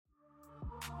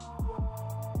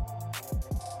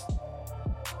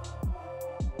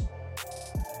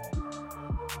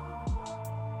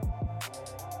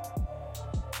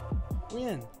We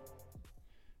in.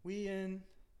 We in.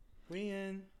 We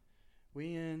in.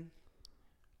 We in.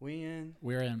 We in.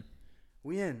 We're in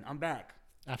We in. I'm back.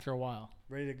 after a while.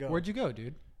 Ready to go. Where'd you go,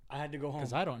 dude? I had to go home.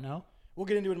 Because I don't know. We'll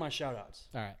get into it in my shout outs.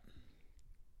 All right.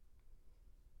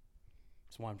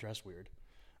 That's why I'm dressed weird.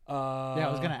 Yeah,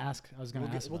 I was gonna ask. We'll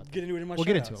about get into it in my We'll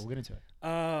shout get outs. into it. We'll get into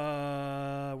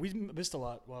it. We missed a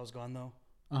lot while I was gone, though.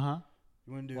 Uh huh.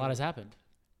 You want to do A lot has happened.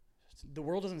 The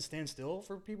world doesn't stand still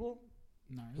for people?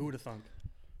 No. Who would have thunk?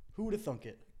 Who would have thunk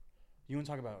it? You want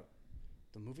to talk about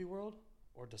the movie world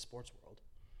or the sports world?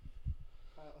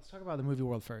 Let's talk about the movie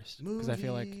world first, because I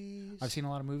feel like I've seen a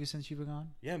lot of movies since you've been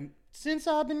gone. Yeah, since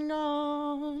I've been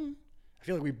gone. I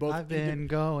feel like we both. I've been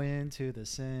going to the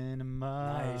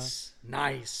cinema.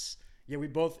 Nice. Yeah, we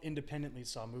both independently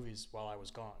saw movies while I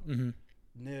was gone.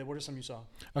 Mm-hmm. What are some you saw?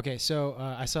 Okay, so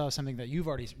I saw something that you've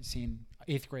already seen,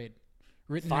 8th grade.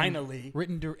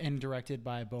 Written and directed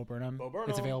by Bo Burnham.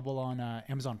 It's available on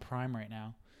Amazon Prime right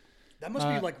now. That must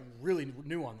be like really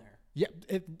new on there. Yeah,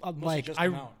 I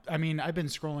mean, I've been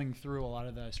scrolling through a lot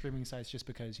of the streaming sites just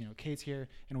because Kate's here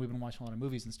and we've been watching a lot of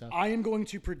movies and stuff. I am going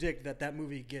to predict that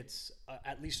movie gets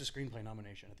at least a screenplay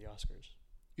nomination at the Oscars.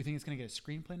 You think it's going to get a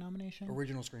screenplay nomination?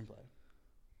 Original screenplay.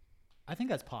 I think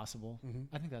that's possible.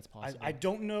 Mm-hmm. I think that's possible. I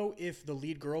don't know if the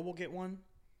lead girl will get one.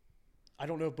 I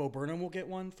don't know if Bo Burnham will get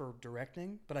one for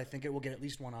directing, but I think it will get at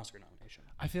least one Oscar nomination.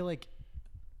 I feel like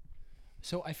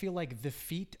the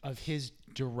feat of his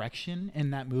direction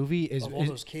in that movie is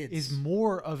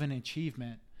more of an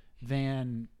achievement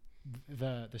than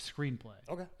the screenplay.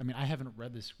 Okay. I mean, I haven't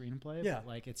read the screenplay, but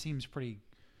like it seems pretty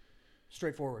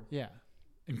straightforward. Yeah,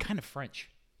 and kind of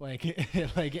French.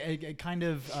 It kind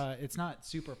of it's not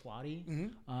super plotty.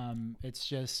 Mm-hmm. It's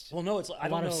just it's a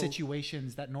lot of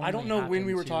situations that normally. I don't know when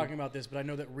we were talking about this, but I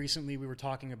know that recently we were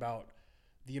talking about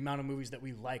the amount of movies that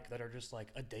we like that are just like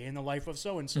a day in the life of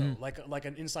so and so, like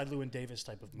an Inside Llewyn Davis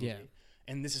type of movie. Yeah.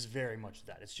 And this is very much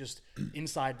that. It's just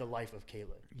inside the life of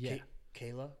Kayla. Yeah.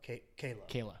 Kayla.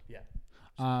 Yeah.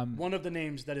 One of the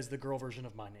names that is the girl version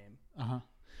of my name.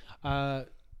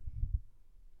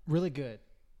 Really good.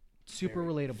 Super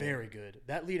relatable. Very good.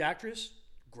 That lead actress,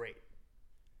 great.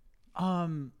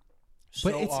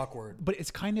 But awkward. But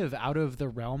it's kind of out of the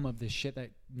realm of the shit that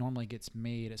normally gets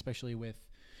made, especially with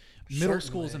middle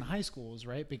schools and high schools,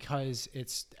 right? Because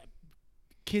it's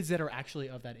kids that are actually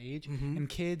of that age and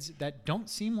kids that don't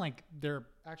seem like they're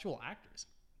actual actors.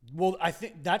 Well, I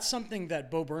think that's something that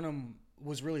Bo Burnham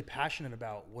was really passionate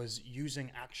about, was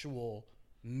using actual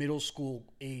middle school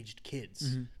aged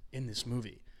kids in this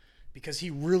movie. Because he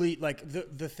really, like,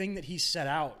 the thing that he set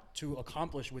out to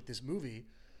accomplish with this movie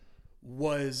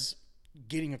was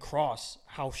getting across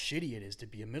how shitty it is to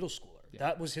be a middle schooler. Yeah.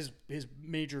 That was his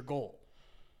major goal.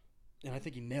 And I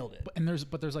think he nailed it. But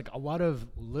there's like a lot of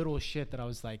little shit that I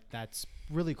was like, that's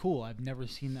really cool. I've never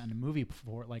seen that in a movie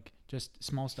before. Like just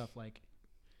small stuff like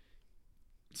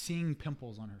seeing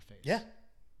pimples on her face. Yeah.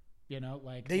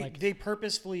 They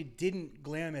purposefully didn't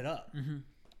glam it up. Mm-hmm.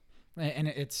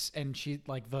 And she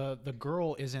like the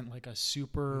girl isn't like a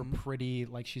super pretty,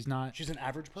 like she's an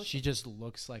average person. She just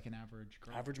looks like an average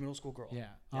girl. Average middle school girl. Yeah.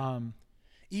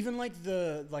 Even like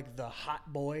the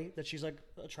hot boy that she's like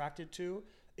attracted to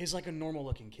is like a normal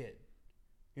looking kid.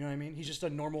 You know what I mean? He's just a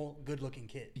normal, good looking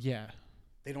kid. Yeah.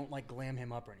 They don't like glam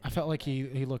him up or anything. I felt like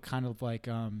he looked kind of like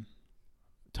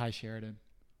Ty Sheridan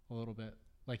a little bit.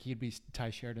 Like he'd be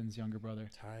Ty Sheridan's younger brother.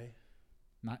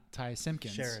 Not Ty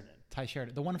Simpkins. Ty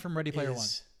Sheridan. The one from Ready Player One.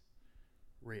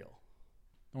 Real.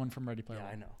 The one from Ready Player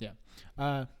One. Yeah,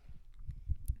 I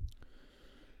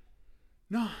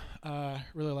know.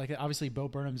 Really like it. Obviously, Bo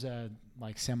Burnham's a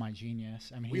like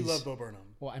semi-genius. I mean, we love Bo Burnham.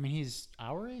 Well, I mean, he's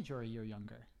our age or a year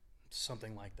younger.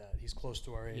 Something like that. He's close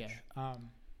to our age. Yeah.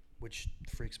 Which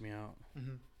freaks me out.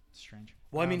 Mm-hmm. Strange.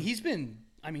 Well, I mean, he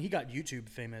got YouTube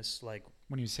famous like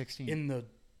when he was 16. In the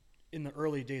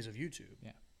early days of YouTube.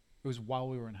 Yeah. It was while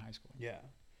we were in high school. Yeah.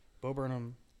 Bo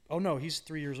Burnham. Oh no, he's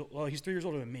 3 years. Well, he's 3 years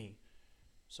older than me,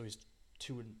 so he's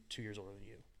 2 years older than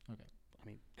you. Okay. I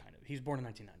mean, kind of. He's born in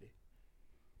 1990.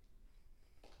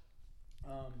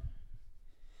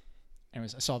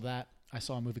 Anyways, I saw that. I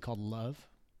saw a movie called Love.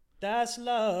 That's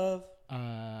Love.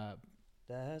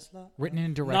 That's Love. Written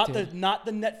and directed. Not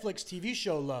the Netflix TV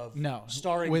show Love. No.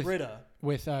 Starring Britta.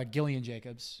 With Gillian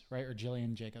Jacobs, right? Or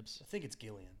Jillian Jacobs. I think it's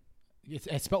Gillian.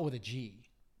 It's spelled with a G.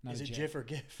 Is it GIF or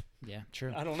GIF? Yeah,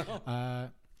 true. I don't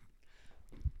know.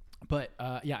 But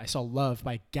I saw Love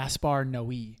by Gaspar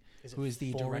Noé, who is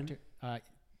the foreign? director.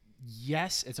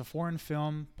 Yes, it's a foreign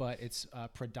film, but it's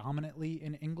predominantly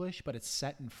in English, but it's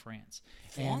set in France.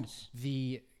 And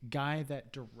the guy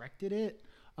that directed it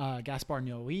Gaspar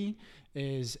Noé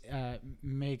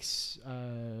makes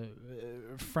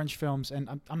French films,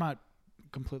 and I'm not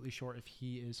completely sure if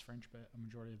he is French, but a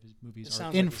majority of his movies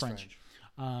are in French.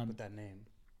 With that name.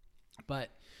 But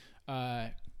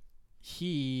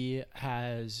he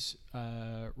has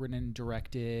written and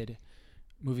directed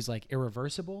movies like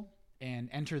Irreversible and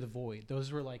Enter the Void.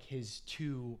 Those were like his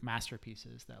two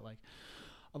masterpieces that like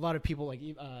a lot of people like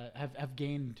have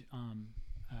gained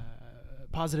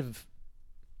positive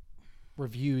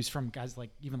reviews from guys like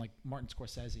even like Martin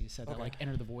Scorsese said that like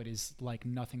Enter the Void is like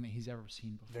nothing that he's ever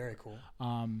seen before. Very cool.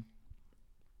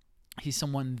 He's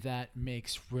someone that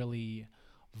makes really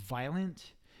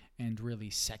violent and really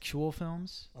sexual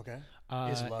films. Okay.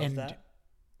 Is Love and that?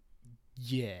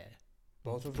 Yeah.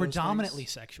 Both of those predominantly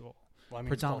things? sexual. Well, I mean,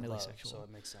 predominantly it's called Love, sexual. so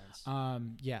it makes sense.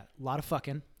 Yeah, a lot of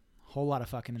fucking, whole lot of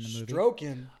fucking in the movie.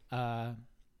 Stroking.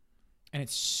 And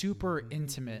it's super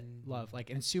intimate love, like,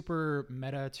 and it's super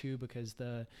meta too because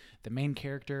the main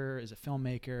character is a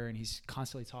filmmaker and he's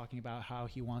constantly talking about how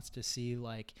he wants to see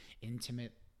like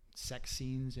intimate sex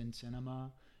scenes in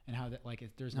cinema and how that like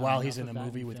if there's not while enough he's in of a that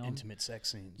movie with film. intimate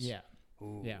sex scenes. Yeah.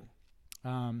 Ooh. Yeah.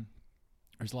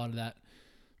 There's a lot of that.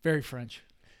 Very French.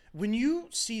 When you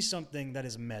see something that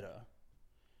is meta,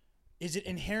 is it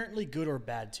inherently good or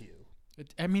bad to you?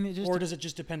 Or does it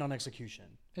just depend on execution?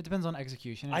 It depends on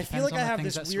execution. I feel like I have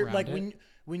this weird, like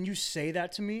when you say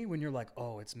that to me, when you're like,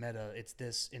 oh, it's meta, it's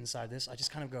this inside this, I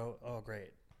just kind of go, oh,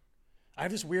 great. I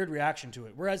have this weird reaction to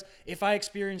it. Whereas if I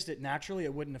experienced it naturally,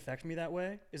 it wouldn't affect me that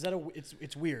way. Is that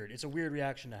it's weird. It's a weird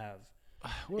reaction to have.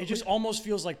 It just almost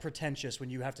feels like pretentious when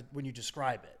you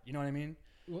describe it. You know what I mean?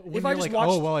 If I just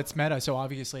watched, oh well, it's meta, so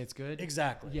obviously it's good.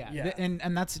 Exactly. Yeah.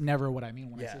 And that's never what I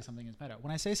mean when I say something is meta.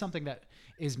 When I say something that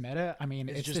is meta, I mean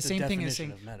it's just the same thing as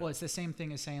saying. Well, it's the same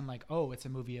thing as saying like, oh, it's a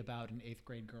movie about an 8th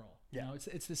grade girl. Yeah. You know,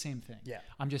 it's the same thing. Yeah.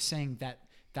 I'm just saying that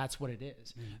that's what it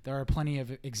is. There are plenty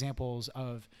of examples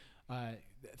of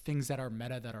things that are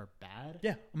meta that are bad.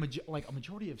 Yeah. Like a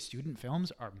majority of student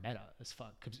films are meta as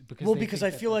fuck because I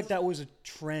feel like that was a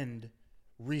trend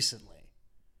recently.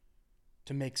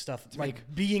 To make stuff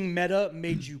like being meta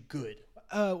made you good.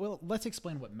 Well, let's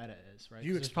explain what meta is, right?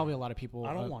 There's probably a lot of people.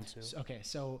 I don't want to. Okay,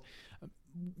 so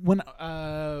when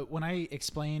I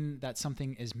explain that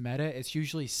something is meta, it's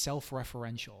usually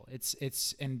self-referential.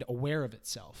 It's and aware of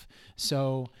itself.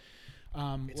 So,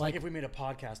 it's like if we made a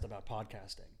podcast about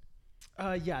podcasting.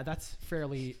 Yeah, that's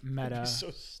fairly meta. That'd be so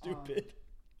stupid.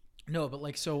 No, but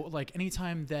like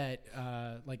anytime that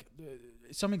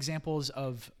some examples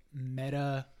of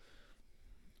meta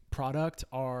product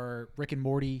are Rick and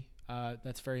Morty.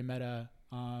 That's very meta.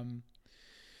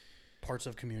 Parts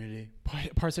of Community.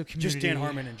 Parts of Community. Just Dan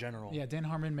Harmon in general. Yeah, Dan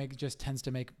Harmon just tends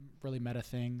to make really meta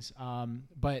things.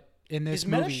 But in this is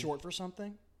movie, meta short for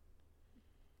something?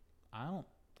 I don't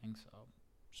think so.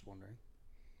 Just wondering.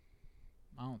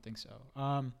 I don't think so.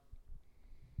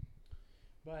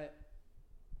 But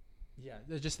yeah,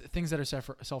 there's just things that are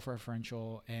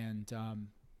self-referential and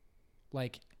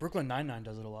like Brooklyn Nine-Nine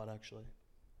does it a lot actually.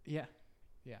 Yeah.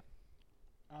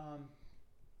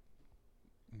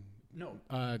 No.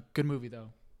 Good movie though.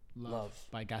 Love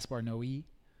by Gaspar Noé.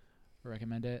 I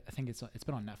recommend it. I think it's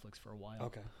been on Netflix for a while.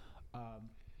 Okay.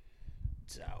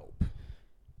 Dope.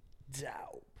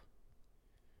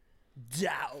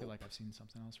 I feel like I've seen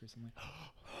something else recently.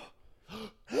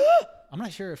 I'm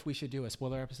not sure if we should do a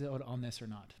spoiler episode on this or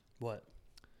not. What?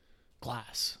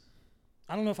 Glass.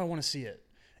 I don't know if I want to see it.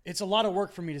 It's a lot of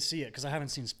work for me to see it because I haven't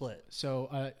seen Split. So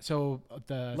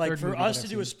the like third for movie us to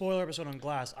do a spoiler episode on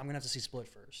Glass, I'm gonna have to see Split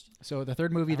first. So the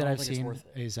third movie that I've seen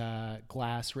is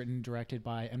Glass, written and directed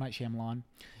by M. Night Shyamalan,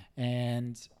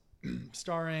 and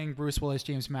starring Bruce Willis,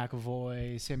 James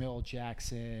McAvoy, Samuel L.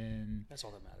 Jackson. That's all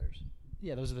that matters.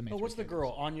 Yeah, those are the main. Oh, what's the girl?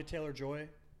 Anya Taylor-Joy.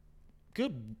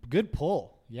 Good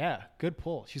pull. Yeah, good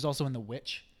pull. She's also in The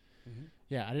Witch. Mm-hmm.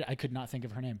 Yeah, I could not think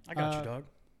of her name. I got you, dog.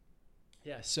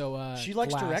 Yeah, so she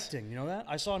likes Glass. directing. You know that?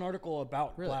 I saw an article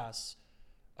about Glass,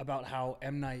 about how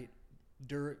M. Night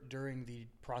during the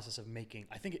process of making.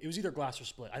 I think it was either Glass or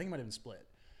Split. I think it might have been Split.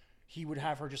 He would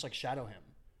have her just like shadow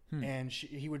him, and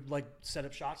he would like set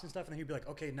up shots and stuff, and then he'd be like,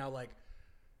 "Okay, now like,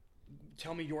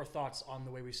 tell me your thoughts on the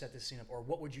way we set this scene up, or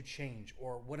what would you change,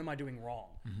 or what am I doing wrong?"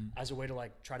 As a way to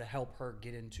like try to help her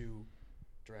get into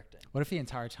directing. What if the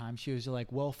entire time she was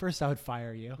like, "Well, first I would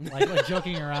fire you," like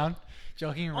joking around.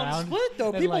 On Split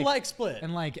though, people like Split,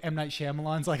 and like M. Night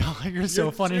Shyamalan's like, "Oh, you're so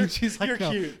funny," and she's like, "You're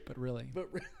no, cute, but really."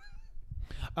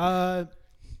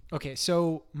 Okay,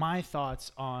 so my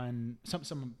thoughts on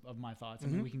some of my thoughts,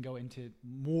 and then we can go into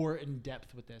more in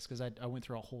depth with this because I went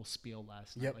through a whole spiel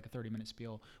last night, like a 30-minute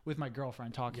spiel with my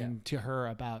girlfriend, talking to her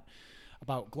about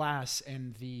about Glass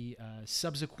and the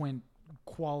subsequent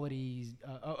quality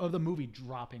of the movie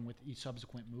dropping with each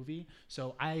subsequent movie.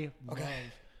 So I love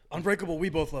Unbreakable. We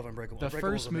both love Unbreakable. the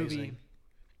Unbreakable's first movie amazing.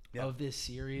 Yeah. of this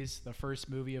series. The first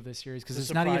movie of this series, because The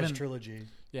it's not Surprise even trilogy.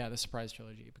 Yeah, the Surprise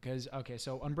trilogy. Because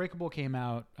so Unbreakable came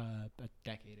out a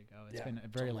decade ago. It's Yeah, been a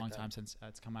very long like time since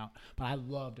it's come out. But I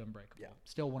loved Unbreakable. Yeah.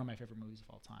 Still one of my favorite movies of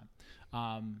all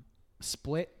time.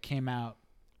 Split came out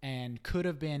and could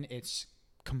have been its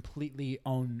completely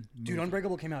own movie. Dude,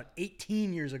 Unbreakable came out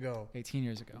 18 years ago. 18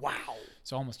 years ago. Wow.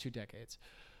 So almost 2 decades.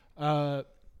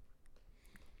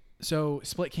 So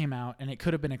Split came out, and it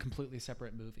could have been a completely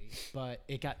separate movie, but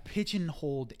it got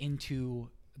pigeonholed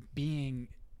into being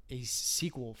a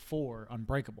sequel for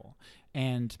Unbreakable.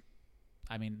 And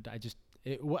I mean,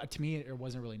 to me, it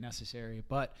wasn't really necessary.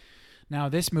 But now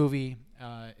this movie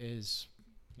is,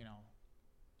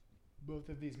 both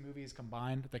of these movies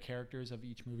combined, the characters of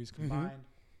each movie is combined.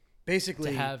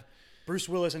 Basically, To have, Bruce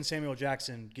Willis and Samuel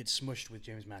Jackson get smushed with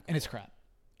James McAvoy. and it's crap.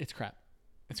 It's crap.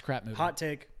 It's a crap movie. Hot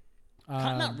take.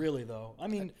 Not really though. I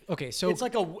mean, okay, so it's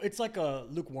like a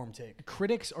lukewarm take.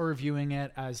 critics are reviewing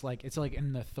it as like it's like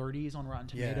in the 30s on Rotten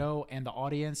Tomato, and the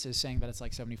audience is saying that it's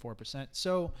like 74%.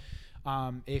 So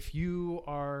if you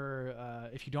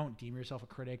don't deem yourself a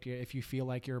critic, if you feel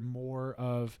like you're more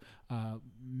of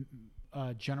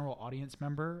a general audience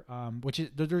member, which is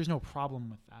there's no problem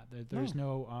with that. There's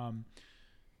no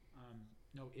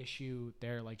issue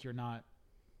there. Like, you're not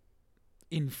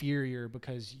inferior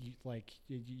because you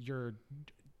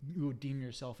deem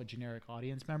yourself a generic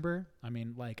audience member. I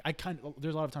mean, like,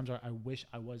 there's a lot of times where I wish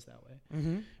I was that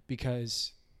way,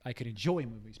 because I could enjoy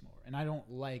movies more, and I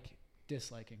don't like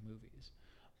disliking movies,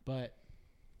 but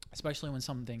especially when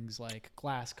some things like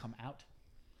Glass come out.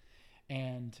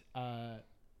 And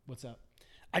what's up?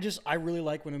 I really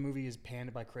like when a movie is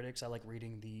panned by critics. I like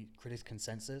reading the critics'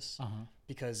 consensus,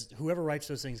 because whoever writes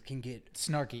those things can get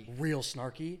Snarky. real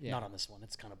snarky. Yeah. Not on this one.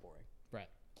 It's kind of boring. Right.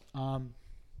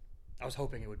 I was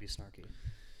hoping it would be snarky.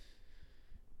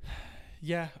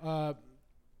 Yeah.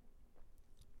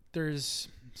 There's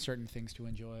certain things to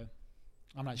enjoy.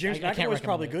 I'm not sure. James I can't McAvoy's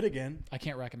probably recommend good again. I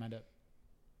can't recommend it.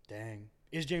 Dang.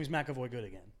 Is James McAvoy good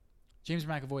again? James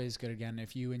McAvoy is good again.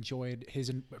 If you enjoyed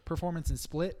his performance in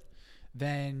Split,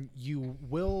 then you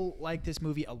will like this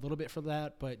movie a little bit for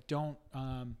that, but don't.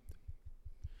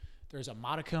 There's a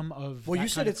modicum of. Well, you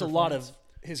said it's a lot of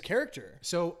his character.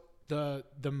 So the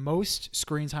most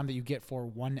screen time that you get for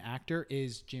one actor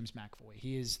is James McAvoy.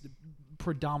 He is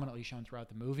predominantly shown throughout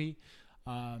the movie,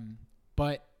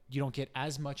 but you don't get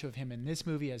as much of him in this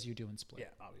movie as you do in Split. Yeah,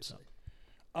 obviously.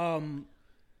 So.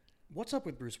 What's up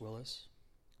with Bruce Willis?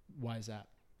 Why is that?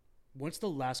 What's the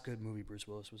last good movie Bruce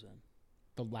Willis was in?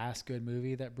 The last good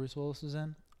movie that Bruce Willis was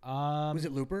in? Was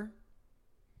it Looper?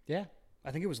 Yeah.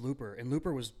 I think it was Looper, and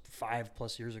Looper was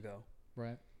 5+ years ago.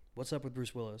 Right. What's up with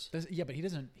Bruce Willis? Yeah, but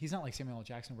he's not like Samuel L.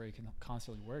 Jackson where he can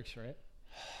constantly works, right?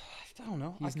 I don't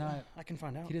know. I can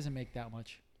find out. He doesn't make that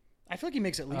much. I feel like he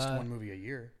makes at least one movie a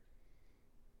year.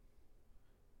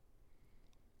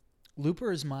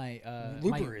 Looper is my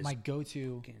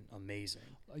go-to. Amazing.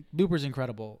 Like, Looper's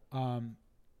incredible.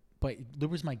 But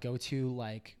Looper's my go-to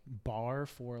like bar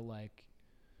for like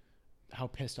how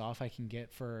pissed off I can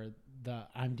get for the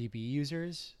IMDb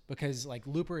users, because like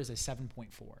Looper is a 7.4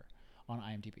 on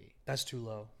IMDb. That's too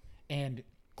low. And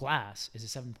Glass is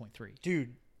a 7.3.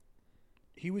 Dude,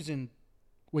 he was in,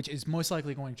 which is most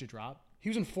likely going to drop. He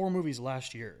was in 4 movies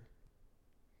last year.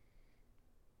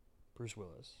 Bruce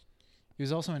Willis. He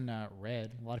was also in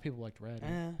Red. A lot of people liked Red.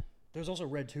 There's also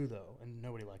Red 2, though, and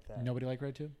nobody liked that. Nobody liked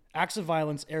Red 2? Acts of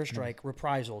Violence, Airstrike,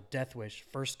 Reprisal, Death Wish,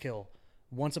 First Kill,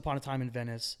 Once Upon a Time in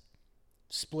Venice,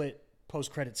 Split,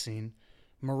 post-credit scene,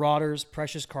 Marauders,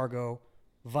 Precious Cargo,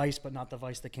 Vice, but not the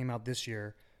Vice that came out this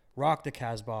year, Rock the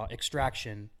Casbah,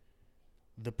 Extraction,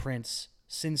 The Prince,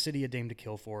 Sin City, A Dame to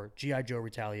Kill For, G.I. Joe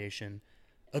Retaliation,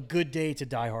 A Good Day to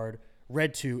Die Hard,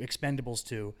 Red 2, Expendables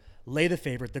 2, Lay the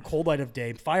Favorite, The Cold Light of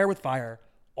Day, Fire with Fire,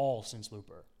 all since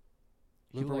Looper.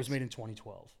 Looper was made in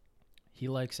 2012. He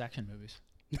likes action movies.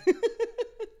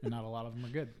 And not a lot of them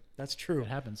are good. That's true. It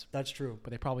happens. That's true.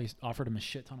 But they probably offered him a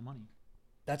shit ton of money.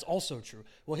 That's also true.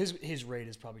 Well, his rate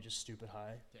is probably just stupid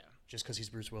high. Yeah. Just because he's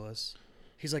Bruce Willis.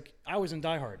 He's like, I was in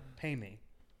Die Hard. Pay me.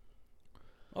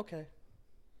 Okay.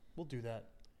 We'll do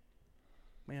that.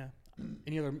 Yeah.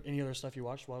 Any other stuff you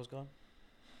watched while I was gone?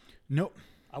 Nope.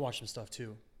 I watched some stuff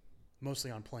too.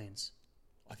 Mostly on planes.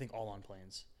 I think all on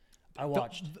planes. I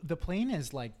watched. The plane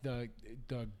is like the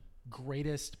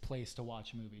greatest place to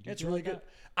watch a movie. It's really good.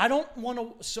 I don't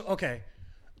want to.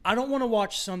 I don't want to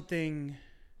watch something.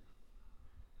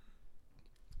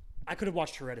 I could have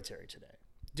watched Hereditary today.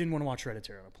 Didn't want to watch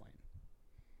Hereditary on a plane.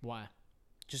 Why?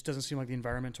 Just doesn't seem like the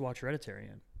environment to watch Hereditary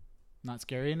in. Not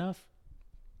scary enough?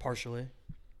 Partially.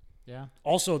 Yeah.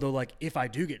 Also, though, like, if I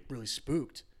do get really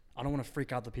spooked, I don't want to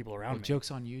freak out the people around me.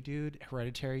 Joke's on you, dude.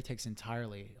 Hereditary takes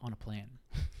entirely on a plane.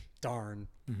 Darn.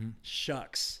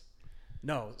 Shucks.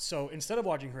 No, so instead of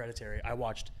watching Hereditary, I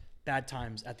watched Bad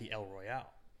Times at the El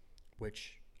Royale,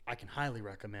 which I can highly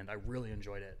recommend. I really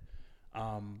enjoyed it.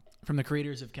 From the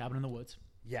creators of Cabin in the Woods.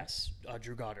 Yes,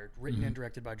 Drew Goddard. Written and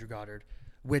directed by Drew Goddard,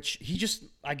 which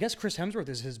I guess Chris Hemsworth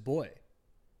is his boy.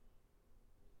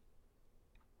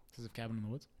 Because of Cabin in the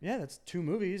Woods? Yeah, that's 2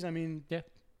 movies. I mean,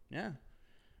 yeah.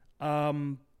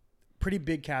 Pretty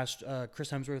big cast.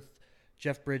 Chris Hemsworth,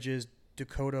 Jeff Bridges,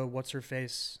 Dakota,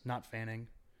 what's-her-face, not Fanning.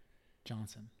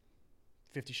 Johnson.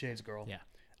 50 Shades girl. Yeah.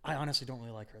 I honestly don't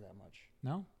really like her that much.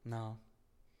 No? No.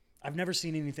 I've never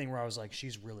seen anything where I was like,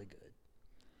 she's really good.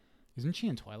 Isn't she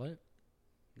in Twilight?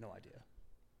 No idea.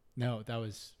 No, that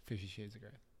was 50 Shades of Grey.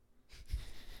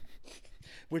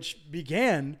 Which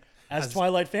began as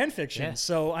Twilight fan fiction. Yeah.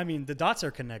 So, I mean, the dots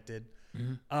are connected.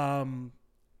 But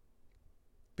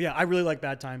yeah, I really like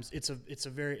Bad Times. It's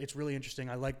really interesting.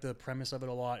 I like the premise of it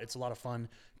a lot. It's a lot of fun.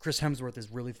 Chris Hemsworth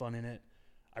is really fun in it.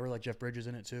 I really like Jeff Bridges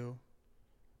in it too.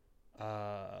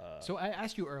 So I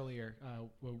asked you earlier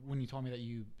when you told me that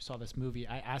you saw this movie,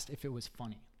 I asked if it was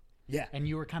funny. Yeah. And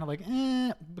you were kind of like,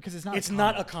 because it's not. It's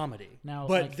not a comedy. Now,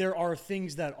 but like, there are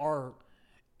things that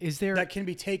that can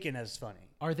be taken as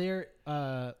funny. Are there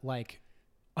like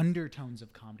undertones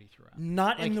of comedy throughout?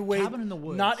 Not like in the way Cabin in the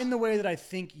Woods. Not in the way that I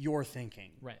think you're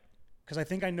thinking. Right. Because I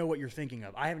think I know what you're thinking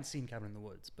of. I haven't seen Cabin in the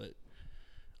Woods, but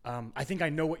I think I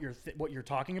know what you're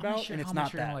talking about, I'm not sure and it's how not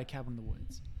much you're that. gonna like Cabin in the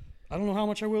Woods. I don't know how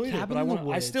much I will either, Cabin but in the I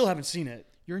Woods. still haven't seen it.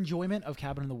 Your enjoyment of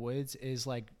Cabin in the Woods is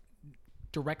like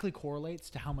directly correlates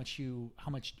to how much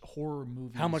horror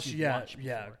movies you've watched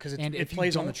before. because it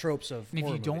plays on the tropes of and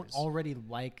horror if you don't movies. already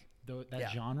like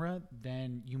that genre,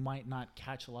 then you might not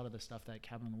catch a lot of the stuff that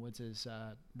Cabin in the Woods is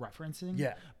referencing.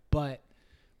 Yeah. But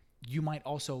you might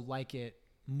also like it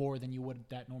more than you would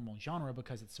that normal genre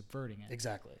because it's subverting it.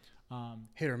 Exactly.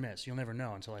 Hit or miss. You'll never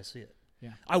know until I see it.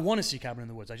 Yeah. I want to see Cabin in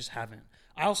the Woods. I just haven't.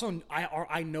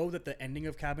 I know that the ending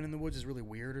of Cabin in the Woods is really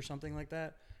weird or something like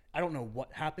that. I don't know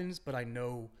what happens, but I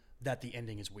know that the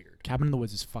ending is weird. Cabin in the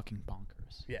Woods is fucking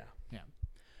bonkers. Yeah. Yeah.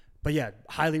 But yeah,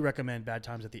 highly recommend Bad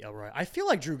Times at the El Royale. I feel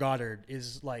like Drew Goddard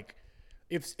is like,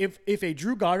 if a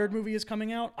Drew Goddard movie is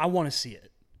coming out, I want to see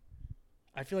it.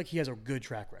 I feel like he has a good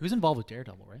track record. He was involved with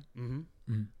Daredevil, right?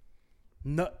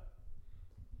 No.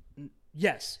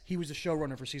 Yes, he was the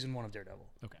showrunner for season 1 of Daredevil.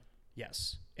 Okay.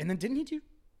 Yes, and then did he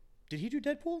do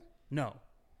Deadpool? No.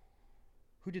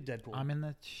 Who did Deadpool? I'm in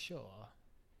the show.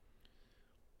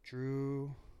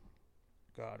 Drew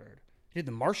Goddard. He did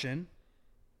The Martian.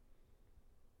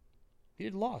 He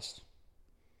did Lost.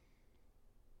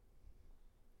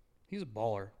 He's a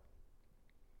baller.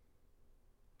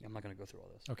 I'm not going to go through all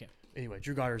this. Okay. Anyway,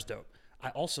 Drew Goddard's dope. I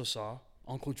also saw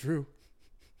Uncle Drew.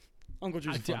 Uncle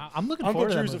Drew's fun. I'm looking Uncle forward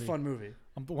to that Drew's movie. a fun movie.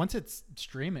 Once it's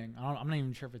streaming, I'm not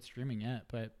even sure if it's streaming yet,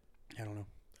 but I don't know.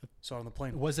 Saw it on the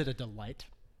plane. was it a delight?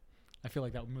 I feel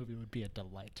like that movie would be a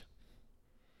delight.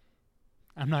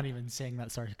 I'm not even saying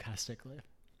that sarcastically.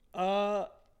 I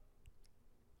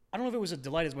don't know if it was a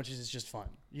delight as much as it's just fun.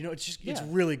 You know, it's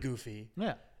really goofy.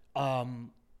 Yeah.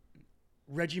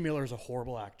 Reggie Miller is a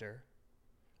horrible actor.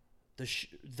 The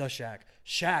Shaq.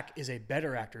 Shaq is a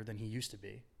better actor than he used to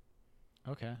be.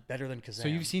 Okay. Better than Kazam. So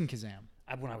you've seen Kazam,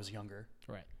 when I was younger.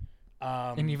 right?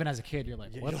 And And even as a kid, you're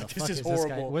like, "What the this fuck is is horrible.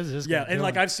 this guy? What is this Yeah, guy and doing?"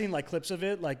 like I've seen like clips of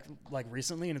it like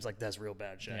recently, and it's like that's real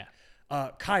bad Shaq.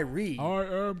 Yeah. Kyrie. I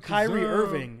am Kyrie Kazam.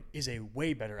 Irving is a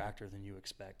way better actor than you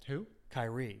expect. Who?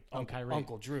 Kyrie. Kyrie.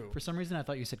 Uncle Drew. For some reason, I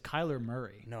thought you said Kyler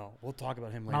Murray. No, we'll talk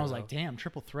about him later. And I was though. like, "Damn,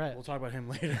 triple threat." We'll talk about him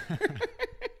later.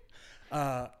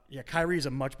 Yeah, Kyrie's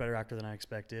a much better actor than I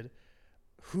expected.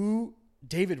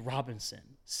 David Robinson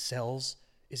sells.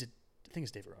 I think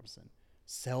it's David Robinson.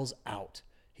 Sells out.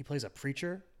 He plays a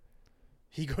preacher.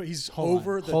 He's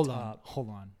over the top. Hold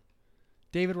on.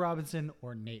 David Robinson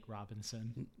or Nate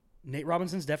Robinson? Nate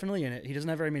Robinson's definitely in it. He doesn't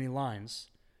have very many lines.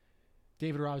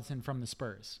 David Robinson from the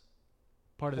Spurs,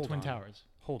 part of the Hold Twin on. Towers.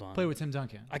 Hold on. Played with Tim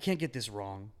Duncan. I can't get this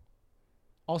wrong.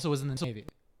 Also was in the Navy.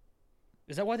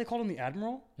 Is that why they called him the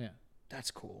Admiral? Yeah.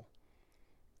 That's cool.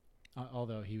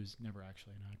 Although he was never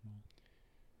actually an admiral.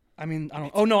 I mean, I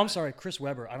don't. Oh no, I'm sorry, Chris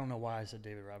Webber. I don't know why I said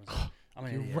David Robinson. I'm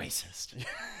an You're idiot. racist.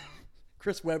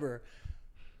 Chris Webber.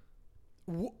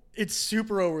 It's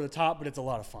super over the top, but it's a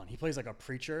lot of fun. He plays like a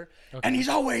preacher, Okay. and he's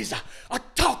always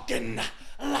talking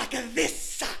like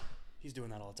this. He's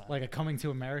doing that all the time. Like a Coming to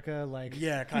America, like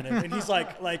yeah, kind of. And he's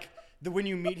like when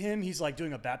you meet him, he's like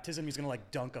doing a baptism. He's gonna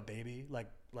like dunk a baby, like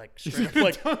straight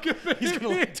up, like he's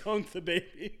gonna like dunk the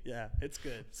baby. Yeah, it's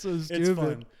good. So stupid. It's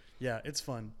fun. Yeah, it's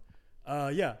fun.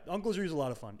 Yeah, Uncle Drew's a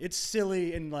lot of fun. It's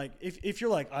silly and like if you're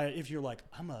like I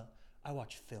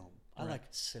watch film. I like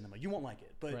cinema. You won't like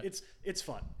it, but it's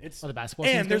fun. It's the basketball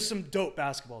and scenes there's good? some dope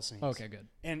basketball scenes. Okay, good.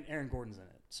 And Aaron Gordon's in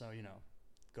it, so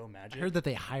go Magic. I heard that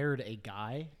they hired a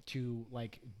guy to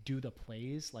like do the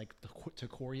plays, like to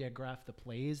choreograph the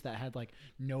plays that had like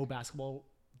no basketball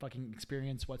fucking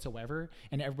experience whatsoever,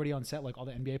 and everybody on set, like all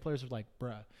the NBA players, were like,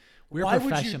 "Bruh, we're Why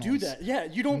professionals. would you do that? Yeah,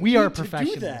 you don't. We need are to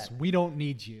professionals. do that. We don't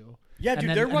need you." Yeah, And dude,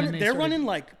 then- they're and running. then They're started- running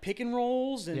like pick and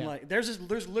rolls, and Yeah. like there's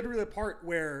literally a part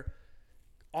where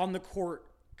on the court,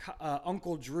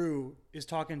 Uncle Drew is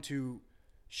talking to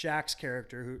Shaq's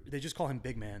character, who they just call him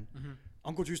Big Man. Mm-hmm.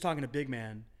 Uncle Drew's talking to Big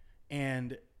Man,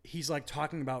 and he's like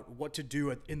talking about what to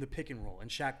do in the pick and roll, and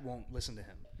Shaq won't listen to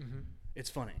him. Mm-hmm. It's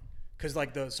funny because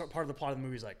like part of the plot of the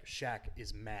movie is like Shaq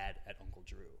is mad at Uncle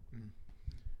Drew.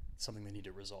 It's something they need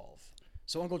to resolve.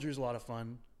 So Uncle Drew's a lot of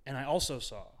fun, and I also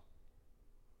saw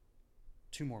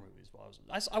 2 more movies while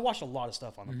I watched a lot of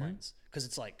stuff on the planes because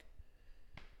it's like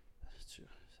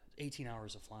 18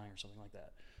 hours of flying or something like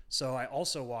that. So I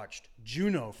also watched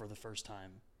Juno for the first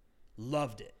time.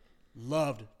 Loved it.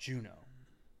 Loved Juno.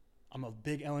 I'm a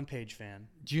big Ellen Page fan.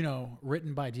 Juno,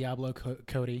 written by Diablo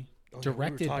Cody,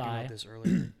 directed we were talking by about this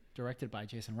earlier. directed by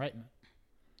Jason Reitman,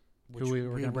 Which who we were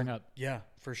going to bring up. Yeah,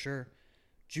 for sure.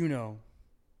 Juno.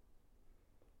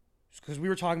 Because we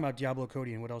were talking about Diablo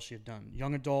Cody and what else she had done.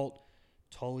 Young Adult,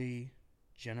 Tully,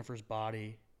 Jennifer's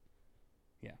Body.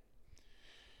 Yeah.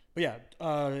 But yeah.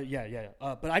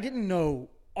 But I didn't know.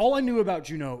 All I knew about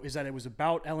Juno is that it was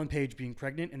about Ellen Page being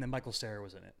pregnant and then Michael Cera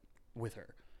was in it with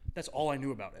her. That's all I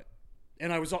knew about it.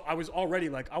 And I was already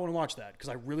like, I want to watch that because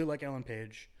I really like Ellen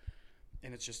Page.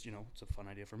 And it's just, it's a fun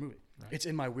idea for a movie. Right. It's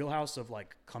in my wheelhouse of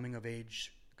like coming of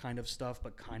age kind of stuff,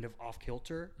 but kind of off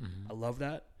kilter. I love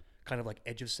that. Kind of like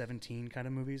Edge of 17 kind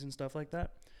of movies and stuff like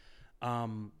that.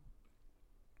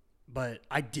 But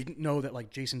I didn't know that like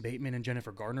Jason Bateman and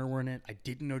Jennifer Garner were in it. I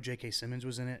didn't know J.K. Simmons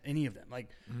was in it. Any of them. Like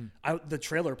the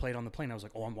trailer played on the plane. I was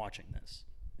like, oh, I'm watching this.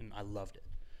 And I loved it.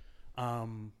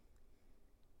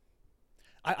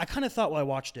 I kind of thought while I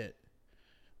watched it,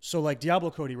 so like Diablo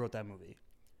Cody wrote that movie.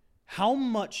 How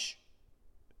much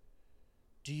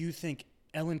do you think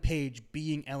Ellen Page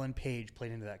being Ellen Page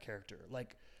played into that character?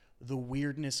 Like the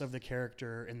weirdness of the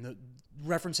character and the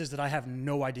references that I have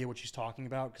no idea what she's talking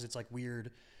about because it's like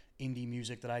weird indie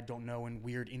music that I don't know and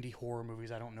weird indie horror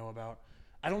movies I don't know about.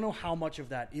 I don't know how much of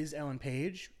that is Ellen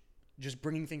Page just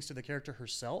bringing things to the character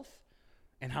herself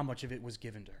and how much of it was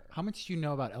given to her. How much do you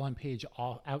know about Ellen Page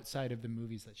outside of the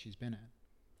movies that she's been in?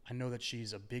 I know that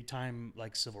she's a big time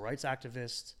like civil rights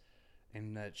activist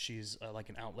and that she's like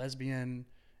an out lesbian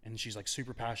and she's like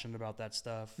super passionate about that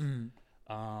stuff.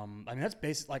 I mean, that's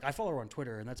basic. Like I follow her on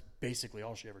Twitter and that's basically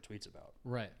all she ever tweets about.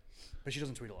 Right. But she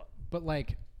doesn't tweet a lot. But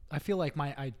like, I feel like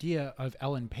my idea of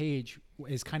Ellen Page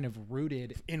is kind of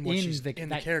rooted in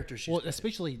the character she's played.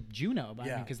 Especially Juno,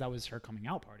 Yeah. because that was her coming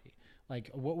out party. Like,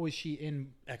 what was she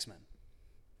in? X-Men.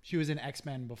 She was in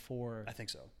X-Men before. I think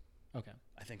so. Okay.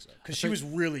 I think so. Because she was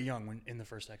really young when in the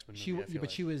first X-Men movie.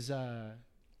 She was.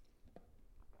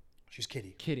 She's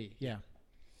Kitty. Kitty, yeah.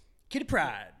 Kitty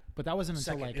Pryde. But that wasn't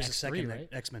until like X3, right?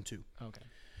 X-Men 2. Okay.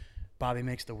 Bobby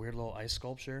makes the weird little ice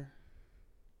sculpture.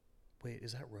 Wait,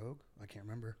 is that Rogue? I can't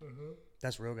remember.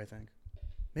 That's Rogue, I think.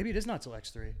 Maybe it is not till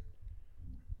X3.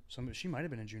 She might have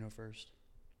been in Juno first.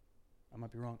 I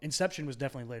might be wrong. Inception was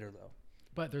definitely later, though.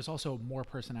 But there's also more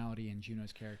personality in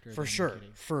Juno's character. For sure.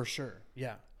 For sure.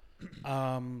 Yeah.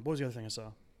 What was the other thing I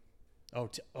saw? Oh,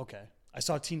 okay. I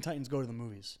saw Teen Titans Go to the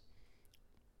Movies.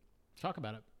 Talk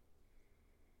about it.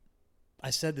 I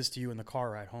said this to you in the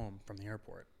car ride home from the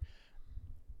airport.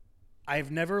 I've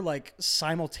never like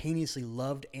simultaneously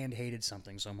loved and hated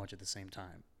something so much at the same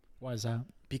time. Why is that?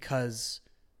 Because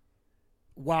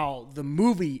while the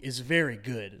movie is very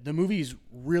good, the movie is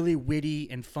really witty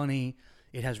and funny.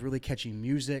 It has really catchy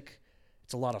music.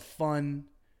 It's a lot of fun.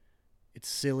 It's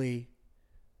silly.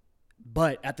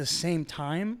 But at the same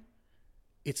time,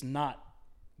 it's not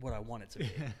what I want it to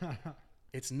be.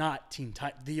 It's not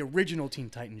the original Teen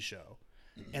Titans show.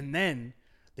 And then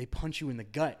they punch you in the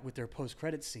gut with their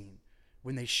post-credits scene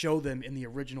when they show them in the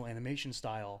original animation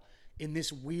style in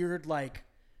this weird, like,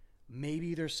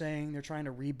 maybe they're saying they're trying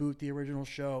to reboot the original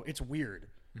show. It's weird.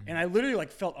 Mm-hmm. And I literally, like,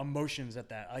 felt emotions at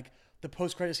that. Like, the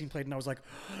post-credit scene played, and I was like,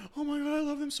 oh, my God, I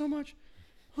love them so much.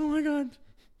 Oh, my God.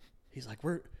 He's like,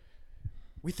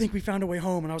 we think we found a way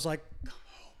home. And I was like,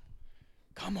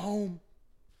 come home.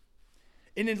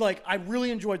 And it, like, I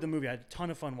really enjoyed the movie. I had a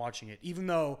ton of fun watching it, even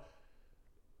though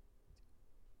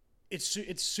it's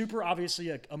super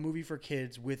obviously a movie for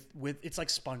kids with it's like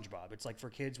SpongeBob. It's like for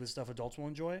kids with stuff adults will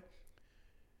enjoy.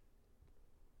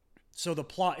 So the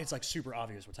plot, it's like super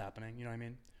obvious what's happening. You know what I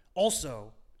mean?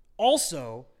 Also,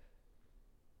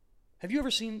 have you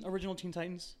ever seen original Teen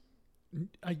Titans?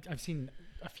 I've seen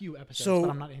a few episodes, So, but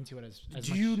I'm not into it as much.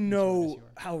 Do you into it as know you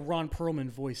are. how Ron Perlman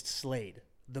voiced Slade,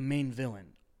 the main villain,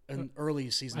 in early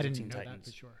seasons I of didn't Teen know Titans?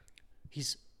 that for sure.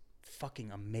 He's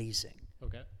fucking amazing.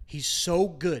 Okay. He's so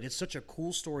good. It's such a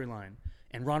cool storyline,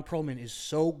 and Ron Perlman is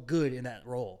so good in that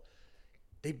role.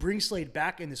 They bring Slade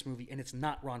back in this movie, and it's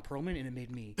not Ron Perlman, and it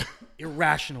made me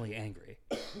irrationally angry.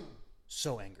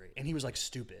 So angry. And he was like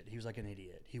stupid. He was like an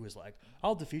idiot. He was like,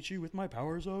 I'll defeat you with my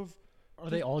powers of... Are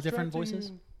they all different distracting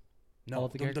voices? you." All No,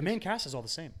 of the the characters? main cast is all the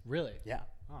same. Really? Yeah.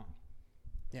 Oh.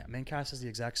 Yeah, main cast is the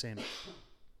exact same.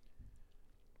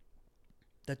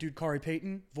 That dude, Kari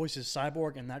Payton, voices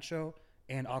Cyborg in that show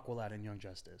and Aqualad in Young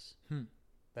Justice.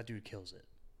 That dude kills it.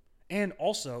 And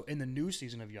also, in the new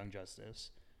season of Young Justice,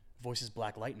 voices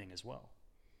Black Lightning as well.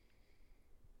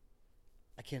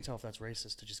 I can't tell if that's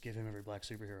racist to just give him every black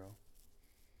superhero.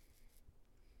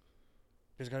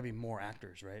 There's got to be more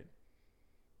actors, right?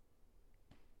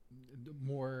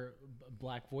 More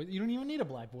black voice. You don't even need a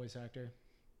black voice actor.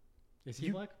 Is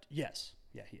he black? Yes.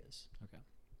 Yeah, he is. Okay.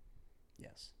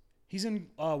 Yes. He's in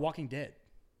Walking Dead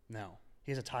now.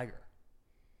 He has a tiger.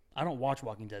 I don't watch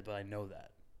Walking Dead, but I know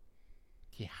that.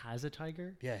 He has a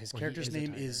tiger? Yeah, his Or he character's is a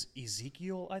name tiger? is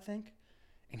Ezekiel, I think.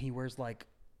 And he wears like...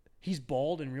 He's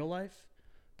bald in real life,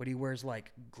 but he wears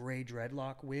like gray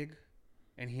dreadlock wig,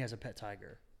 and he has a pet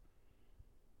tiger.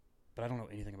 But I don't know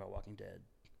anything about Walking Dead.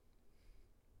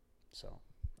 So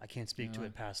I can't speak to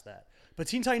it past that. But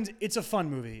Teen Titans, it's a fun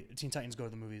movie. Teen Titans Go to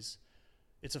the Movies.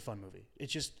 It's a fun movie.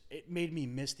 It made me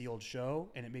miss the old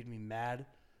show, and it made me mad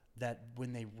that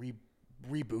when they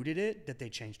rebooted it, that they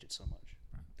changed it so much.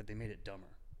 That they made it dumber.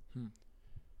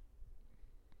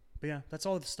 But yeah, that's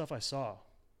all the stuff I saw.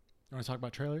 You want to talk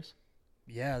about trailers?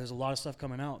 Yeah, there's a lot of stuff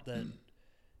coming out that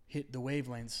hit the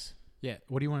wavelengths. Yeah.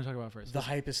 What do you want to talk about first? The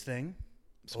hypest thing.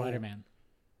 Spider-Man.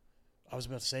 I was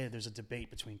about to say there's a debate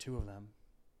between two of them.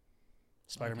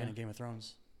 Spider-Man and Game of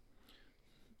Thrones.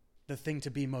 The thing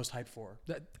to be most hyped for.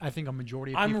 I think a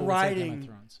majority of people would say Game of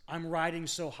Thrones. I'm riding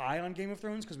so high on Game of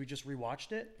Thrones because we just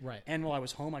rewatched it. Right. And while I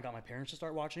was home, I got my parents to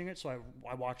start watching it, so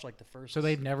I watched like the first. So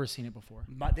they've never seen it before.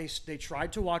 But they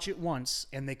tried to watch it once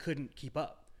and they couldn't keep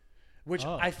up. Which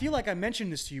I feel like I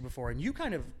mentioned this to you before, and you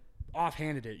kind of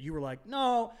offhanded it. You were like,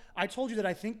 "No, I told you that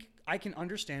I think I can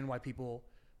understand why people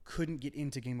couldn't get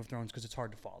into Game of Thrones because it's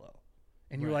hard to follow."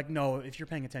 And you're like, "No, if you're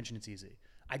paying attention, it's easy."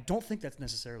 I don't think that's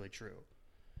necessarily true.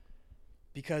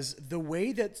 Because the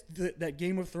way that that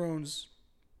Game of Thrones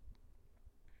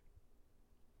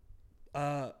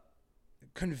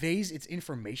conveys its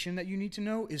information that you need to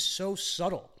know is so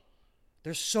subtle.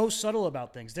 They're so subtle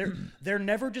about things. They're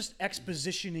never just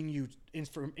expositioning you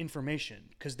information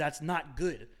because that's not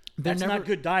good. That's not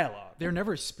good dialogue. They're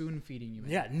never spoon feeding you.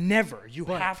 Yeah, never. You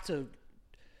have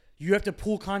to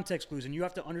pull context clues and you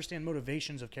have to understand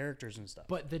motivations of characters and stuff.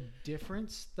 But the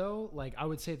difference, though, like I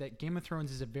would say that Game of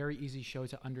Thrones is a very easy show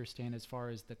to understand as far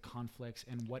as the conflicts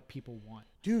and what people want.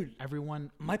 Dude,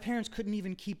 everyone. My parents couldn't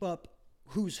even keep up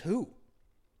who's who.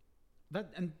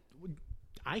 And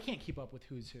I can't keep up with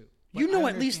who's who. You know,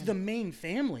 at least the main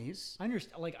families. I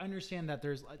understand that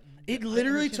there's. It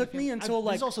literally took me until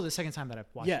This is also the second time that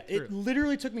I've watched it. Yeah, it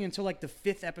literally took me until like the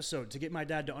 5th episode to get my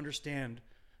dad to understand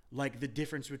like the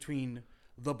difference between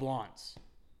the Blondes,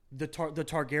 the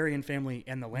Targaryen family,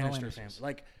 and the Lannister family.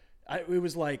 Like, it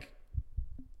was like,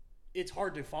 it's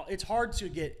hard to follow. It's hard to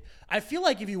get. I feel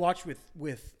like if you watch with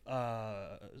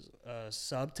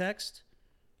subtext,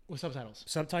 with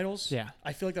subtitles, yeah,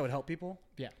 I feel like that would help people.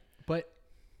 Yeah, but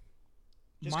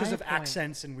just because of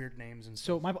accents and weird names and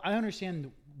stuff. So I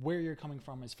understand where you're coming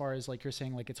from as far as like you're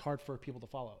saying like it's hard for people to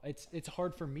follow. It's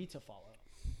hard for me to follow.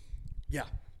 Yeah.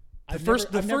 The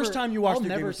first time you watch the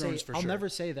Game of Thrones, for sure. I'll never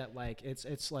say that like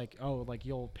it's like, oh, like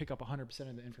you'll pick up 100%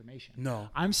 of the information. No.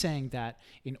 I'm saying that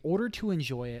in order to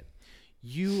enjoy it,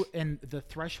 you and the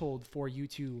threshold for you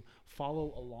to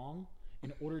follow along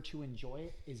in order to enjoy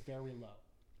it is very low.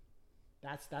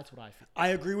 That's what I feel. I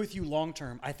agree with you long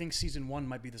term. I think season 1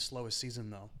 might be the slowest season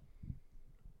though.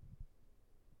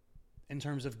 In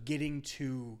terms of getting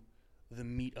to the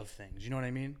meat of things. You know what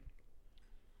I mean?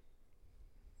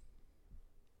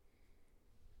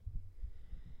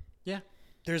 Yeah.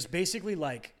 There's basically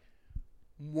like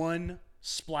one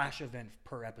splash event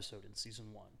per episode in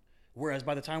season 1. Whereas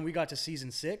by the time we got to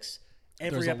season 6,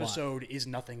 every episode is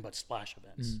nothing but splash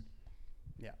events.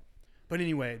 Yeah. But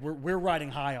anyway, we're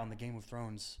riding high on the Game of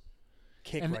Thrones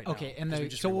kick right now. Okay,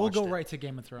 so we'll go right to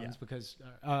Game of Thrones because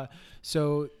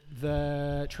so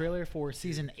the trailer for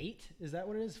season 8, is that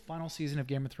what it is? Final season of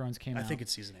Game of Thrones came out. I think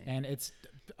it's season 8. And it's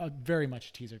a very much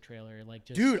a teaser trailer. Like,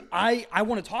 just, dude, I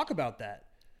want to talk about that.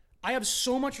 I have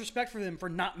so much respect for them for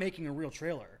not making a real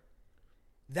trailer.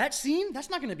 That scene, that's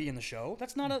not going to be in the show.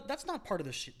 That's not part of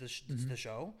the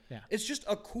show. Yeah. It's just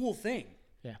a cool thing.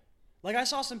 Yeah. Like, I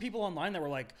saw some people online that were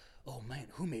like, "Oh man,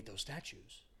 who made those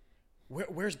statues?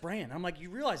 Where's Bran?" I'm like, you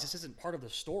realize this isn't part of the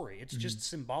story. It's just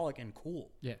symbolic and cool.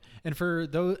 Yeah. And for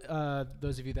those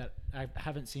of you that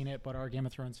haven't seen it but are Game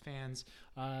of Thrones fans,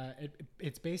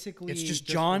 it's basically it's just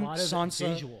Jon, a lot of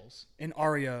Sansa, visuals. And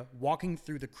Arya walking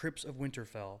through the crypts of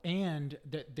Winterfell. And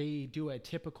that they do a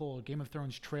typical Game of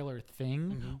Thrones trailer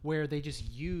thing where they just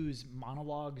use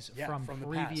monologues from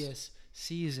previous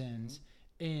seasons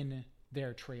in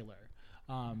their trailer.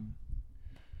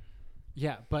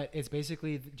 Yeah, but it's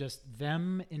basically just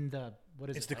them in the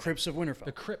It's the crypts of Winterfell.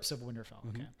 The crypts of Winterfell.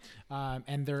 Okay,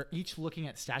 and they're each looking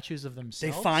at statues of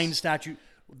themselves. They find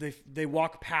They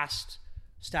walk past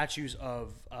statues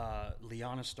of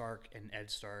Lyanna Stark and Ed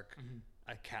Stark,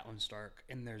 Catelyn Stark,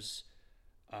 and there's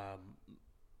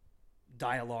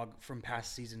dialogue from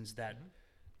past seasons that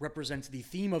represents the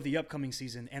theme of the upcoming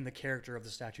season and the character of the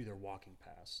statue they're walking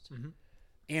past.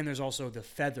 And there's also the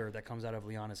feather that comes out of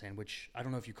Lyanna's hand, which I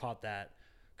don't know if you caught that,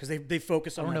 because they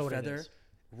focus on that feather.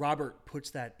 Robert puts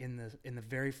that in the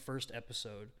very first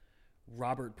episode.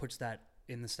 Robert puts that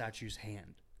in the statue's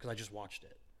hand, because I just watched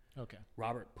it. Okay.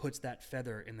 Robert puts that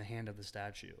feather in the hand of the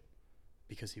statue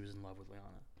because he was in love with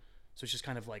Lyanna. So it's just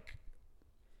kind of like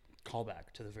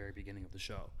callback to the very beginning of the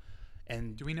show.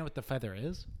 And do we know what the feather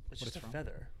is? It's just a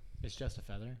feather. It's just a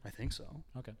feather? I think so.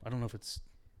 Okay. I don't know if it's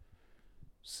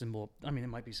it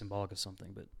might be symbolic of something,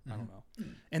 but I don't know.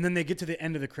 And then they get to the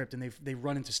end of the crypt and they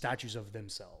run into statues of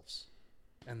themselves.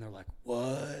 And they're like,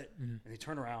 "What?" And they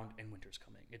turn around and winter's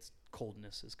coming. It's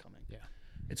coldness is coming. Yeah.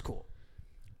 It's cool.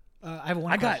 I have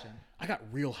one question. I got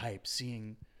real hype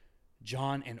seeing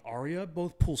Jon and Arya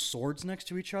both pull swords next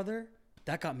to each other.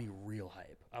 That got me real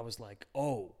hype. I was like,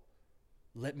 "Oh,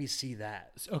 let me see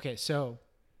that." Okay, so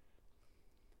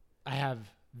I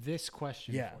have this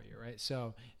question for you, right?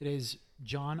 So it is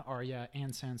Jon, Arya,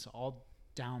 and Sansa all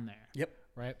down there. Yep.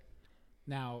 Right?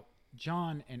 Now,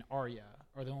 Jon and Arya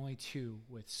are the only two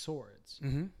with swords.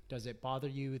 Does it bother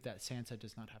you that Sansa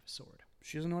does not have a sword?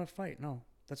 She doesn't know how to fight. No,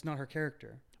 that's not her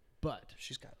character. But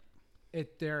she's got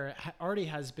it. There already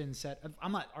has been said.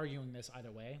 I'm not arguing this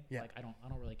either way. Yeah. Like I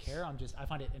don't really care. I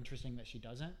find it interesting that she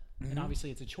doesn't, and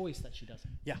obviously it's a choice that she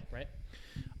doesn't. Yeah. Right.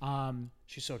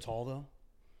 She's so tall though.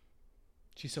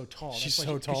 She's so tall. She's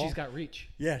so tall. She's got reach.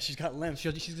 Yeah, she's got length.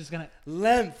 She's just gonna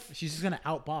She's just gonna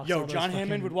outbox. Yo, John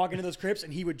Hammond would walk into those crypts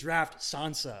and he would draft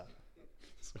Sansa.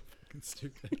 So fucking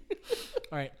stupid.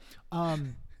 All right.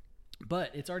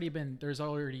 But there's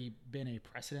already been a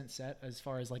precedent set as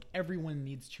far as like everyone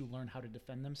needs to learn how to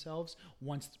defend themselves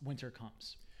once winter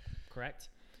comes. Correct?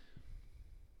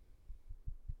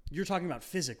 You're talking about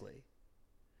physically.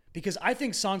 Because I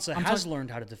think Sansa has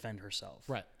learned how to defend herself.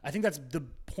 Right. I think that's the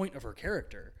point of her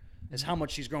character, is how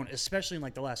much she's grown, especially in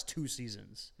like the last 2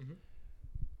 seasons.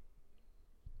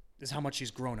 Is how much she's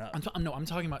grown up. I'm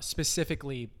talking about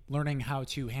specifically learning how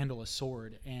to handle a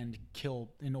sword and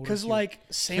kill in order to Because like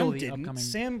Sam didn't. upcoming...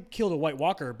 Sam killed a White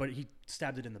Walker, but he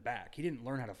stabbed it in the back. He didn't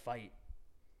learn how to fight.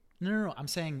 No. I'm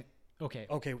saying, okay.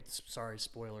 Okay, sorry,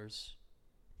 spoilers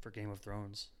for Game of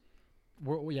Thrones.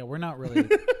 We're not really...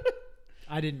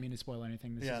 I didn't mean to spoil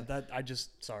anything.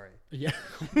 Sorry. Yeah.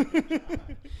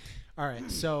 All right.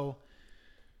 So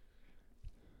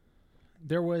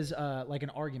there was like an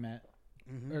argument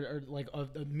or like a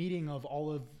meeting of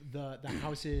all of the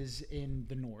houses in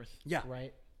the north. Yeah.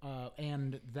 Right.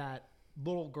 And that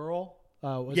little girl,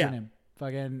 what's her name?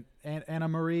 Fucking Anna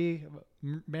Marie,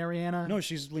 Mariana? No,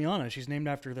 she's Lyanna. She's named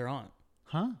after their aunt.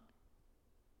 Huh?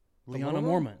 Lyanna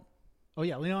Mormont. Oh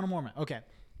yeah, Lyanna Mormont. Okay.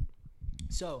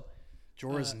 So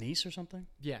Jorah's niece or something?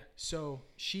 Yeah. So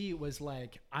she was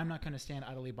like, I'm not going to stand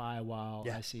idly by while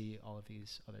I see all of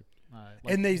these other...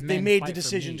 and they made the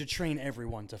decision to train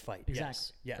everyone to fight.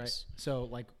 Exactly. Yes. Right? So,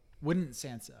 like, wouldn't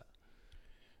Sansa...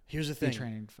 Here's the thing.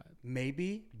 Training to fight?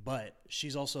 Maybe, but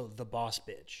she's also the boss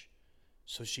bitch.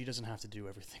 So she doesn't have to do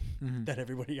everything that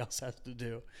everybody else has to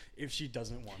do if she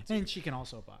doesn't want to. And she can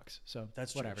also box. So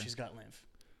that's whatever. True. She's got lymph.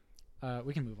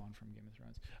 We can move on from Game of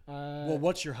Thrones. Well,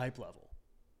 what's your hype level?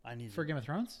 For Game of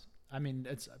Thrones? I mean,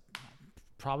 it's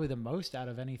probably the most out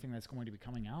of anything that's going to be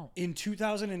coming out. In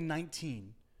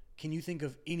 2019, can you think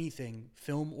of anything,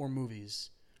 film or movies,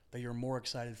 that you're more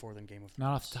excited for than Game of Thrones?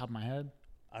 Not off the top of my head.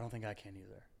 I don't think I can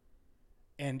either.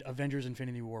 And Avengers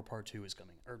Infinity War Part 2 is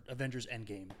coming. Or Avengers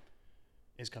Endgame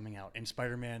is coming out. And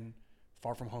Spider-Man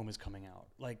Far From Home is coming out.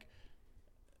 Like,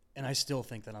 and I still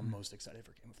think that I'm most excited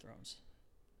for Game of Thrones.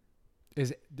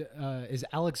 Is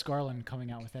Alex Garland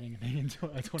coming out with anything in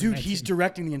 2019? Dude, he's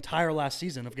directing the entire last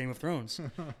season of Game of Thrones.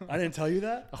 I didn't tell you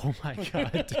that? Oh my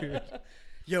God, dude.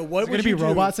 Yo, what would you do? Is it going to be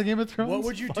robots in Game of Thrones? What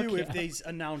would you do yeah. if they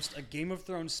announced a Game of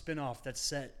Thrones spinoff that's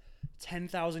set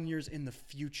 10,000 years in the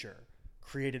future,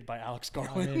 created by Alex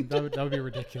Garland? I mean, that would be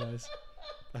ridiculous.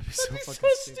 That'd be so fucking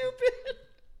stupid.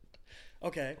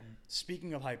 Okay,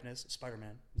 speaking of hypeness,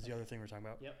 Spider-Man is the other thing we're talking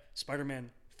about. Yep.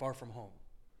 Spider-Man Far From Home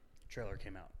trailer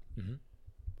came out. Mm-hmm.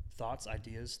 Thoughts,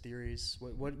 ideas, theories?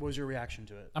 What was your reaction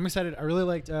to it? I'm excited. I really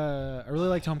liked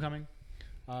Homecoming.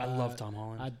 I love Tom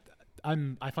Holland.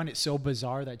 I find it so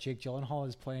bizarre that Jake Gyllenhaal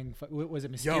is playing. Was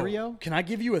it Mysterio? Yo, can I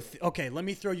give you a? Okay, let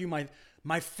me throw you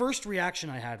my first reaction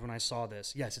I had when I saw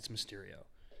this. Yes, it's Mysterio,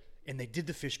 and they did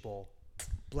the fishbowl.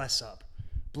 Bless up.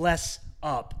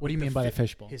 What do you mean by the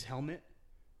fishbowl? His helmet,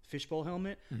 fishbowl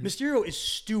helmet. Mm-hmm. Mysterio is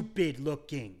stupid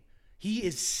looking. He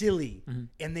is silly,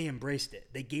 and they embraced it.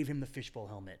 They gave him the fishbowl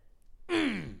helmet.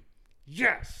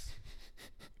 Yes,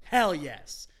 hell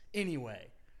yes. Anyway.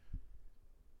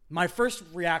 My first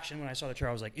reaction when I saw the trailer,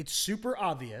 I was like, it's super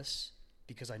obvious,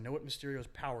 because I know what Mysterio's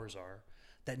powers are,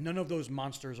 that none of those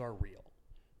monsters are real.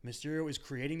 Mysterio is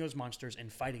creating those monsters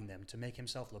and fighting them to make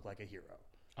himself look like a hero.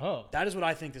 Oh. That is what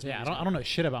I think this movie is. I don't know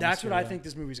shit about That's Mysterio. what I think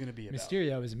this movie is going to be about.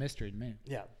 Mysterio is a mystery to me.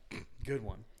 Yeah, good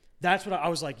one. That's what I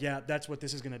was like, yeah, that's what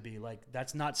this is going to be. Like,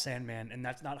 that's not Sandman, and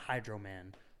that's not Hydro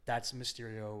Man. That's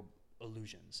Mysterio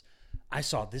illusions. I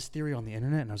saw this theory on the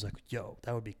internet, and I was like, yo,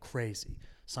 that would be crazy.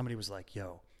 Somebody was like,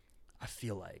 yo, I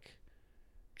feel like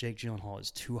Jake Gyllenhaal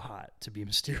is too hot to be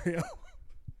Mysterio.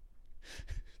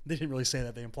 They didn't really say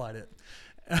that. They implied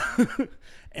it.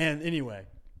 And anyway,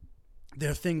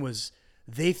 their thing was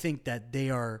they think that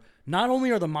they are not only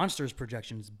are the monsters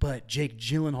projections, but Jake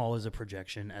Gyllenhaal is a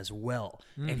projection as well.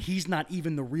 And he's not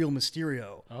even the real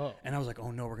Mysterio. Oh. And I was like,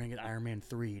 oh no, we're going to get Iron Man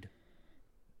 3'd.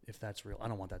 If that's real. I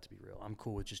don't want that to be real. I'm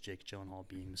cool with just Jake Gyllenhaal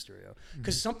being Mysterio.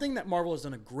 Because something that Marvel has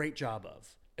done a great job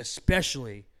of,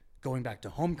 especially going back to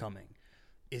Homecoming,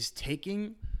 is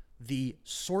taking the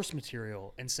source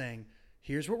material and saying,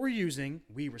 here's what we're using,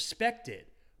 we respect it,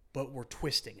 but we're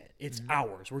twisting it. It's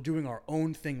ours. We're doing our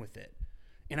own thing with it.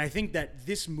 And I think that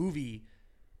this movie,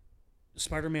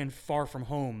 Spider-Man Far From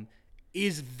Home,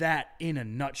 is that in a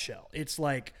nutshell. It's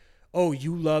like, oh,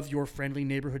 you love your friendly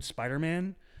neighborhood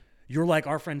Spider-Man? You're like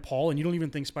our friend Paul, and you don't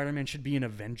even think Spider-Man should be an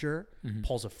Avenger.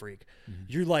 Paul's a freak.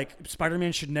 You're like,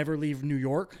 Spider-Man should never leave New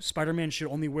York. Spider-Man should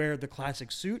only wear the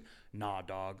classic suit. Nah,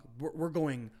 dog. We're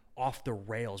going off the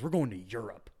rails. We're going to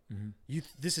Europe.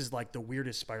 This is like the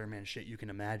weirdest Spider-Man shit you can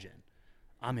imagine.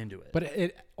 I'm into it. But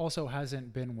it also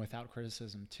hasn't been without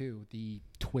criticism, too, the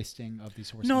twisting of these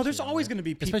source No, there's material, always going to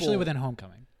be people. Especially within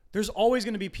Homecoming. There's always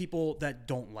going to be people that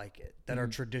don't like it, that are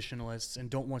traditionalists and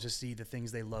don't want to see the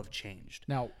things they love changed.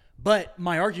 Now, but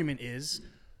my argument is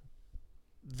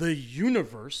the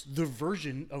universe, the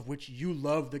version of which you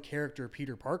love the character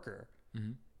Peter Parker,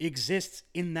 exists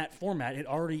in that format. It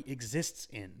already exists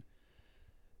in.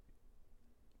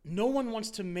 No one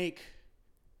wants to make,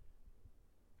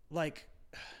 like,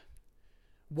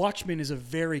 Watchmen is a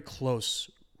very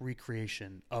close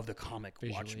recreation of the comic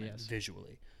Watchmen, yes.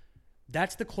 visually.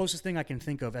 That's the closest thing I can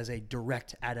think of as a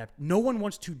direct adapt. No one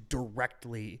wants to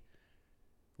directly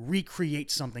recreate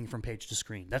something from page to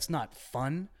screen. That's not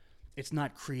fun. It's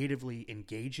not creatively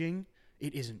engaging.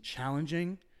 It isn't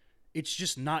challenging. It's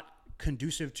just not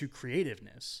conducive to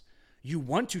creativeness. You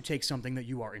want to take something that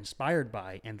you are inspired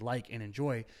by and like and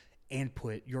enjoy and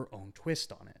put your own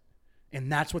twist on it. And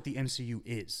that's what the MCU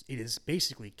is. It is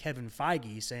basically Kevin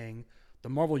Feige saying the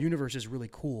Marvel Universe is really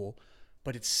cool,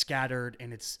 but it's scattered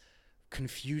and it's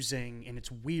confusing and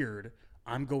it's weird.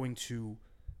 I'm going to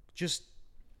just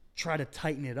try to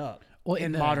tighten it up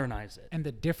and modernize it. And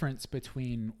the difference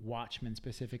between Watchmen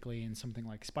specifically and something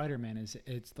like Spider-Man is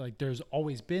it's like there's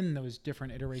always been those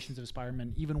different iterations of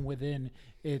Spider-Man, even within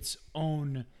its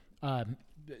own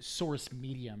source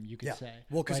medium, you could say.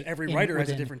 Well, because every writer has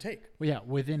a different take. Well, yeah,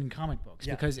 within comic books.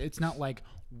 Yeah. Because it's not like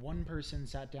one person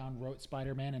sat down, wrote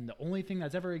Spider-Man, and the only thing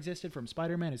that's ever existed from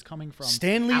Spider-Man is coming from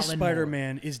Stan Lee's Alan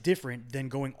Spider-Man is different than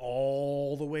going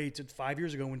all the way to 5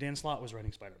 years ago when Dan Slott was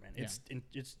writing Spider-Man.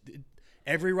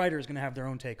 Every writer is going to have their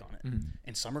own take on it.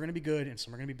 And some are going to be good and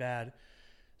some are going to be bad.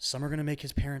 Some are going to make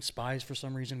his parents spies for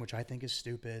some reason, which I think is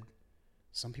stupid.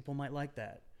 Some people might like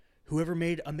that. Whoever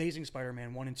made Amazing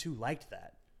Spider-Man 1 and 2 liked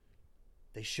that.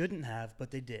 They shouldn't have,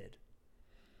 but they did.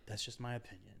 That's just my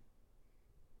opinion.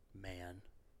 Man.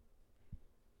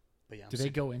 But yeah. Do they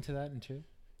go into that in 2?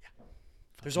 Yeah.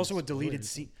 There's also a deleted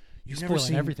scene. You've never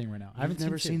seen everything right now. I haven't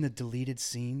never seen the deleted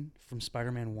scene from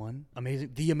Spider-Man 1?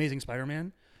 The Amazing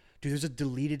Spider-Man? Dude, there's a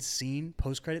deleted scene,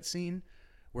 post-credit scene,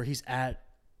 where he's at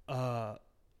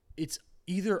it's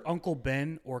either Uncle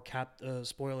Ben or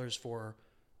spoilers for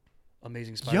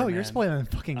Amazing Spider-Man. Yo, you're spoiling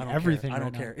fucking everything. I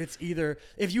don't care. It's either,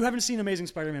 if you haven't seen Amazing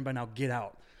Spider-Man by now, get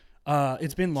out.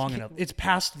 It's been long enough. It's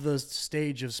past the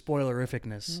stage of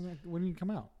spoilerificness. When did it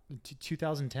come out?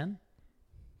 2010?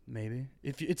 Maybe.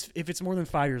 If it's more than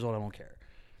 5 years old, I won't care.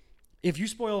 If you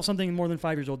spoil something more than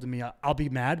 5 years old to me, I'll be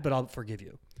mad, but I'll forgive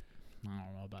you. I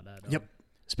don't know about that. Yep.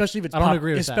 Especially if it's I don't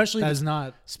agree with that. That is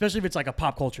not. Especially if it's like a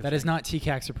pop culture. That is not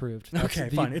TCAX approved. Okay,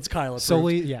 fine. It's Kyle approved.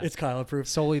 Solely, yeah. It's Kyle approved.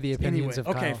 Solely the opinions of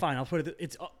Kyle. Okay, fine. I'll put it.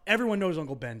 It's everyone knows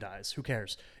Uncle Ben dies. Who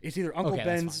cares? It's either Uncle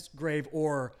Ben's grave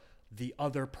or the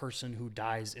other person who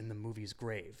dies in the movie's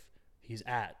grave. He's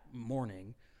at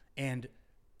mourning, and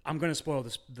I'm gonna spoil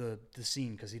the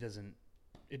scene because he doesn't.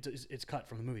 It's cut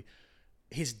from the movie.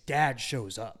 His dad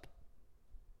shows up.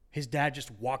 His dad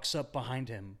just walks up behind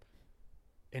him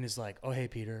and is like, "Oh, hey,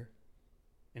 Peter."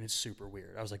 And it's super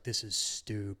weird. I was like, this is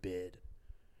stupid.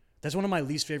 That's one of my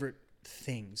least favorite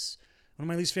things. One of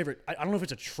my least favorite, I don't know if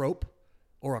it's a trope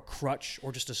or a crutch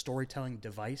or just a storytelling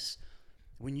device.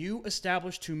 When you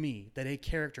establish to me that a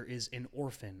character is an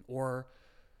orphan, or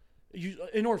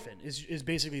an orphan is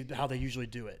basically how they usually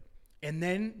do it. And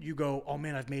then you go, oh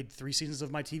man, I've made 3 seasons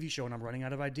of my TV show and I'm running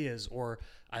out of ideas, or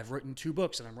I've written 2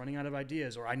 books and I'm running out of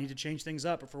ideas, or I need to change things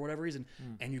up for whatever reason.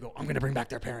 And you go, I'm going to bring back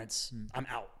their parents. I'm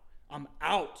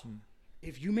out.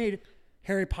 If you made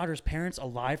Harry Potter's parents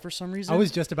alive for some reason, I was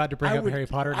just about to bring up Harry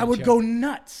Potter. I would go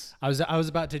nuts. I was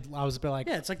about like,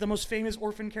 yeah, it's like the most famous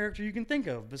orphan character you can think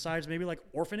of, besides maybe like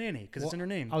Orphan Annie, because it's in her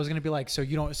name. I was gonna be like, so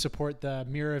you don't support the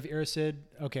Mirror of Erised?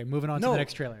 Okay, moving on to the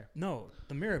next trailer. No,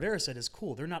 the Mirror of Erised is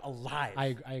cool. They're not alive.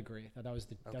 I agree. That was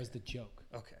the joke.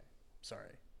 Okay,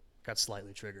 sorry, got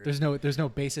slightly triggered. There's no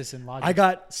basis in logic. I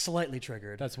got slightly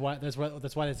triggered. That's why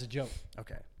it's a joke.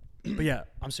 Okay, but yeah,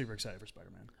 I'm super excited for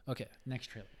Spider-Man. Okay, next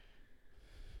trailer.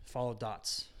 Follow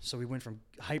dots. So we went from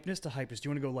hypeness to hypeness. Do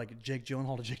you want to go like Jake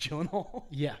Gyllenhaal to Jake Gyllenhaal?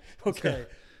 Yeah. Okay.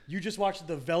 You just watched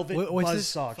the Velvet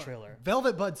Buzzsaw trailer.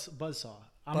 Velvet Buzzsaw.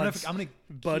 I'm gonna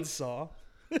Buzzsaw.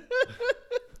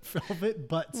 Velvet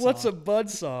Buttsaw. What's a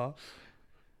buzzsaw?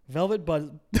 Velvet Buzz.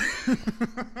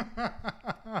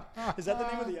 Is that the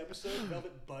name of the episode?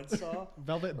 Velvet Buzzsaw?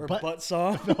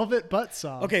 Buttsaw? Velvet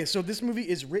Buttsaw. Okay, so this movie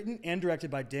is written and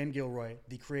directed by Dan Gilroy,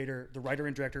 the writer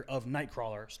and director of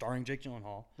Nightcrawler, starring Jake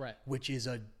Gyllenhaal. Right. Which is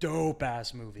a dope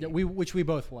ass movie. Yeah, which we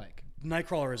both like.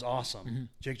 Nightcrawler is awesome. Mm-hmm.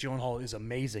 Jake Gyllenhaal is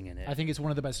amazing in it. I think it's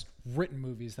one of the best written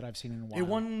movies that I've seen in a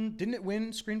while. Didn't it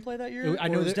win screenplay that year? I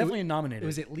know it was definitely nominated. It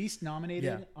was at least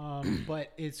nominated. Yeah.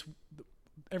 But it's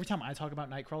every time I talk about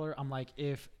Nightcrawler, I'm like,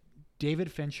 if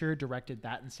David Fincher directed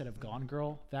that instead of Gone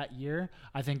Girl that year,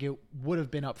 I think it would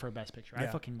have been up for Best Picture. Yeah. I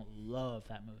fucking love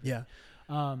that movie. Yeah.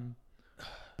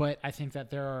 But I think that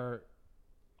there are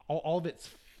all of its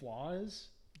flaws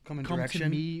come direction? to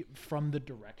me from the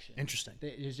direction. Interesting.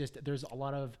 There's a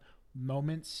lot of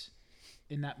moments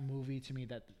in that movie to me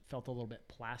that felt a little bit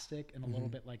plastic and a little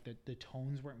bit like the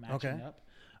tones weren't matching up.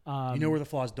 You know where the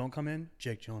flaws don't come in?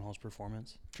 Jake Gyllenhaal's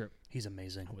performance. True. He's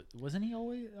amazing. Wasn't he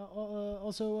always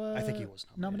also? I think he was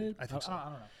nominated. I think so. I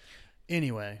don't know.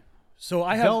 Anyway, so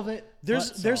I have Velvet.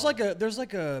 There's like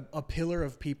a pillar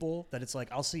of people that it's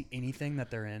like I'll see anything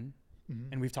that they're in,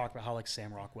 and we've talked about how like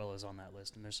Sam Rockwell is on that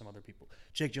list, and there's some other people.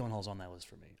 Jake Gyllenhaal's on that list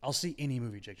for me. I'll see any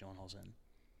movie Jake Gyllenhaal's in.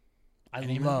 I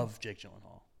love Jake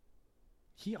Gyllenhaal.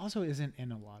 He also isn't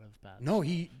in a lot of bad. No,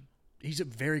 he's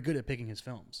very good at picking his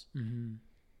films. Mm-hmm.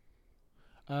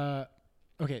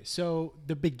 Okay, so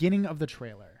the beginning of the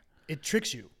trailer. It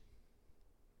tricks you.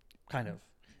 Kind of.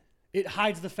 It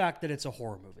hides the fact that it's a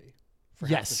horror movie.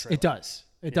 Yes, it does.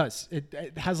 It does.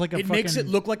 It has like a. It makes it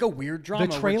look like a weird drama.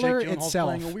 The trailer where Jake Gyllenhaal's itself,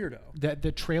 playing a weirdo.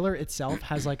 The trailer itself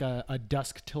has like a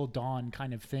dusk till dawn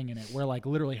kind of thing in it, where like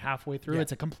literally halfway through,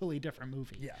 it's a completely different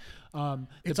movie. Yeah.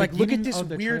 It's like, look at this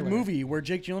weird movie where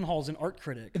Jake Gyllenhaal's an art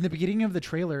critic. In the beginning of the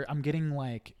trailer, I'm getting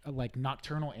like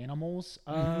Nocturnal Animals,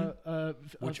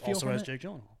 which also has Jake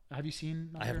Gyllenhaal. Have you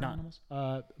seen Nocturnal I have not. Animals?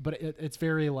 But it's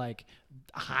very like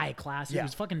high class. It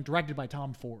was fucking directed by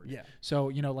Tom Ford. Yeah. So,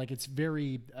 like it's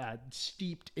very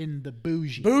steeped in the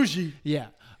bougie. Bougie. Yeah.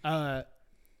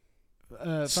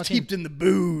 Steeped in the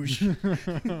bouge.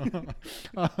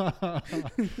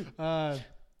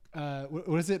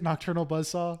 What is it? Nocturnal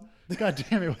Buzzsaw? God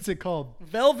damn it. What's it called?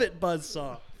 Velvet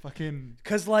Buzzsaw. Fucking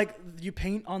Because like you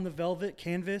paint on the velvet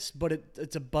canvas, but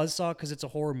it's a buzzsaw because it's a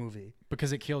horror movie.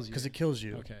 because it kills you. Because it kills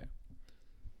you. Okay.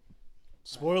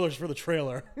 Spoilers for the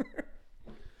trailer.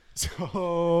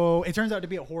 So it turns out to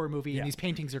be a horror movie, Yeah. and these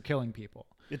paintings are killing people.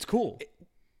 It's cool.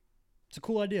 It's a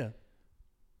cool idea.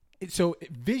 So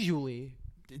visually,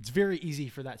 it's very easy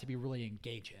for that to be really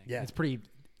engaging. Yeah. It's pretty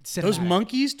cinematic. Those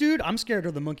monkeys, dude. I'm scared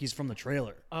of the monkeys from the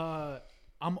trailer.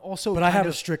 I'm also, But I have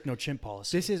a strict no chimp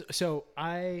policy.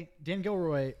 Dan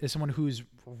Gilroy is someone who's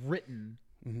written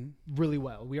really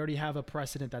well. We already have a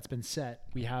precedent that's been set.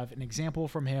 We have an example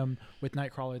from him with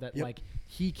Nightcrawler that like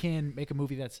he can make a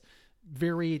movie that's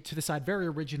very to the side, very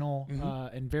original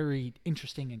and very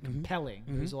interesting and compelling.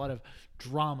 There's a lot of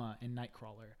drama in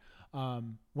Nightcrawler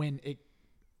when it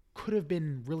could have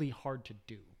been really hard to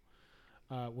do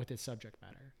with its subject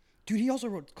matter. Dude, he also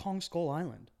wrote Kong Skull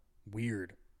Island.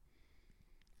 Weird.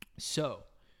 So,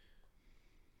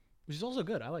 which is also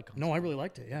good. I like Kong No, I really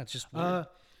liked it. Yeah, it's just weird.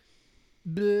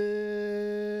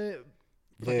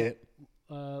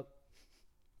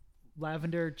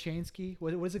 Lavender Chainsky.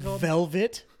 What is it called?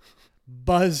 Velvet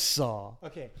Buzzsaw.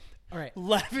 Okay. All right.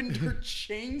 Lavender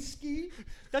Chainsky?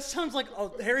 That sounds like a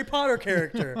Harry Potter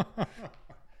character.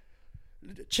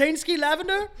 Chainsky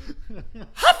Lavender?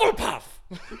 Hufflepuff!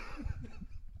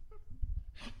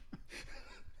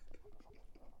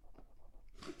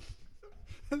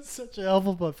 That's such a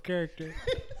Hufflepuff character.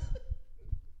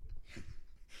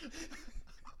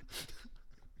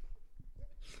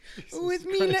 With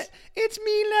me, it's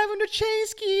me, Lavender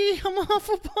Chainsky. I'm a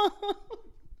Hufflepuff.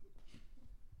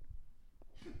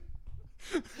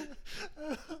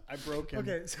 I broke him.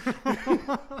 Okay. So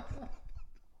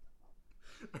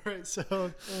all right. So.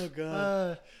 Oh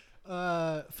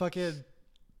god. Fucking.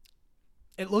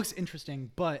 It looks interesting,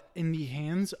 but in the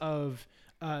hands of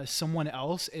someone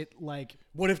else, it like.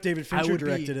 What if David Fincher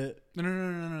directed it? No.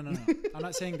 I'm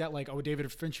not saying that like, oh,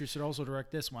 David Fincher should also direct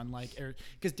this one, like,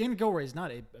 because Dan Gilroy is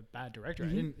not a bad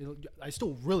director. I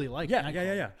still really like.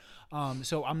 Yeah.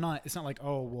 So I'm not. It's not like,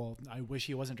 oh, well, I wish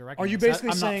he wasn't directing. Are you this. basically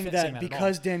I'm not saying saying that at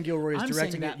because all. Dan Gilroy is I'm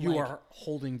directing saying it, that, you like, are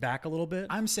holding back a little bit?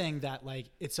 I'm saying that like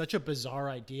it's such a bizarre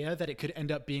idea that it could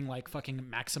end up being like fucking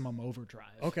Maximum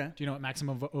Overdrive. Okay. Do you know what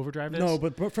Maximum Overdrive is? No,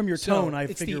 but from your tone, I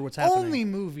figure what's happening. It's the only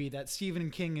movie that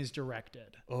Stephen King has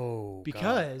directed. Oh,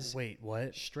 because God. Wait,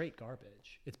 what? Straight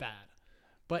garbage. It's bad.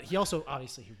 But he also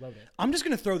obviously he wrote it. I'm just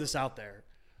gonna throw this out there.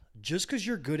 Just because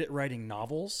you're good at writing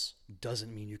novels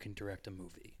doesn't mean you can direct a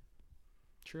movie.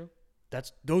 True.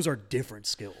 Those are different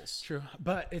skills. True.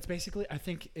 But it's basically, I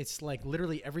think it's like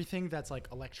literally everything that's like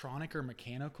electronic or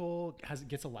mechanical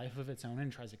gets a life of its own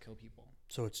and tries to kill people.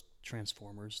 So it's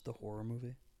Transformers, the horror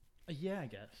movie? Yeah, I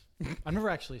guess. I've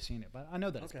never actually seen it, but I know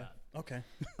that it's bad. Okay.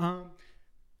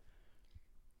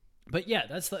 But yeah,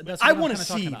 that's what I I'm want to kinda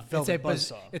talking see about. Velvet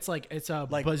Buzzsaw. It's a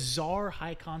bizarre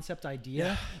high concept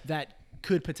idea that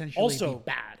could potentially Also, be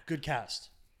bad. good cast.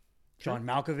 John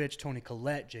Malkovich, Toni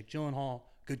Collette, Jake Gyllenhaal,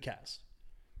 good cast.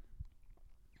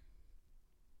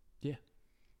 Yeah.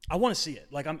 I want to see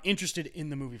it. Like, I'm interested in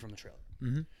the movie from the trailer.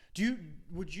 Mm-hmm.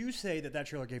 Would you say that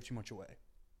trailer gave too much away?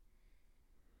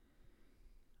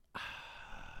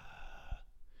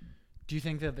 Do you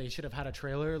think that they should have had a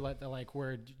trailer like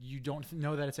where you don't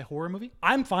know that it's a horror movie?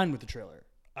 I'm fine with the trailer.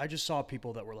 I just saw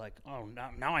people that were like, "Oh,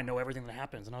 now I know everything that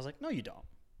happens," and I was like, "No, you don't.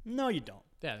 No, you don't."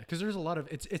 Yeah, because there's a lot of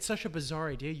it's such a bizarre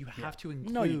idea. You have to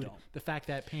include the fact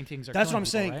that paintings are. That's what I'm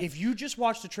people, saying. right? If you just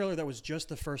watched a trailer that was just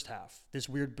the first half, this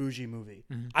weird bougie movie,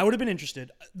 I would have been interested.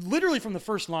 Literally from the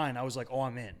first line, I was like, "Oh,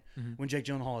 I'm in." When Jake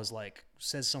Gyllenhaal is like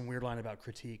says some weird line about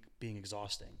critique being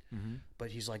exhausting,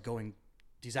 but he's like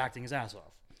he's acting his ass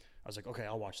off. I was like, okay,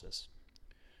 I'll watch this.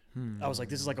 I was like,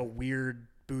 this is like a weird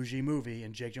bougie movie,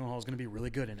 and Jake Gyllenhaal is going to be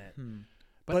really good in it.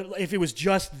 But if it was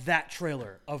just that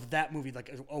trailer of that movie,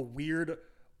 like a weird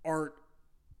art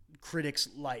critic's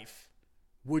life,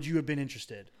 would you have been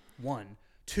interested? 1.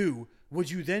 2, would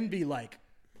you then be like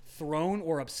thrown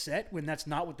or upset when that's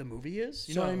not what the movie is?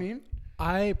 You know what I mean?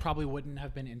 I probably wouldn't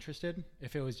have been interested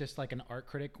if it was just like an art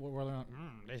critic where they're like,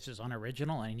 this is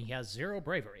unoriginal and he has zero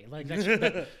bravery. Like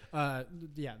that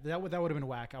would have been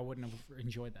whack. I wouldn't have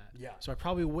enjoyed that. Yeah. So I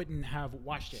probably wouldn't have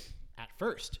watched it at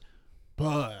first.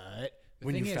 But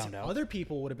when you found out, other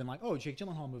people would have been like, "Oh, Jake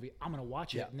Gyllenhaal movie, I'm gonna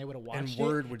watch it," and they would have watched it. And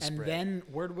word would spread. And then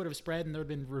word would have spread, and there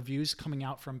would have been reviews coming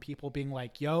out from people being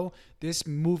like, "Yo, this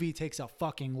movie takes a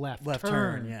fucking left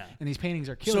turn, yeah. And these paintings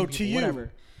are killing people." To you,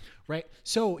 whatever. Right?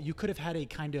 So you could have had a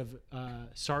kind of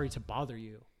sorry to bother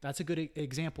you. That's a good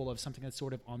example of something that's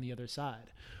sort of on the other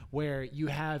side, where you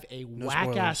have a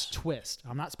whack-ass twist.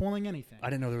 I'm not spoiling anything. I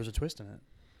didn't know there was a twist in it.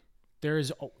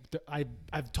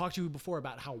 I've talked to you before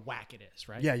about how whack it is,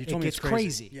 right? Yeah, you told me it's it's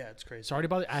crazy. Yeah, it's crazy. Sorry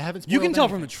about it. I haven't. You can spoiled tell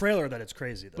anything. from the trailer that it's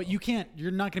crazy, though. But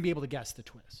you're not going to be able to guess the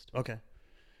twist. Okay.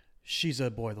 She's a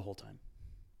boy the whole time.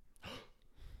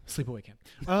 Sleepaway Camp.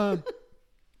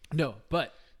 No,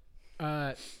 but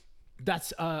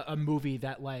that's a movie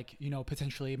that, like, you know,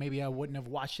 potentially maybe I wouldn't have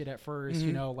watched it at first,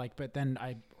 you know, like, but then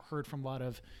I heard from a lot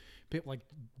of people, like,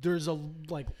 there's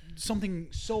something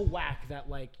so whack that,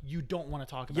 like, you don't want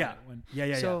to talk about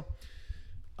it. So,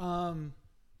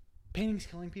 paintings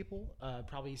killing people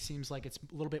probably seems like it's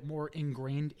a little bit more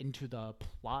ingrained into the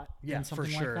plot than something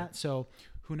for sure. like that. So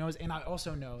who knows? And I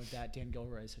also know that Dan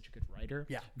Gilroy is such a good writer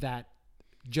that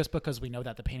just because we know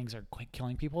that the paintings are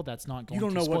killing people, that's not going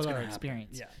to spoil our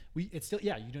experience. Yeah. It's still,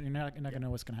 you're not going to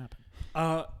know what's going to happen.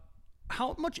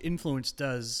 How much influence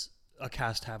does a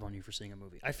cast have on you for seeing a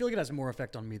movie? I feel like it has more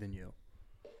effect on me than you.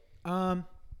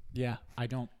 Yeah, I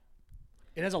don't.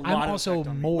 It has a lot I'm of also effect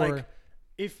on me. more. Like,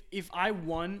 if I,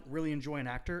 one, really enjoy an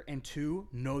actor, and two,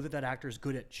 know that actor is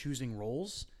good at choosing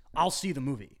roles, I'll see the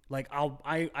movie. Like,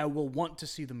 I will want to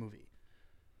see the movie.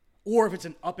 Or if it's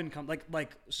an up and come,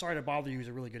 like Sorry to Bother You is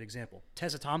a really good example.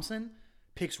 Tessa Thompson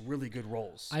picks really good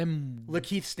roles.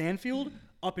 Lakeith Stanfield,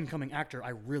 up and coming actor, I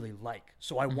really like,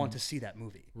 so I want to see that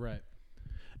movie. Right.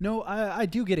 No, I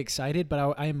do get excited,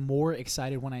 but I'm more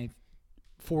excited when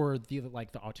for the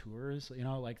auteurs, you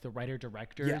know, like the writer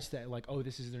directors that, like, oh,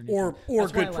 this is their new film.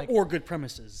 Or good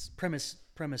premises.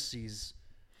 Premises.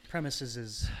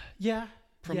 Yeah.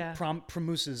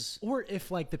 Premises. Or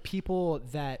if, like, the people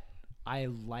that I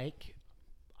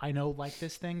know like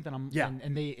this thing, then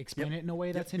and they explain it in a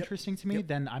way that's interesting to me,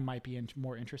 then I might be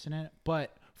more interested in it.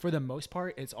 But for the most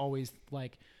part, it's always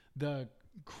like the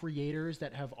creators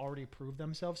that have already proved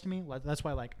themselves to me. That's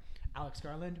why, like, Alex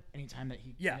Garland, anytime that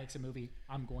he makes a movie,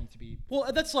 I'm going to be.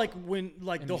 Well, that's like when,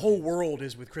 like, the whole world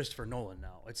is with Christopher Nolan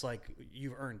now. It's like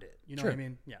you've earned it. You know what I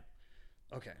mean? Yeah.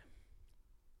 Okay.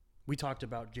 We talked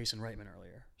about Jason Reitman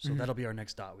earlier, so that'll be our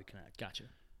next dot we connect. Gotcha.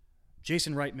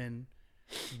 Jason Reitman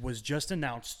was just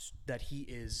announced that he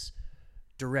is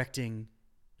directing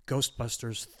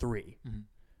Ghostbusters 3.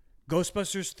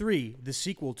 Ghostbusters 3, the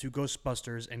sequel to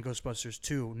Ghostbusters and Ghostbusters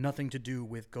 2, nothing to do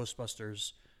with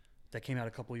Ghostbusters that came out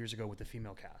a couple years ago with the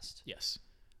female cast. Yes.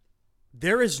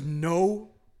 There is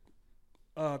no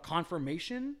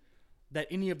confirmation that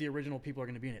any of the original people are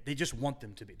going to be in it. They just want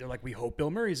them to be. They're like, we hope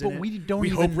Bill Murray's in it. We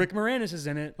hope Rick Moranis is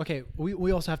in it. Okay,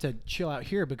 we also have to chill out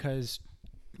here because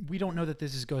we don't know that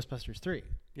this is Ghostbusters 3.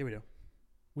 Yeah, we do.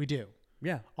 We do.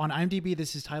 Yeah. On IMDb,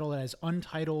 this is titled as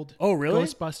Untitled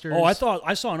Ghostbusters. Oh,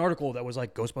 I saw an article that was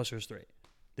like Ghostbusters 3.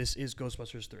 This is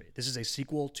Ghostbusters 3. This is a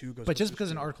sequel to Ghostbusters. But just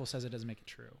because an article says it doesn't make it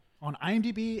true. On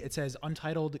IMDb, it says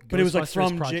Untitled Ghostbusters. But it was like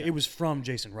Project. it was from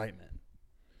Jason Reitman.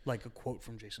 Like a quote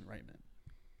from Jason Reitman.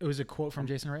 It was a quote from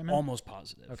Jason Reitman? Almost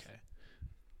positive. Okay.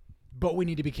 But we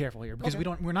need to be careful here because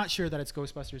we're not sure that it's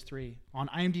Ghostbusters 3. On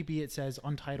IMDb, it says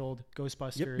Untitled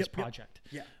Ghostbusters Project.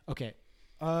 Yeah. Okay.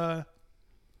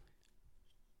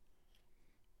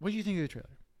 What do you think of the trailer?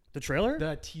 The trailer?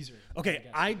 The teaser. Okay,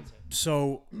 I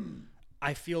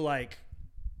feel like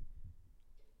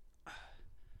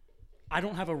I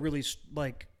don't have a really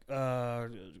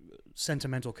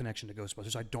sentimental connection to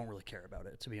Ghostbusters. I don't really care about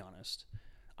it, to be honest.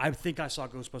 I think I saw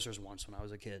Ghostbusters once when I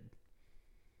was a kid.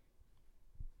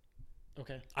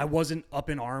 Okay. I wasn't up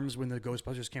in arms when the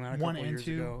Ghostbusters came out a couple years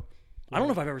ago. I don't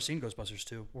know if I've ever seen Ghostbusters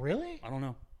 2. Really? I don't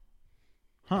know.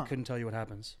 Huh. I couldn't tell you what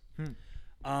happens.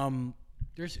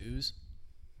 There's ooze.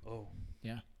 Oh.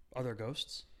 Yeah. Are there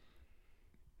ghosts?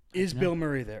 Is Bill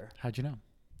Murray there? How'd you know?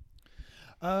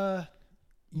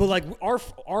 But like our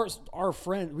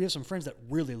friend, we have some friends that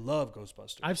really love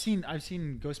Ghostbusters. I've seen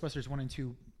Ghostbusters 1 and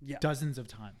 2 dozens of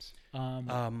times.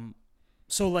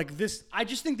 So like this, I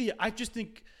just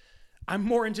think I'm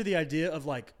more into the idea of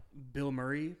like Bill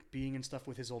Murray being in stuff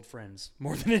with his old friends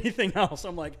more than anything else.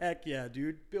 I'm like, heck yeah,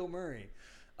 dude, Bill Murray.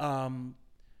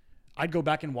 I'd go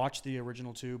back and watch the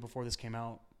original 2 before this came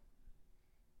out.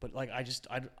 But like, I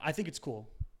think it's cool.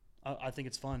 I think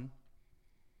it's fun.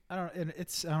 I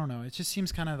don't know. It just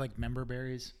seems kind of like member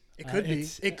berries. It could be.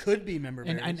 It could be member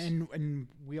berries. And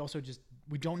we also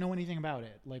we don't know anything about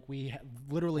it. Like literally.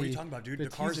 What are you talking about, dude?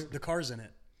 The car's in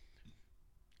it.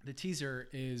 The teaser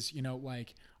is,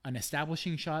 like an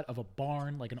establishing shot of a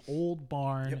barn, like an old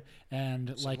barn,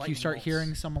 and some like you start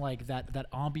hearing some like that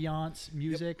ambiance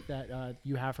music that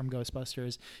you have from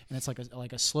Ghostbusters, and it's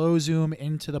like a slow zoom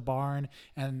into the barn,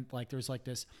 and like there's like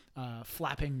this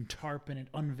flapping tarp, and it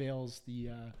unveils the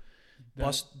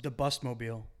bust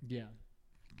mobile. Yeah,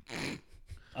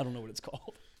 I don't know what it's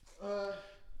called.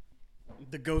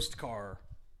 The ghost car.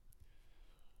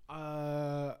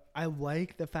 I I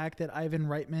like the fact that Ivan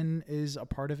Reitman is a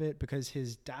part of it because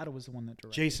his dad was the one that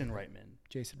directed Jason Reitman.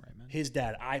 Jason Reitman. His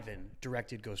dad, Ivan,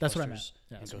 directed Ghostbusters. That's what I meant.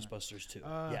 Yeah, and Ghostbusters 2.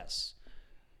 Yes.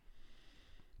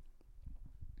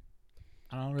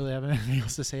 I don't really have anything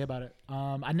else to say about it.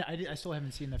 I still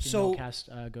haven't seen the female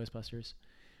cast Ghostbusters.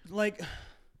 Like,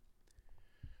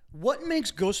 what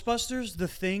makes Ghostbusters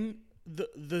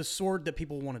the sword that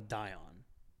people want to die on?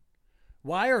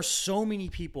 Why are so many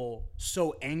people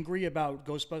so angry about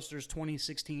Ghostbusters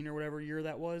 2016 or whatever year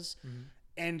that was,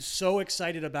 and so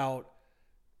excited about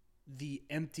the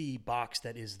empty box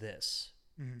that is this?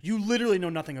 You literally know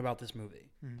nothing about this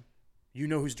movie. You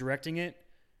know who's directing it,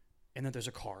 and that there's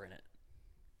a car in it.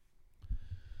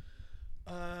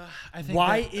 I think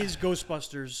Why is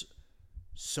Ghostbusters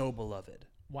so beloved?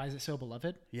 Why is it so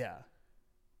beloved? Yeah.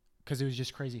 Because it was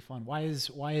just crazy fun. Why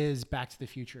is Back to the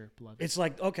Future beloved? It's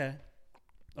like, okay.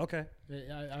 Okay,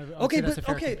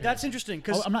 that's interesting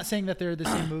because I'm not saying that they're the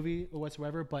same movie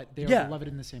whatsoever, but they are beloved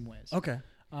in the same ways. Okay,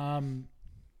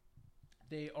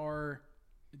 they are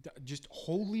just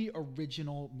wholly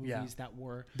original movies that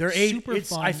were super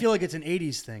fun. I feel like it's an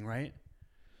 '80s thing, right?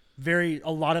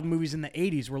 A lot of movies in the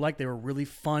 '80s were like they were really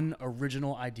fun,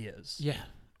 original ideas. Yeah,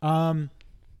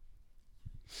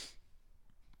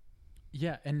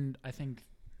 yeah, and I think.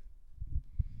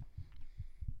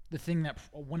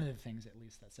 One of the things, at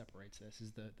least, that separates this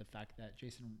is the fact that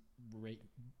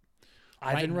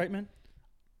Ivan Reitman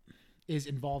is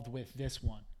involved with this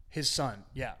one. His son,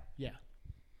 yeah.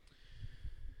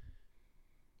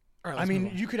 All right, I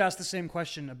mean, you could ask the same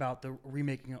question about the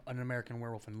remaking of An American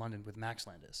Werewolf in London with Max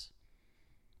Landis.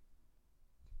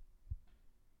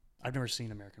 I've never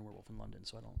seen American Werewolf in London,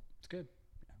 so I don't. It's good.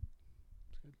 Yeah.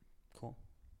 It's good. Cool.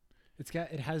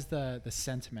 It has the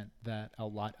sentiment that a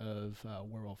lot of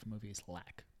werewolf movies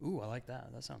lack. Ooh, I like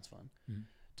that. That sounds fun. Mm-hmm.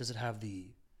 Does it have the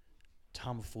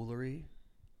tomfoolery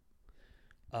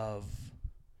of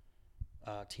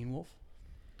Teen Wolf?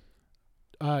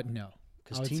 No.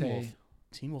 Because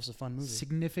Teen Wolf's a fun movie.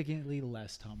 Significantly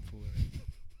less tomfoolery.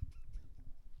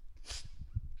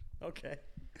 Okay.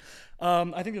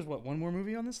 I think there's one more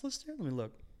movie on this list here? Let me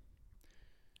look.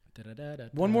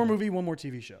 One more movie, one more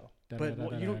TV show. But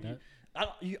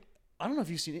I don't know if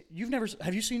you've seen it.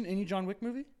 Have you seen any John Wick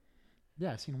movie?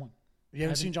 Yeah, I've seen one. You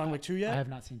haven't seen John Wick 2 yet? I have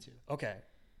not seen 2. Okay.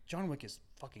 John Wick is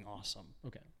fucking awesome.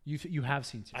 Okay. You have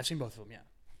seen 2. I've seen both of them, yeah.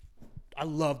 I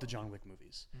love the John Wick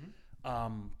movies.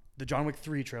 Mm-hmm. The John Wick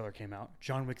 3 trailer came out.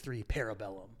 John Wick 3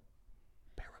 Parabellum.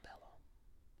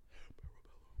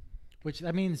 Which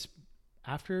that means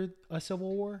after a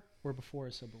Civil War or before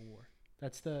a Civil War?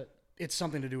 It's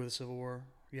something to do with the Civil War,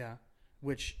 yeah.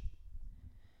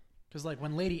 Because like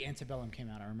when Lady Antebellum came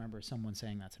out, I remember someone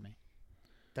saying that to me.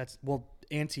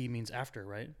 Anti means after,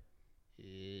 right?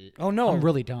 Oh no, I'm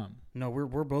really dumb. No,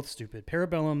 we're both stupid.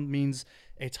 Parabellum means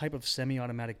a type of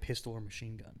semi-automatic pistol or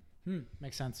machine gun.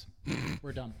 Makes sense.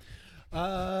 We're dumb.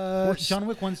 John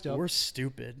Wick 1's dope. We're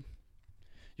stupid.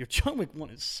 Your John Wick 1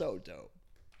 is so dope.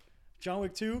 John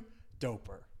Wick 2,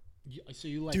 doper. So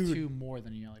you like 2 more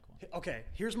than you like 1? Okay,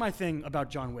 here's my thing about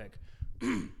John Wick.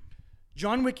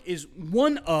 John Wick is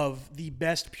one of the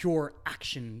best pure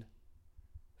action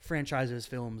franchises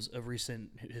films of recent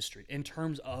history in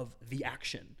terms of the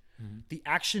action. Mm-hmm. The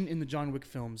action in the John Wick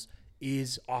films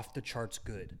is off the charts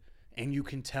good. And you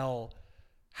can tell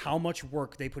how much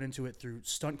work they put into it through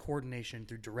stunt coordination,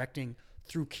 through directing,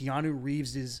 through Keanu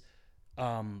Reeves's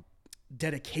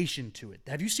dedication to it.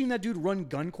 Have you seen that dude run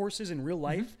gun courses in real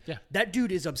life? Mm-hmm. Yeah. That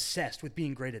dude is obsessed with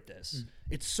being great at this.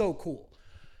 It's so cool.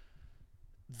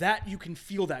 That you can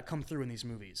feel that come through in these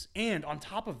movies. And on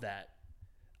top of that,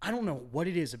 I don't know what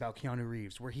it is about Keanu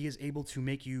Reeves where he is able to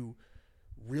make you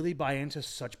really buy into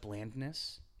such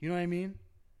blandness. You know what I mean?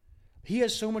 He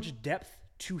has so much depth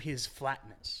to his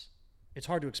flatness. It's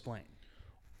hard to explain.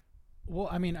 Well,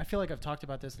 I mean, I feel like I've talked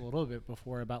about this a little bit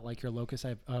before about like your locus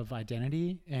of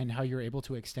identity and how you're able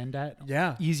to extend that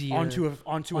easier onto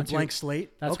a blank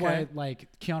slate. That's why like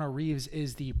Keanu Reeves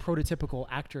is the prototypical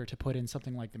actor to put in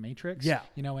something like The Matrix. Yeah,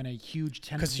 you know, in a huge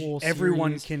tentpole because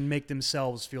everyone can make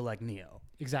themselves feel like Neo.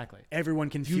 Exactly. Everyone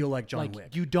can feel like John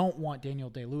Wick. You don't want Daniel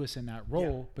Day-Lewis in that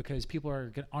role because people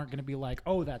aren't going to be like,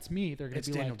 oh, that's me. They're going to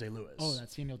be Daniel like, Day-Lewis. Oh,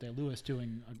 that's Daniel Day-Lewis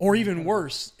doing. Or even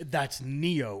worse, that's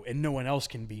Neo, and no one else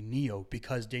can be Neo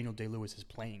because Daniel Day-Lewis is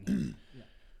playing him.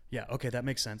 Yeah. Okay, that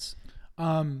makes sense.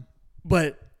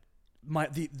 But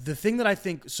the thing that I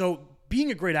think being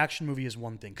a great action movie is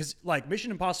one thing because like Mission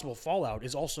Impossible Fallout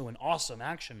is also an awesome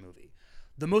action movie.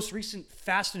 The most recent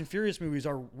Fast and Furious movies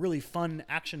are really fun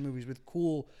action movies with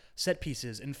cool set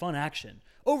pieces and fun action.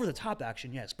 Over the top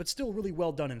action, yes, but still really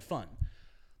well done and fun.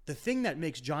 The thing that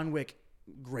makes John Wick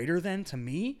greater than to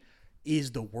me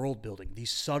is the world building. The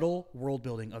subtle world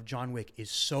building of John Wick is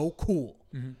so cool.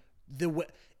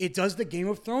 It does the Game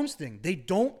of Thrones thing. They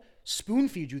don't spoon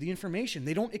feed you the information.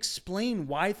 They don't explain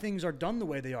why things are done the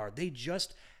way they are. They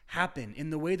just happen in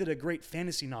the way that a great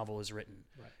fantasy novel is written,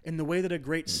 in the way that a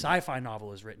great sci-fi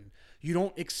novel is written. You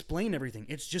don't explain everything.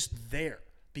 It's just there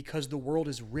because the world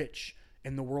is rich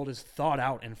and the world is thought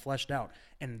out and fleshed out.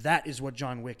 And that is what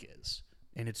John Wick is.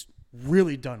 And it's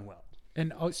really done well.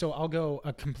 And so I'll go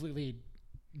a completely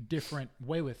different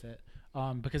way with it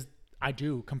because I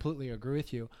do completely agree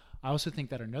with you. I also think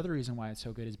that another reason why it's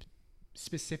so good is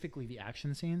specifically the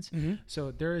action scenes.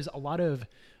 So there is a lot of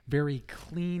very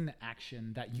clean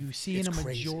action that you see in a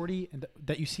majority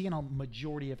that you see in a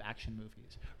majority of action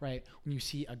movies, right? When you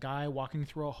see a guy walking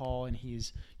through a hall and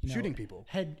he's shooting people,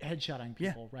 headshotting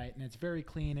people, right? And it's very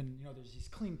clean, and there's these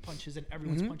clean punches and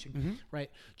everyone's punching, right?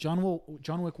 John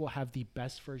Wick will have the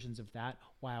best versions of that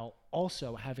while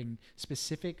also having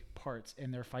specific parts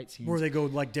in their fight scenes where they go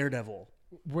like Daredevil.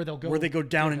 Where they go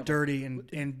down and dirty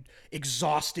and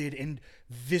exhausted and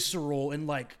visceral and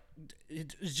like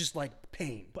it's just like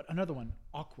pain. But another one,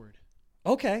 awkward.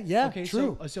 Okay,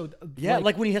 true. So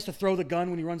like when he has to throw the gun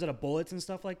when he runs out of bullets and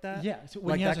stuff like that. Yeah, so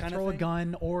when he has to throw a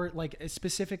gun, or like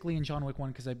specifically in John Wick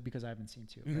 1 because I haven't seen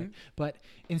 2, right? But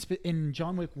in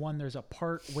John Wick 1, there's a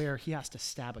part where he has to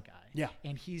stab a guy. Yeah,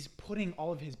 and he's putting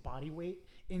all of his body weight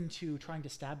into trying to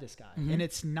stab this guy, and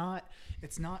it's not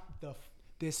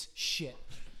this shit.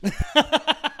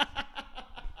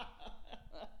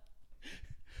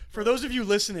 For those of you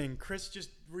listening, Chris just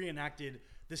reenacted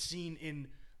the scene in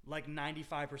like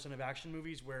 95% of action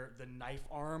movies where the knife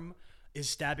arm is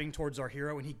stabbing towards our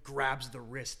hero and he grabs the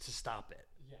wrist to stop it.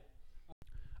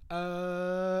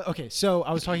 Okay, so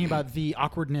I was talking about the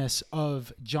awkwardness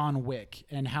of John Wick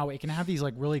and how it can have these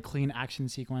like really clean action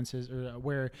sequences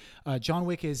where John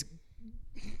Wick is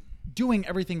doing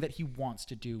everything that he wants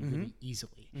to do really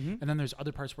easily. And then there's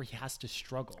other parts where he has to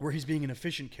struggle. Where he's being an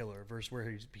efficient killer versus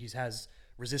where he has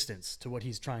resistance to what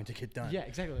he's trying to get done. Yeah,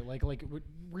 exactly. Like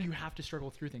where you have to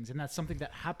struggle through things. And that's something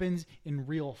that happens in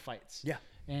real fights. Yeah.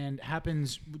 And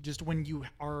happens just when you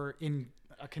are in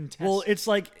a contest. Well, it's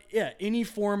like, any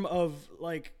form of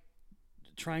like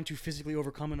trying to physically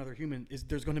overcome another human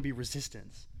there's going to be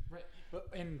resistance. Right.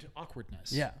 And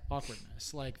awkwardness. Yeah.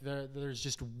 Awkwardness. Like there's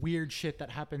just weird shit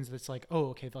that happens that's like, oh,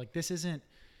 okay, like this isn't,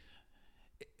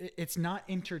 it's not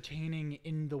entertaining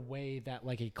in the way that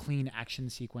like a clean action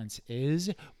sequence is,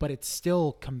 but it's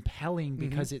still compelling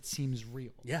because it seems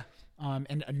real. Yeah.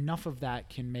 And enough of that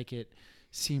can make it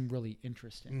seem really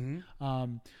interesting.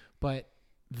 But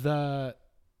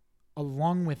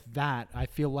along with that, I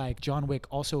feel like John Wick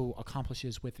also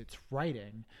accomplishes with its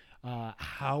writing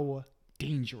how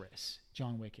dangerous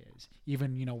John Wick is,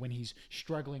 even when he's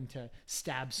struggling to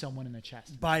stab someone in the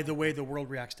chest. By the way the world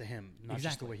reacts to him, not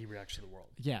just the way he reacts to the world.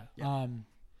 Yeah.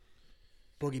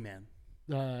 Boogeyman.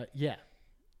 Yeah.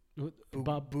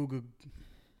 Boogaloo.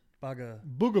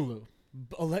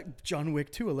 John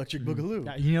Wick 2, Electric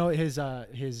Boogaloo. You know what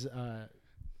his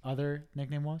other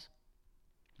nickname was?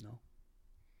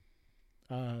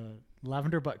 No.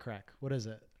 Lavender Butt Crack. What is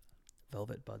it?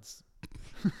 Velvet Buds.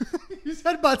 You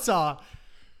said Buttsaw.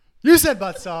 You said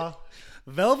Buttsaw.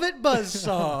 Velvet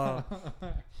Buzzsaw.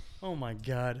 Oh my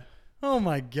god.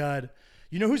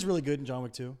 You know who's really good in John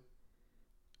Wick 2?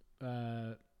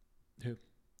 Who?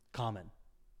 Common.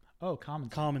 Oh, Common.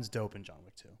 Common's dope in John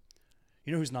Wick 2.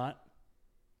 You know who's not?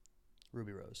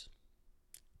 Ruby Rose.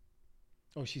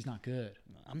 Oh, she's not good.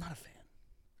 No, I'm not a fan.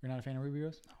 You're not a fan of Ruby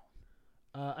Rose? No.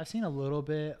 I've seen a little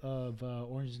bit of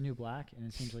Orange is the New Black, and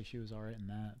it seems like she was all right in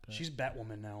that. But. She's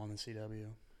Batwoman now on the CW.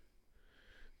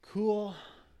 Cool.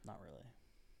 Not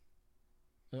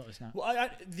really. Oh, it's not. Well,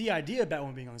 the idea of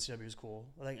Batwoman being on the CW is cool.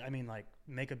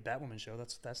 Make a Batwoman show.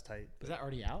 That's tight. Is that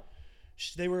already out?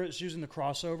 She was in the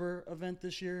crossover event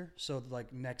this year, so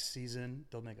like next season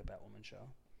they'll make a Batwoman show.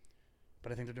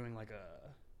 But I think they're doing like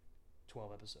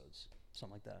 12 episodes,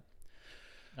 something like that.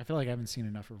 I feel like I haven't seen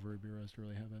enough of Ruby Rose to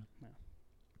really have a. Yeah.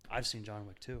 I've seen John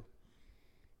Wick 2.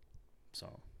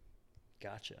 So,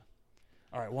 gotcha.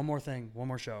 All right, one more thing, one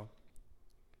more show.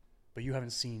 But you haven't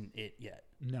seen it yet.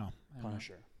 No.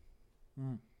 Punisher.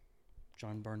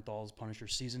 John Bernthal's Punisher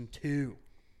Season 2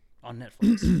 on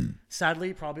Netflix.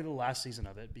 Sadly, probably the last season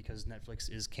of it because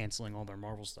Netflix is canceling all their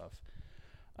Marvel stuff.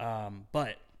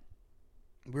 But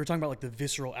we were talking about like the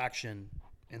visceral action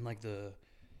and like the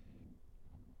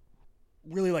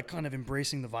really like kind of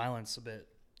embracing the violence a bit.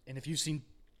 And if you've seen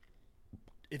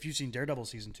Daredevil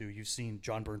Season 2, you've seen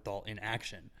John Bernthal in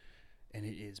action. And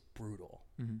it is brutal.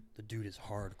 The dude is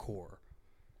hardcore.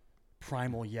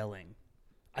 Primal yelling.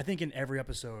 I think in every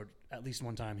episode, at least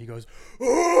one time, he goes,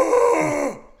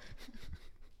 "Ah!"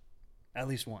 At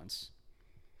least once.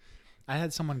 I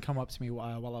had someone come up to me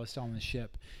while I was still on the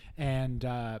ship, and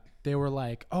they were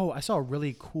like, "Oh, I saw a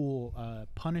really cool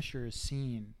Punisher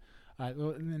scene."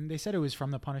 And they said it was from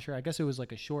the Punisher. I guess it was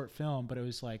like a short film, but it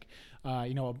was like,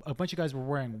 a bunch of guys were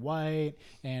wearing white,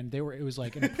 and it was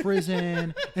like in a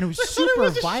prison, and it was super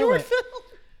violent.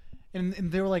 And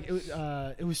they were like,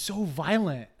 it was so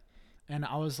violent, and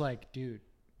I was like, dude,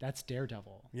 that's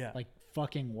Daredevil. Yeah. Like,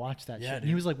 fucking watch that shit. Dude. And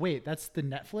he was like, wait, that's the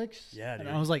Netflix? Yeah, and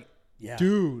dude. I was like, yeah,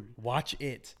 dude, watch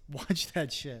it. watch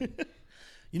that shit.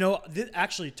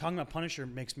 Actually, talking about Punisher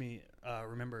makes me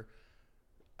remember.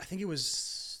 I think it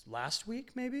was last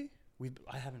week, maybe.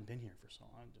 I haven't been here for so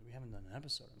long. We haven't done an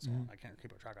episode in so long. I can't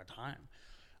keep track of time.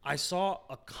 I saw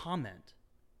a comment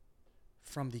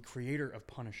from the creator of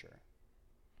Punisher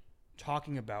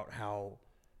talking about how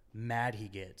mad he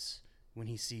gets when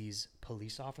he sees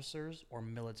police officers or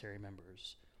military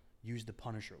members use the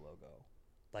Punisher logo,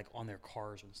 like on their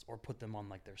cars or put them on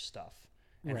like their stuff,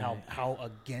 and Right. how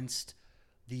against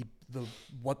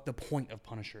what the point of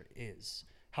Punisher is,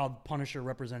 how Punisher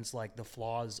represents like the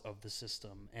flaws of the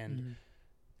system, and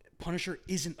Punisher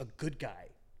isn't a good guy.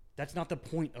 That's not the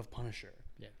point of Punisher.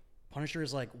 Yeah. Punisher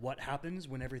is like what happens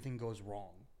when everything goes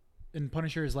wrong. And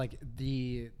Punisher is like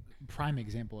the prime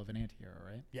example of an anti-hero,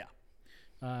 right?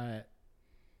 Yeah.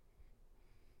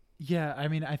 Yeah, I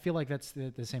mean, I feel like that's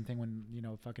the same thing when,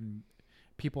 fucking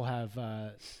people have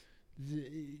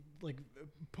like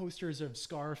posters of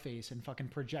Scarface and fucking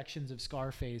projections of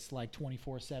Scarface like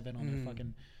 24/7 on their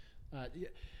fucking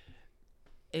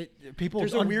people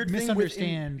There's a weird thing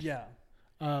misunderstand yeah.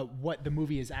 what the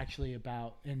movie is actually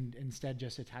about, and instead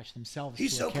just attach themselves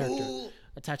He's to a so character. cool.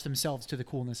 Attach themselves to the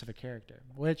coolness of a character,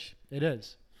 which it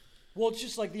is. Well, it's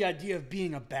just like the idea of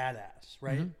being a badass,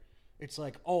 right? It's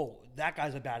like, oh, that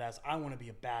guy's a badass. I want to be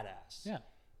a badass. Yeah.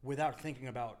 Without thinking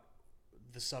about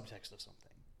the subtext of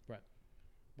something. Right.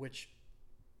 Which,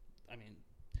 I mean,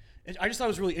 I just thought it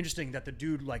was really interesting that the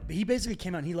dude, like, he basically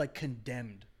came out and he, like,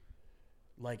 condemned,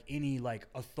 like, any, like,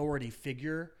 authority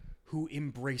figure who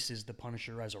embraces the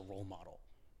Punisher as a role model.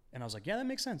 And I was like, yeah, that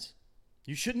makes sense.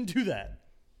 You shouldn't do that.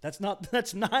 That's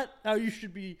not how you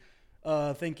should be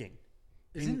thinking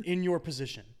in your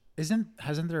position.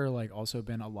 Hasn't there like also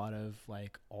been a lot of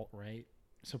like alt-right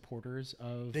supporters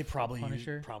of They probably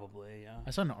Punisher? Probably, yeah. I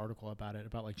saw an article about it,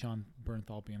 about like John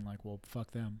Bernthal being like, well,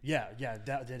 fuck them. Yeah,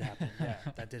 that did happen. Yeah,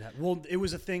 that did happen. Well, it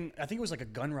was a thing. I think it was like a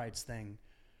gun rights thing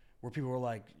where people were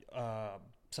like,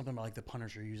 something about like the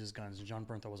Punisher uses guns, and John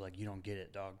Bernthal was like, "You don't get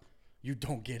it, dog. You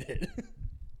don't get it."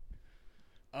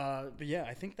 But yeah,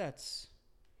 I think that's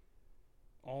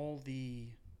all the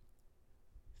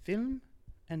film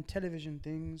and television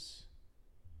things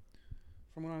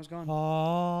from when I was gone.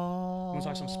 Want to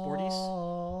talk some sporties?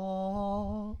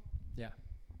 Yeah.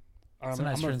 All right, It's a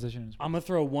nice transition. I'm gonna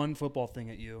throw one football thing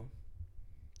at you,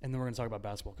 and then we're gonna talk about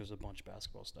basketball because there's a bunch of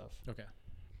basketball stuff. Okay.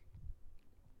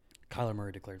 Kyler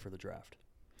Murray declared for the draft.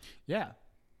 Yeah.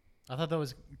 I thought that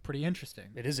was pretty interesting.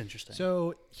 It is interesting.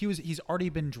 So he's already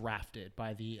been drafted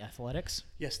by the Athletics.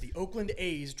 Yes, the Oakland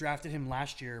A's drafted him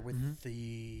last year with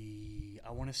the,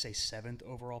 I want to say 7th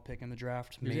overall pick in the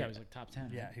draft. Yeah, it was like top 10.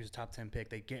 Yeah, he was a top 10 pick.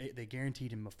 They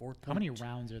guaranteed him a 4th. How many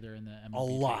rounds are there in the MLB? A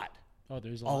lot. Oh,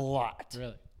 there's a A lot. lot.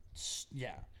 Really?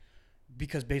 Yeah,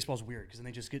 because baseball's weird because then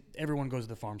they just everyone goes to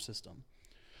the farm system.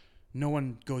 No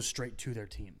one goes straight to their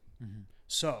team.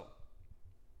 So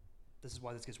this is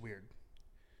why this gets weird.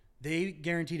 They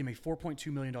guaranteed him a $4.2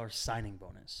 million signing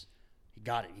bonus. He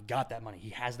got it. He got that money. He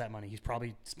has that money. He's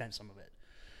probably spent some of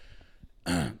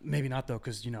it. Maybe not though,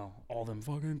 because all them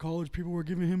fucking college people were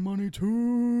giving him money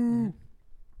too.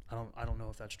 I don't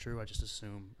know if that's true. I just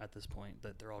assume at this point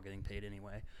that they're all getting paid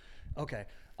anyway. Okay.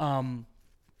 So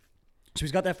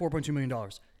he's got that $4.2 million.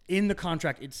 In the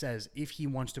contract, it says if he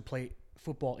wants to play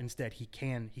football instead, he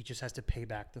can. He just has to pay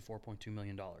back the $4.2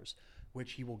 million,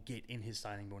 which he will get in his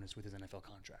signing bonus with his NFL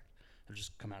contract. It'll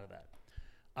just come out of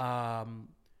that.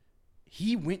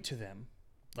 He went to them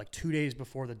like 2 days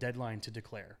before the deadline to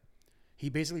declare. He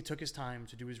basically took his time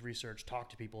to do his research, talk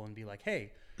to people, and be like,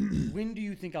 hey, when do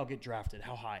you think I'll get drafted?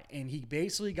 How high? And he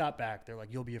basically got back. They're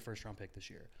like, you'll be a first-round pick this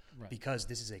year because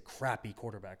this is a crappy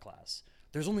quarterback class.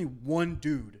 There's only one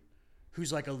dude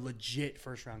who's like a legit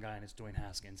first-round guy, and it's Dwayne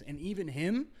Haskins. And even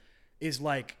him is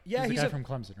like, yeah, he's the guy from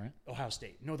Clemson, right? Ohio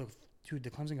State. No, the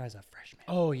Clemson guy's a freshman.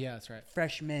 Oh, yeah, that's right.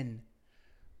 Freshman.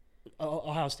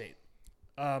 Ohio State.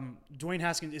 Dwayne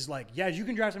Haskins is like, yeah, you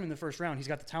can draft him in the first round. He's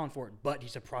got the talent for it, but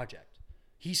he's a project.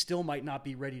 He still might not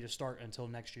be ready to start until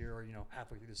next year or,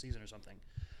 halfway through the season or something.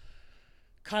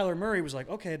 Kyler Murray was like,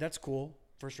 okay, that's cool.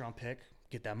 first round pick,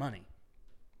 get that money.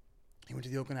 He went to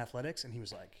the Oakland Athletics and he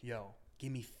was like, yo,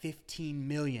 give me $15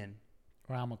 million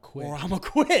or I'm gonna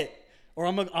quit. Or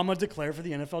I'm gonna declare for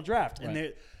the NFL draft. And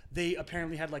Right. they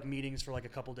apparently had like meetings for like a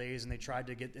couple days and they tried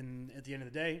to get in. At the end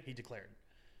of the day, he declared.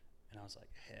 And I was like,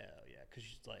 hell yeah. Because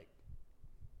she's like,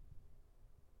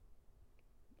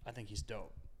 I think he's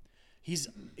dope.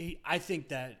 I think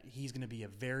that he's going to be a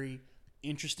very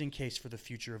interesting case for the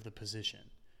future of the position.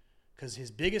 Because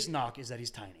his biggest knock is that he's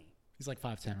tiny. He's like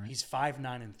 5'10", right? He's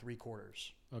 5'9"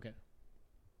 3/4. Okay.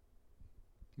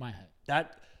 My height.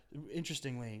 That,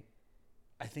 interestingly,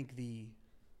 I think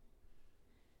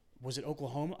was it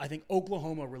Oklahoma? I think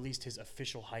Oklahoma released his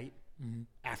official height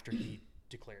after he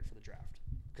declared for the draft.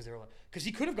 Because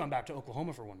he could have gone back to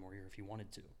Oklahoma for one more year if he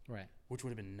wanted to. Right. Which would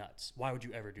have been nuts. Why would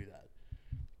you ever do that?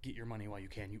 Get your money while you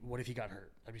can. What if he got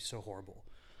hurt? That'd be so horrible.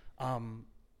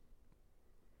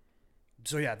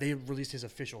 So yeah, they released his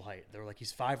official height. They were like,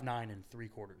 he's 5'9"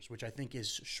 3/4, which I think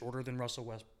is shorter than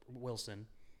Russell Wilson.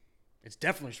 It's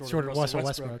definitely shorter than Russell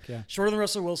Westbrook. Yeah. Shorter than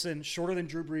Russell Wilson, shorter than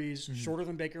Drew Brees, shorter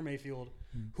than Baker Mayfield,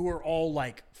 who are all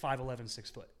like 5'11", 6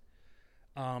 foot.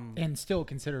 And still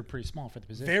considered pretty small for the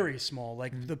position. Very small.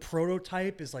 Like the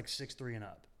prototype is like 6'3" and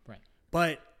up. Right.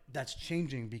 But that's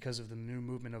changing because of the new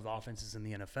movement of offenses in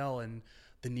the NFL and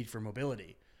the need for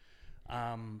mobility.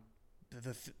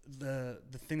 The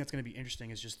thing that's going to be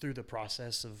interesting is just through the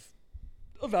process of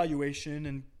evaluation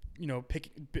and, you know,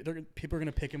 people are going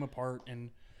to pick him apart and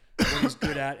what he's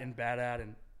good at and bad at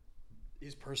and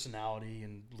his personality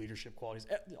and leadership qualities,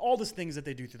 all these things that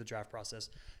they do through the draft process.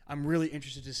 I'm really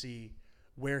interested to see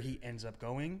where he ends up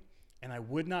going, and I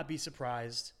would not be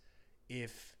surprised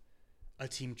if a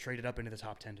team traded up into the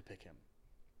top 10 to pick him.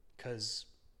 Because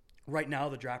right now,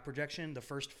 the draft projection, the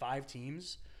first 5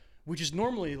 teams, which is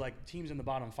normally like teams in the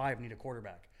bottom 5 need a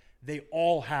quarterback, they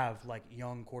all have like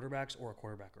young quarterbacks or a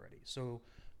quarterback already. So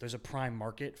there's a prime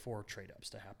market for trade-ups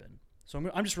to happen. So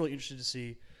I'm just really interested to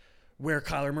see where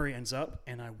Kyler Murray ends up,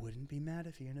 and I wouldn't be mad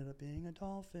if he ended up being a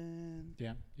Dolphin.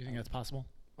 Yeah, you think that's possible?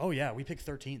 Oh, yeah, we picked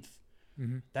 13th.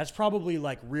 That's probably,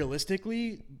 like,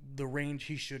 realistically, the range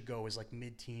he should go is, like,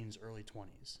 mid-teens, early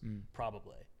 20s,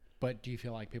 probably. But do you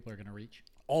feel like people are going to reach?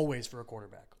 Always for a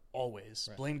quarterback. Always.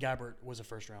 Right. Blaine Gabbert was a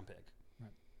first-round pick. Right.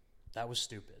 That was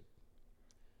stupid.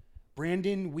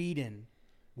 Brandon Weeden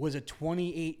was a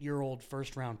 28-year-old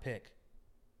first-round pick.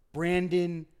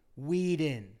 Brandon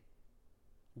Weeden.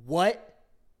 What?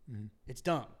 It's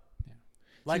dumb. Yeah.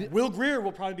 Like, Will Grier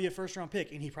will probably be a first-round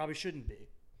pick, and he probably shouldn't be.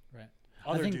 Right.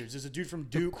 Other dudes. There's a dude from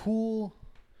Duke.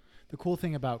 The cool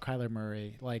thing about Kyler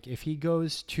Murray, like if he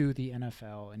goes to the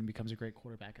NFL and becomes a great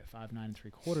quarterback at 5'9"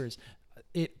 3/4,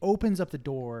 it opens up the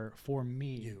door for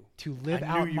me to live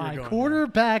out my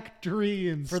quarterback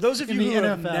dreams. For those of you who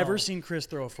have never seen Chris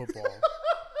throw a football,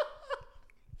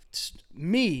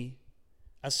 me,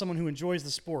 as someone who enjoys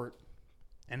the sport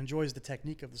and enjoys the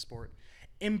technique of the sport,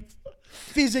 am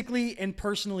physically and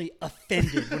personally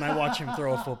offended when I watch him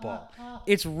throw a football.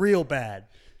 It's real bad.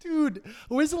 Dude,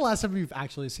 when's the last time you've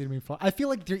actually seen me fall? I feel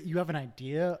like you have an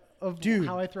idea of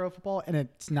how I throw a football, and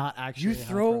it's not actually you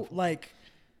throw like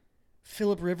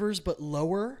Phillip Rivers, but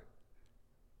lower,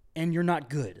 and you're not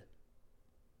good.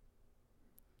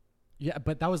 Yeah,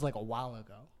 but that was like a while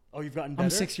ago. Oh, you've gotten better?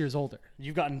 I'm 6 years older.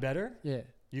 You've gotten better? Yeah.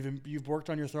 You've worked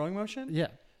on your throwing motion? Yeah.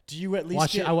 Do you at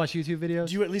least I watch YouTube videos?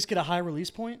 Do you at least get a high release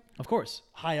point? Of course.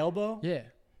 High elbow? Yeah.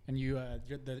 And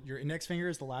your index finger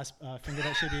is the last finger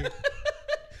that should be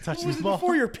touching the ball.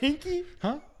 Before your pinky?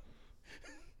 Huh?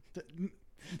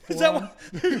 Is that what,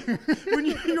 when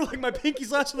you're like, my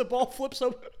pinky's last and the ball flips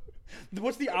up?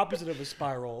 What's the opposite of a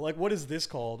spiral? Like, what is this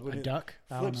called? When a duck?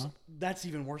 Flips, I don't know. That's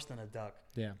even worse than a duck.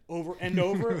 Yeah. End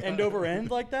over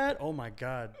end like that? Oh, my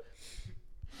God.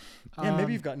 Yeah,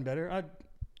 maybe you've gotten better.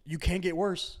 You can get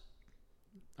worse.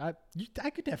 I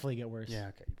could definitely get worse. Yeah,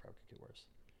 okay. You probably could get worse.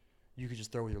 You could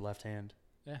just throw with your left hand.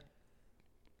 Yeah.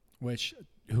 Which,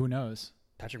 who knows?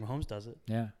 Patrick Mahomes does it.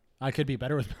 Yeah. I could be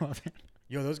better with my left hand.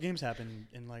 Yo, those games happen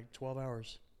in like 12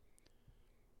 hours.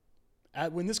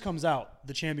 When this comes out,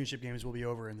 the championship games will be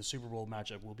over and the Super Bowl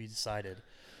matchup will be decided.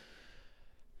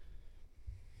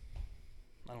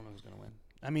 I don't know who's going to win.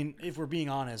 I mean, if we're being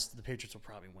honest, the Patriots will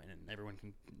probably win and everyone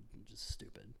can just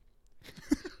stupid.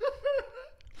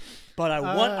 But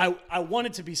I want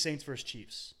it to be Saints versus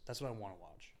Chiefs. That's what I want to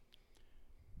watch.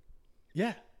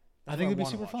 Yeah. I think it'd be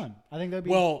super fun. I think that'd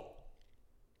be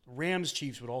Rams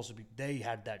Chiefs would also be. They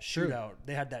had that shootout.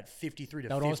 They had that 53-50 game.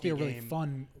 That would also be a really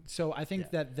fun. So I think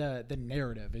that the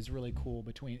narrative is really cool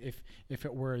between if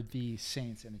it were the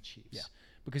Saints and the Chiefs. Yeah.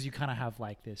 because you kind of have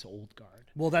like this old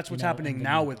guard. Well, that's what's happening and the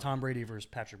now new with guard. Tom Brady versus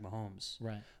Patrick Mahomes.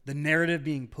 Right. The narrative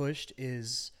being pushed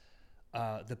is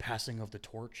the passing of the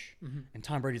torch. And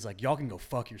Tom Brady's like, y'all can go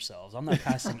fuck yourselves. I'm not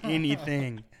passing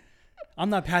anything. I'm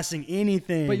not passing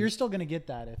anything. But you're still going to get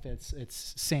that if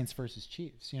it's Saints versus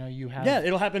Chiefs. You know, you have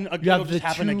it'll happen. you It'll have just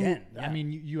happen two- again. Yeah. I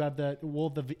mean, you have will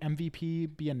the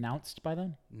MVP be announced by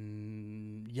then?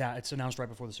 Yeah, it's announced right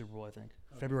before the Super Bowl, I think.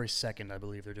 February 2nd, I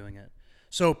believe they're doing it.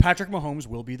 So Patrick Mahomes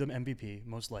will be the MVP,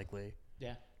 most likely.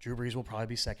 Yeah. Drew Brees will probably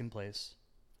be second place.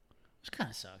 Which kind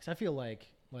of sucks. I feel like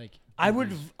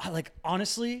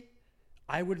honestly,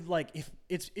 I would like if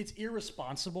it's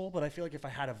irresponsible, but I feel like if I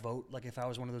had a vote, like if I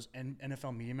was one of those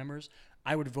NFL media members,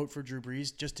 I would vote for Drew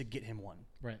Brees just to get him one.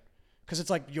 Right. Because it's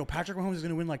like, Patrick Mahomes is going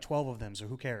to win like 12 of them, so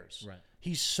who cares? Right.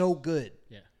 He's so good.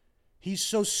 Yeah. He's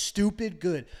so stupid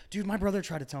good. Dude, my brother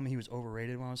tried to tell me he was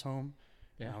overrated when I was home.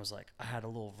 Yeah. And I was like, I had a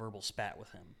little verbal spat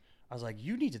with him. I was like,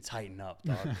 you need to tighten up,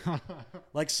 dog.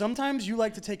 Like sometimes you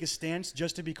like to take a stance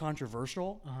just to be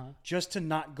controversial, just to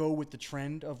not go with the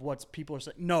trend of what people are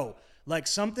saying. No, like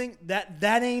something that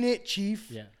ain't it, Chief.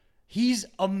 Yeah. He's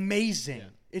amazing. Yeah.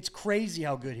 It's crazy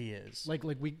how good he is. Like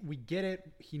we get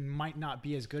it. He might not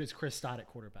be as good as Chris Stott at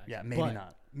quarterback. Yeah, maybe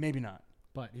not. Maybe not.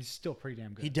 But he's still pretty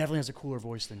damn good. He definitely has a cooler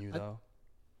voice than you, though.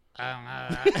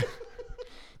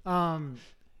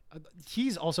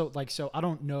 He's also like, so I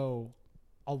don't know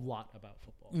a lot about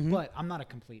football, but I'm not a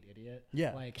complete idiot.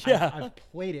 Yeah. Like Yeah. I've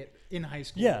played it in high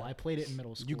school. Yeah. I played it in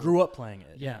middle school. You grew up playing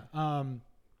it. Yeah.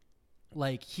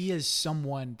 Like he is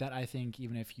someone that I think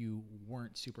even if you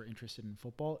weren't super interested in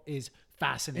football is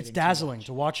fascinating. It's dazzling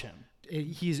to watch him.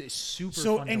 He's super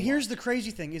So, fun and to here's watch. the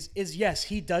crazy thing is yes,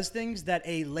 he does things that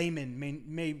a layman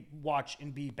may watch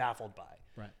and be baffled by.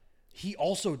 Right. He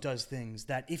also does things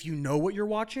that if you know what you're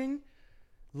watching,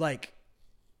 like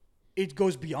it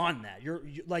goes beyond that.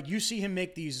 Like you see him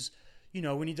make these,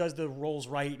 when he does the rolls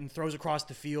right and throws across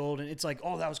the field and it's like,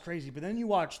 oh, that was crazy. But then you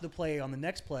watch the play on the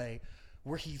next play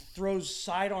where he throws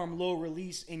sidearm low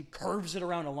release and curves it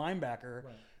around a linebacker,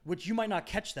 right, which you might not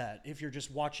catch that if you're just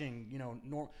watching,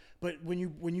 but when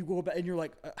you go back and you're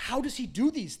like, how does he do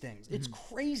these things? It's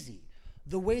crazy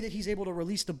the way that he's able to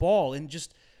release the ball and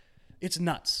just, it's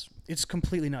nuts. It's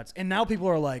completely nuts. And now people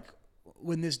are like,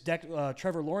 when this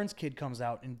Trevor Lawrence kid comes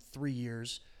out in 3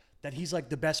 years, that he's like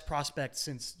the best prospect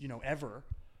since, ever,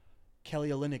 Kelly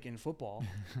Olynyk in football.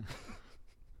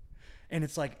 And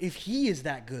it's like, if he is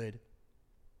that good,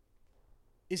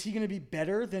 is he going to be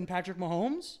better than Patrick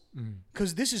Mahomes?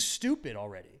 Because this is stupid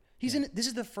already. This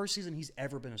is the first season he's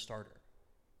ever been a starter.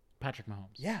 Patrick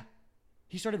Mahomes. Yeah.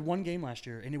 He started one game last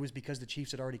year, and it was because the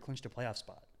Chiefs had already clinched a playoff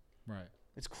spot. Right.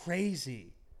 It's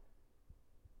crazy.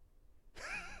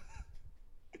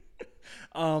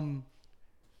 But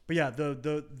yeah,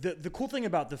 the cool thing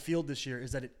about the field this year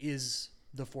is that it is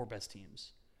the 4 best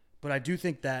teams. But I do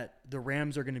think that the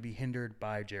Rams are going to be hindered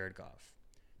by Jared Goff.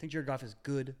 I think Jared Goff is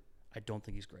good. I don't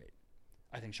think he's great.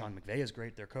 I think Sean McVay is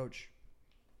great, their coach.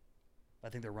 I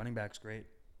think their running back's great,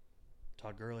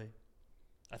 Todd Gurley.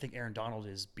 I think Aaron Donald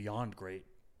is beyond great.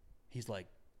 He's like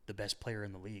the best player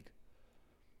in the league.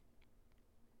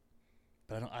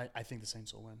 But I think the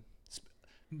Saints will win,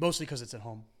 mostly because it's at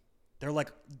home. They're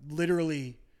like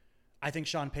literally, I think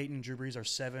Sean Payton and Drew Brees are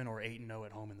 7 or 8-0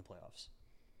 at home in the playoffs.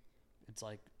 It's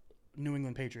like New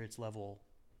England Patriots level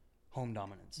home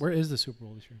dominance. Where is the Super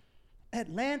Bowl this year?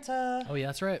 Atlanta. Oh yeah,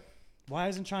 that's right. Why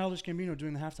isn't Childish Gambino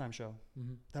doing the halftime show?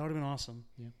 Mm-hmm. That would have been awesome.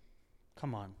 Yeah.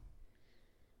 Come on.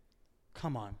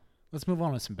 Let's move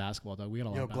on with some basketball, though. We got a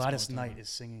lot of basketball. Gladys Knight is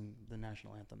singing the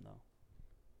national anthem, though.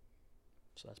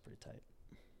 So that's pretty tight.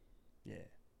 Yeah.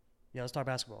 Yeah, let's talk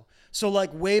basketball. So,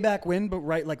 like, way back when, but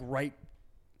right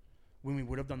when we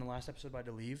would have done the last episode by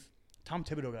to leave, Tom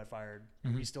Thibodeau got fired.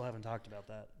 And we still haven't talked about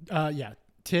that. Yeah.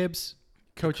 Tibbs,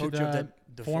 coach of the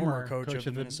former coach of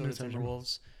the Minnesota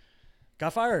Timberwolves,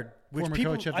 got fired. Which Former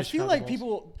people, coach of the I feel Chicago like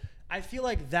Bulls. I feel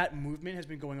like that movement has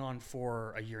been going on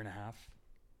for a year and a half.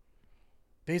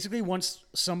 Basically, once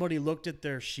somebody looked at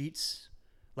their sheets,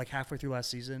 like halfway through last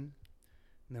season,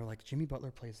 and they were like, Jimmy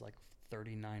Butler plays like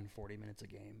 39, 40 minutes a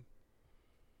game.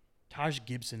 Taj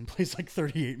Gibson plays like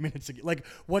 38 minutes a game. Like,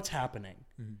 what's happening?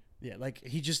 Mm-hmm. Yeah, like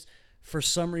he just, for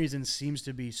some reason, seems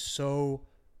to be so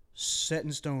set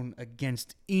in stone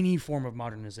against any form of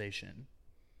modernization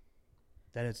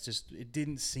that it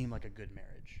didn't seem like a good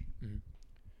marriage. Mm-hmm.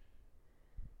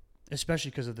 Especially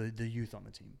because of the youth on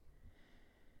the team.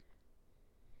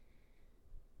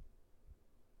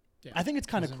 Yeah. I think it's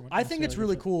kind of cool. I think it's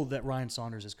really cool that Ryan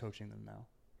Saunders is coaching them now.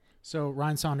 So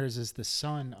Ryan Saunders is the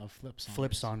son of Flip Saunders.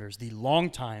 Flip Saunders, the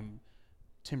longtime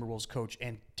Timberwolves coach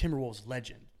and Timberwolves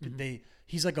legend.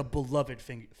 He's like a beloved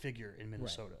figure in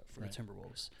Minnesota for the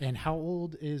Timberwolves. And how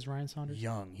old is Ryan Saunders?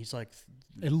 Young. He's like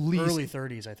at least early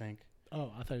 30s, I think.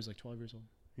 Oh, I thought he was like 12 years old.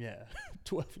 Yeah,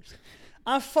 12 years.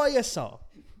 I thought you saw.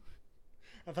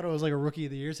 I thought it was like a rookie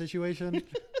of the year situation.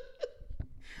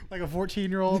 Like a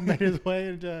 14-year-old made his way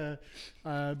into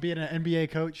being an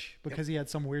NBA coach because he had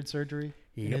some weird surgery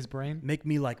in his brain. Make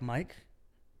me like Mike.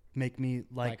 Make me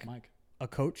like Mike. a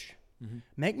coach. Mm-hmm.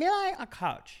 Make me like a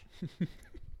coach.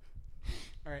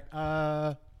 All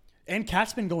right. And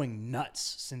Cat's been going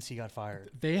nuts since he got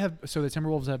fired. The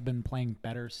Timberwolves have been playing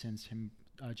better since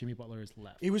Jimmy Butler has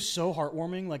left. It was so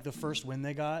heartwarming. Like the first win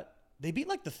they got, they beat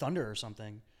like the Thunder or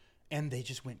something. And they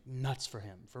just went nuts for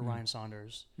him, Ryan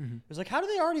Saunders. Mm-hmm. It was like, how did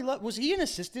they already was he an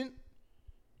assistant?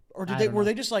 Or were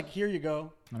they just like, here you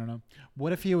go? I don't know.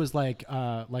 What if he was like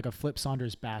a Flip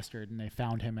Saunders bastard and they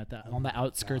found him on the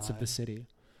outskirts of the city?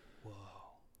 Whoa.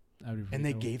 And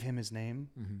they gave him his name?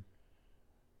 Mm-hmm.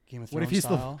 Game of Thrones what if he's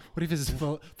style? What if he's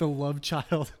the love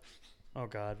child? Oh,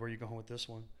 God. Where are you going with this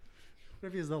one? What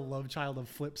if he's the love child of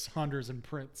Flip Saunders and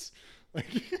Prince? Like,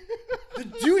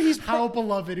 dude, he's how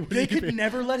beloved would they he could be?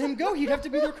 never let him go. He'd have to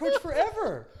be their coach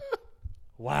forever.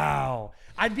 Wow.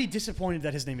 I'd be disappointed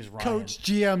that his name is Ryan. Coach,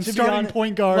 GM, starting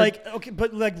point guard. Like, okay,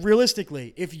 but like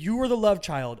realistically, if you were the love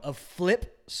child of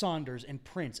Flip Saunders and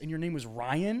Prince and your name was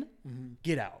Ryan,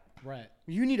 get out. Right.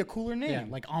 You need a cooler name. Yeah,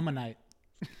 like Ammonite.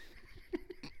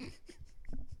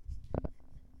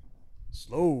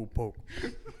 Slow poke.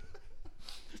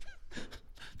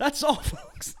 That's all,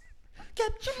 folks.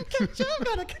 Catch him,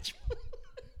 gotta catch him.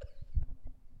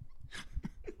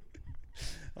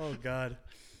 Oh, God.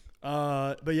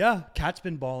 But yeah, Cat's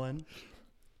been balling.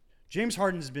 James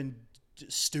Harden's been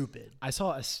stupid. I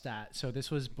saw a stat. So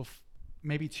this was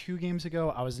maybe 2 games ago.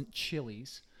 I was in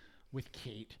Chili's with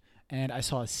Kate, and I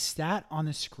saw a stat on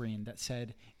the screen that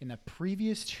said in the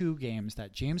previous 2 games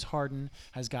that James Harden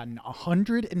has gotten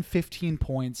 115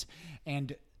 points,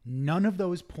 and none of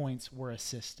those points were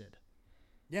assisted.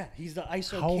 Yeah, he's the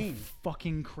ISO How king.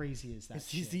 fucking crazy is that?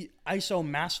 He's the ISO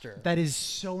master. That is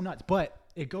so nuts. But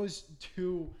it goes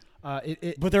to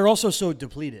But they're also so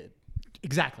depleted.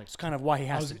 Exactly. It's kind of why he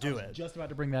has to do it. Just about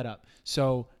to bring that up.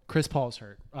 So Chris Paul's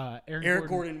hurt. Eric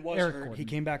Gordon was hurt. He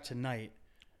came back tonight,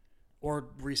 or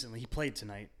recently. He played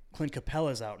tonight. Clint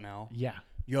Capella's out now. Yeah.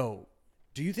 Yo,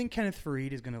 do you think Kenneth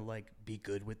Faried is gonna like be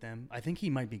good with them? I think he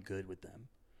might be good with them.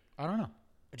 I don't know.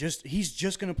 He's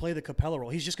just gonna play the Capella role.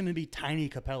 He's just gonna be tiny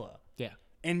Capella. Yeah.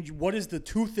 And what is the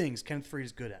 2 things Kenneth Faried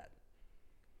is good at?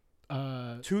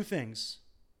 2 things.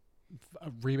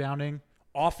 Rebounding.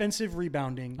 Offensive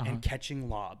rebounding and catching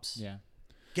lobs. Yeah.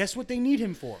 Guess what they need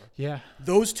him for? Yeah.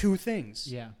 Those 2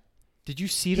 things. Yeah. Did you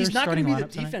see their He's not starting going to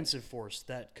lineup be the defensive force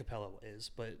that Capella is,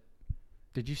 but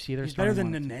did you see their he's starting better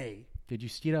than lineup Nene. Did you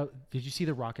see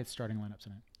the Rockets starting lineup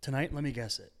tonight? Tonight, let me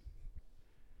guess it.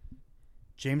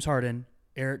 James Harden,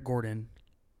 Eric Gordon,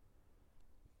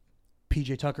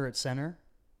 PJ Tucker at center,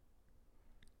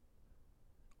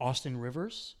 Austin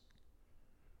Rivers,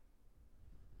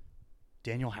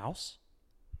 Daniel House.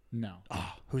 No.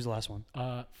 Who's the last one?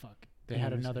 Fuck. They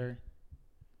had another.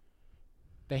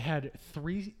 They had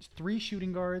three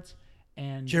shooting guards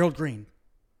and Gerald Green.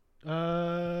 I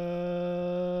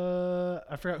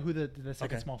forgot who the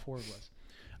second small forward was.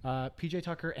 PJ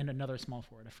Tucker and another small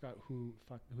forward. I forgot who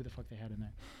the fuck they had in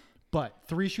there. But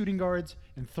 3 shooting guards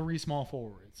and 3 small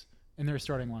forwards in their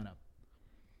starting lineup.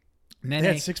 They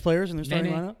had 6 players in their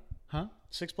starting lineup? Huh?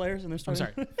 6 players in their starting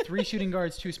I'm sorry. 3 shooting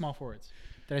guards, 2 small forwards.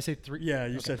 Did I say 3? Yeah,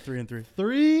 you said 3 and 3.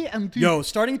 3 and 2. Yo,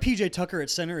 starting PJ Tucker at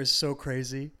center is so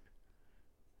crazy.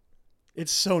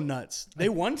 It's so nuts. They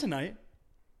won tonight.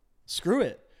 Screw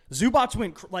it. Zubats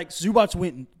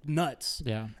went nuts.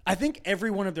 Yeah. I think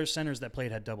every one of their centers that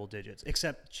played had double digits,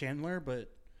 except Chandler, but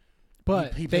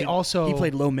he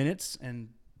played low minutes, and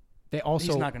they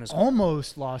also he's not gonna score.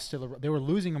 Almost lost to they were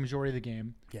losing a majority of the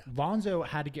game. Yeah. Lonzo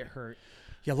had to get hurt.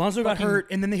 Yeah, Lonzo got hurt,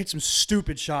 and then they hit some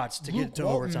stupid shots to get to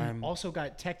overtime. Also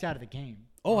got teched out of the game.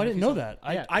 Oh, I didn't know that.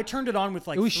 I turned it on with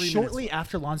like 3 minutes. It was shortly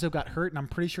after Lonzo got hurt, and I'm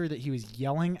pretty sure that he was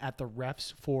yelling at the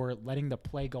refs for letting the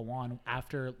play go on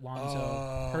after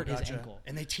Lonzo hurt his ankle.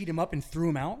 And they teed him up and threw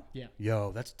him out? Yeah.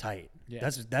 Yo, that's tight. Yeah.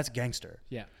 That's gangster.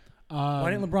 Yeah. Why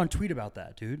didn't LeBron tweet about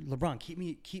that, dude? LeBron, keep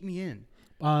me in.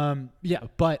 Yeah,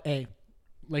 but hey,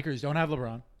 Lakers don't have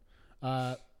LeBron.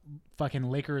 Fucking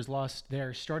Lakers lost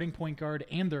their starting point guard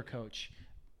and their coach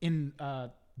in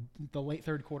the late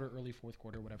 3rd quarter, early 4th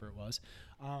quarter, whatever it was.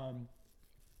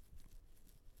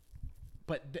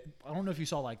 But I don't know if you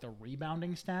saw like the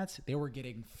rebounding stats. They were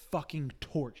getting fucking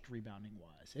torched rebounding wise.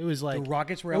 It was like The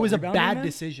Rockets were out It was a rebounding bad them?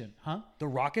 decision, huh? The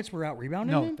Rockets were out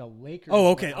rebounding No, them? the Lakers. Oh, were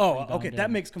okay. out Oh, okay. rebounding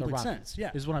That makes the complete Rockets. sense.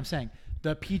 Yeah. Is what I'm saying.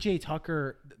 The PJ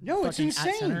Tucker No, it's fucking insane.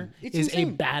 at center It's is insane.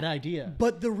 a bad idea.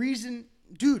 But the reason,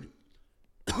 dude,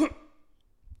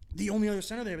 the only other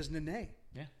center they have is Nene.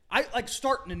 Yeah. I like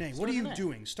start Nene. What Start are you Nene.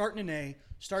 doing? Start Nene.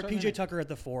 Start Start PJ Nene. Tucker at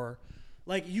the 4.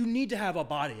 Like you need to have a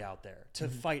body out there to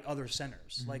fight other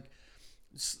centers. Like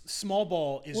small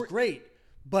ball is great,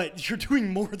 but you're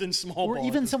doing more than small Or ball.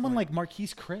 even at this someone point. like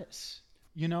Marquise Chris.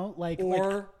 You know,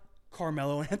 or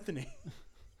Carmelo Anthony.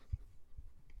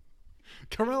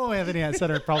 Carmelo Anthony at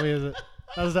center probably isn't.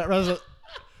 That's not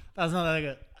that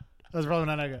good. That's probably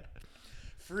not that good.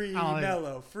 Free I don't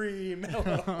Melo. Free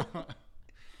Melo.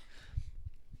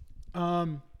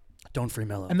 Don't free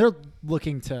Melo. And they're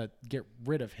looking to get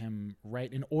rid of him,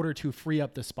 right, in order to free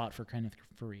up the spot for Kenneth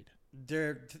Faried.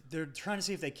 They're trying to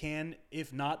see if they can.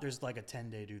 If not, there's like a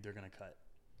 10-day dude they're gonna cut.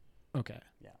 Okay.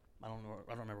 Yeah, I don't know.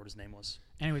 I don't remember what his name was.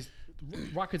 Anyways,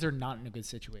 Rockets are not in a good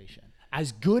situation.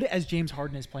 As good as James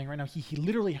Harden is playing right now, he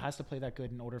literally has to play that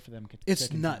good in order for them to It's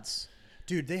continue. nuts,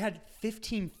 dude. They had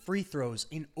 15 free throws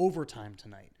in overtime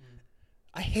tonight.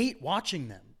 I hate watching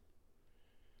them.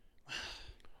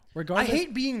 Regardless, I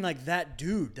hate being like that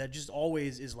dude that just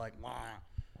always is like, wah,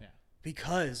 Yeah.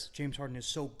 because James Harden is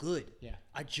so good. Yeah.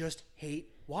 I just hate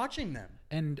watching them.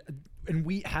 And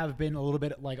we have been a little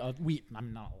bit like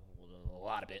I'm not a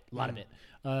lot of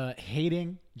it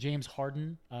hating James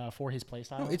Harden for his play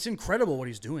style. No, it's incredible what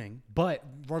he's doing. But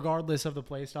regardless of the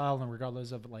play style and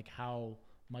regardless of like how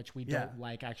much we Yeah. don't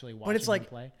like actually watching it's like- him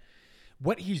play,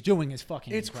 what he's doing is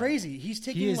fucking It's incredible. crazy. He's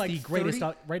taking He is like the greatest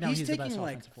 30 right now. He's the taking best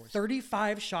like offensive force.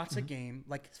 35 shots a game,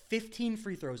 like 15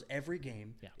 free throws every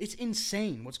game. Yeah. It's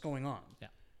insane what's going on. Yeah.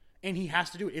 And he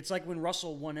has to do it. It's like when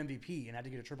Russell won MVP and had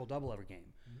to get a triple-double every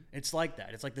game. It's like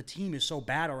that. It's like the team is so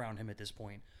bad around him at this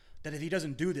point that if he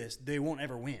doesn't do this, they won't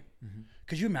ever win.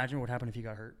 Could you imagine what happened if he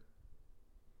got hurt?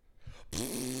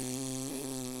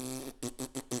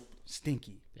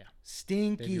 Stinky. Yeah.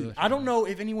 Stinky. really I don't know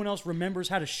if anyone else remembers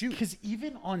how to shoot. Because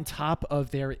even on top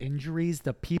of their injuries,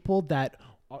 the people that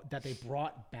they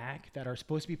brought back that are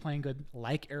supposed to be playing good,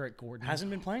 like Eric Gordon, Hasn't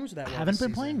been playing that well. haven't this been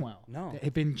season. playing well. No.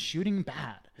 They've been shooting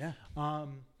bad. Yeah.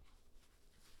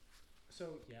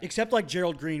 So yeah. Except like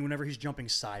Gerald Green, whenever he's jumping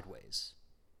sideways,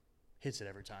 hits it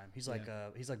every time. He's like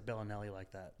Bellinelli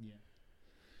like that. Yeah.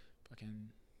 Fucking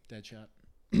dead shot.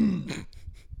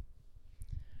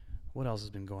 What else has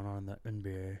been going on in the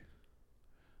NBA?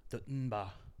 The NBA.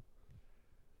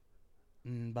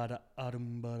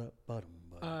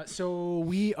 So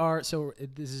we are. So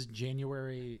this is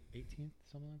January 18th,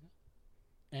 something like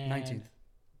that. And 19th.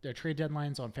 The trade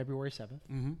deadline's on February 7th.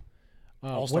 Mm-hmm. What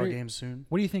All-Star are- games soon.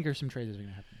 What do you think are some trades that are going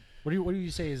to happen? What do you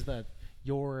say is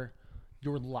your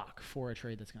lock for a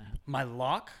trade that's going to happen? My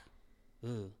lock?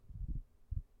 Ugh.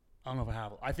 I don't know if I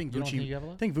have. I think You don't Vucci. think you have a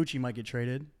lock? I think Vucci might get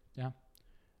traded. Yeah.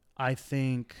 I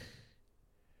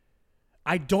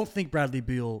don't think Bradley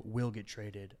Beal will get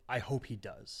traded. I hope he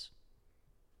does.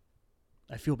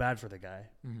 I feel bad for the guy.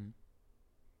 Mm-hmm.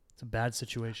 It's a bad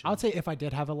situation. I would say if I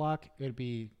did have a lock, it would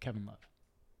be Kevin Love.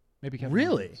 Maybe Kevin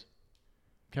Really? Love moves.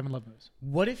 Kevin Love moves.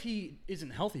 What if he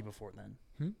isn't healthy before then?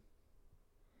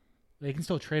 They can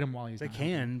still trade him while he's They not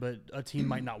healthy. can, but a team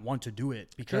might not want to do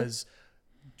it because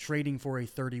trading for a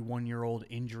 31-year-old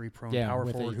injury-prone power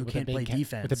with forward who with can't play big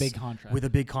defense with a big contract. with a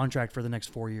big contract for the next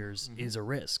 4 years is a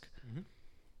risk.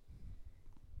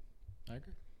 I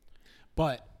agree.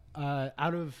 But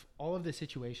out of all of the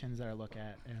situations that I look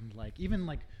at, and like even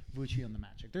like Vucci on the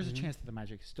Magic, there's a chance that the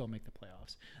Magic still make the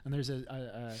playoffs. And there's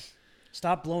a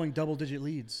Stop blowing double-digit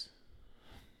leads,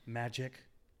 Magic.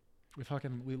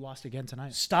 we lost again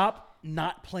tonight. Stop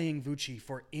not playing Vucci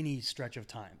for any stretch of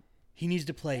time. He needs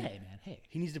to play. Hey man, hey,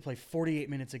 He needs to play 48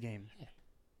 minutes a game.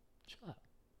 chill out.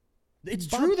 It's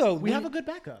Bob, true though. We have a good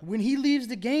backup. When he leaves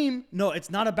the game, no, it's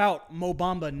not about Mo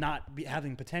Bamba not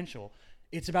having potential.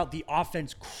 It's about the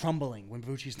offense crumbling when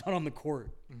Vucci's not on the court.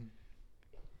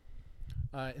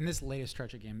 In this latest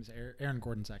stretch of games, Aaron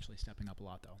Gordon's actually stepping up a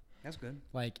lot though. That's good.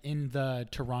 Like in the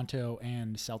Toronto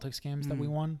and Celtics games that we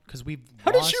won, because we've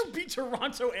How lost. did you beat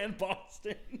Toronto and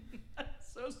Boston?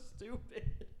 That's so stupid.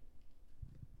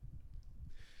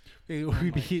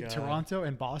 We beat God. Toronto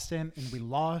and Boston, and we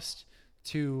lost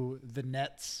to the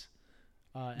Nets.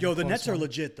 in Yo, a the close Nets are one.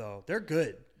 legit though. They're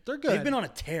good. They're good. They've been on a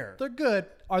tear. They're good.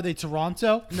 Are they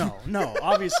Toronto? No,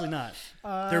 obviously not.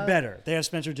 They're better. They have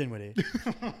Spencer Dinwiddie.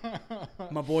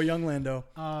 My boy Young Lando.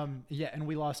 Yeah, and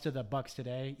we lost to the Bucks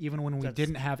today. Even when we That's-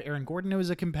 didn't have Aaron Gordon, it was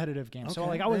a competitive game. So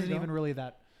Okay, like I there you wasn't go. even really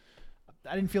that.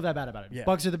 I didn't feel that bad about it. Yeah.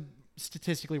 Bucks are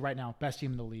statistically right now best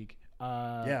team in the league.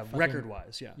 Record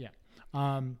wise, yeah.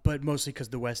 Yeah. But mostly because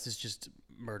the West is just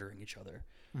murdering each other.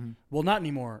 Mm-hmm. Well, not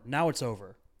anymore. Now it's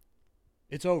over.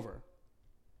 It's over.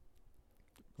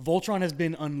 Voltron has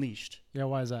been unleashed. Yeah,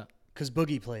 why is that? Because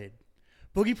Boogie played.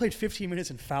 Boogie played 15 minutes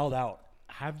and fouled out.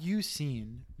 Have you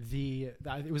seen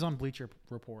it was on Bleacher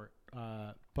Report,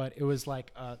 but it was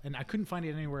like, and I couldn't find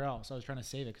it anywhere else. I was trying to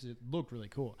save it because it looked really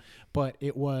cool. But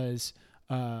it was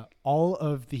all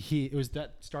of it was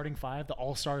that starting five, the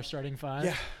all-star starting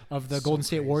five of the Golden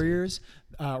State Warriors,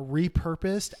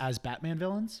 repurposed as Batman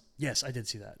villains. Yes, I did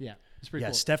see that. Yeah, it's pretty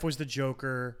cool. Steph was the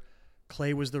Joker.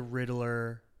 Clay was the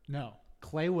Riddler. No,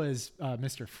 Clay was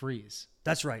Mr. Freeze.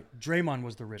 That's right. Draymond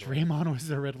was the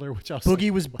Riddler. Which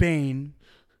Boogie was Bane.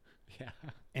 Yeah.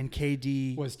 And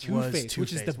KD was Two-Face,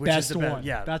 which is the best one.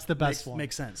 Yeah, that's the best one.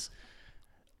 Makes sense.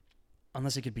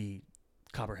 Unless it could be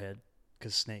Copperhead,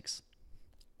 because snakes.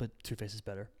 But Two-Face is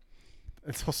better.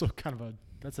 It's also kind of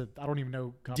I don't even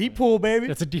know. Copperhead. Deep pool, baby.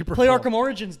 That's a deeper Play pool. Arkham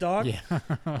Origins, dog. Yeah.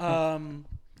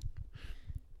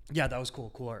 Yeah, that was cool.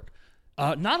 Cool art.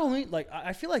 Not only,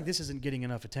 I feel like this isn't getting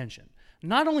enough attention.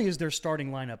 Not only is their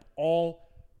starting lineup all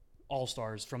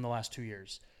All-Stars from the last 2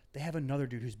 years, they have another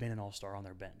dude who's been an All-Star on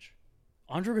their bench.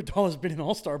 Andre Iguodala has been an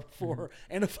All-Star before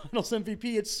and a Finals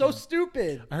MVP. It's so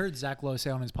stupid. I heard Zach Lowe say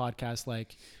on his podcast,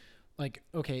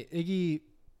 okay, Iggy,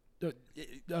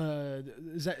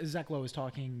 Zach Lowe was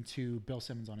talking to Bill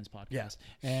Simmons on his podcast,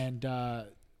 and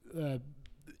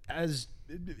as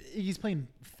Iggy's playing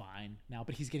fine now,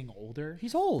 but he's getting older.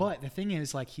 He's old. But the thing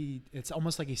is, it's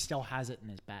almost like he still has it in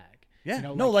his bag.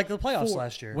 Yeah, like the playoffs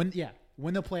last year.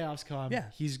 When the playoffs come,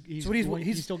 he's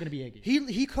still going to be Iggy.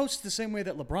 He coaches the same way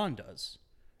that LeBron does,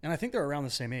 and I think they're around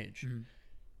the same age. Mm-hmm.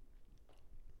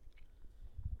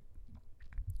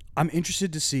 I'm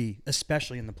interested to see,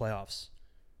 especially in the playoffs,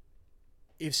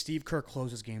 if Steve Kerr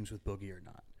closes games with Boogie or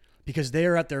not, because they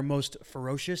are at their most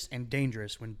ferocious and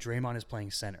dangerous when Draymond is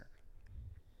playing center,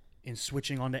 and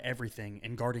switching onto everything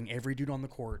and guarding every dude on the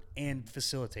court and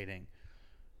facilitating.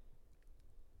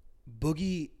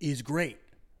 Boogie is great.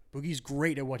 Boogie's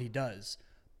great at what he does,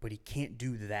 but he can't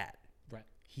do that. Right.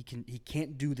 He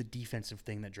can't do the defensive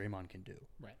thing that Draymond can do.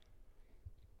 Right.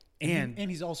 And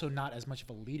he's also not as much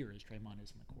of a leader as Draymond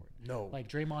is in the court. No. Like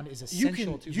Draymond is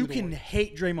essential to you can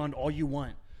hate Draymond all you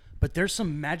want, but there's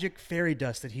some magic fairy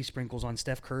dust that he sprinkles on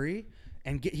Steph Curry,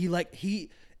 and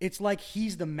it's like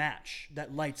he's the match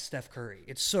that lights Steph Curry.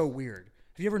 It's so weird.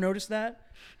 Have you ever noticed that?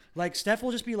 Like, Steph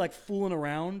will just be, fooling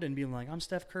around and being like, I'm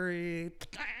Steph Curry.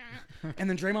 And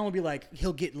then Draymond will be like,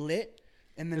 he'll get lit,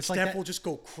 and then Steph will just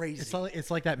go crazy. It's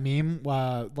like that meme,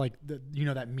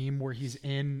 that meme where he's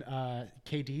in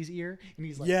KD's ear, and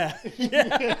he's like... Yeah.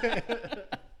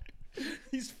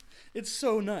 It's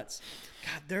so nuts.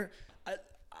 God,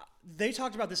 they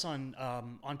talked about this on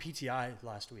PTI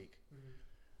last week.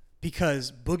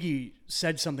 Because Boogie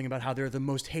said something about how they're the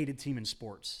most hated team in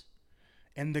sports.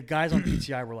 And the guys on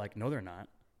PTI were like, no, they're not.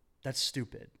 That's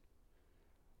stupid.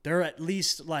 They're at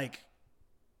least 6th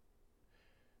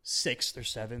or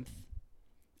 7th.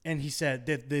 And he said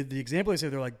that the example he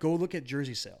said, they're like, go look at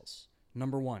jersey sales.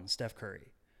 Number 1, Steph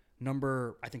Curry.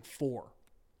 Number, I think 4,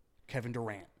 Kevin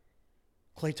Durant.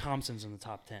 Klay Thompson's in the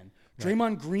top 10. Right.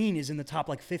 Draymond Green is in the top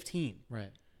 15.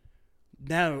 Right.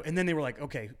 Now, and then they were like,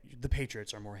 okay, the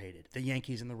Patriots are more hated. The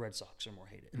Yankees and the Red Sox are more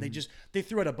hated. And they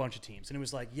threw out a bunch of teams. And it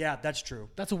was like, yeah, that's true.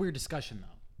 That's a weird discussion, though.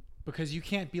 Because you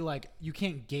can't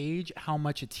gauge how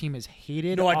much a team is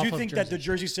hated. No, I do think that the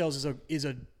jersey sales is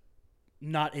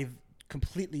not a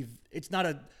completely, it's not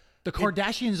a. The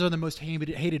Kardashians are the most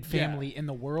hated family in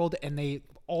the world, and they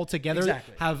all together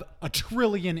have a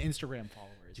trillion Instagram followers.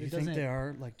 Do you think they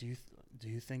are? Do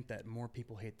you think that more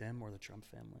people hate them or the Trump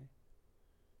family?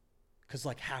 Because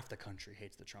half the country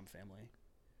hates the Trump family.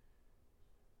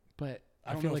 But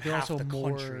I feel like half the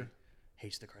country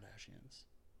hates the Kardashians.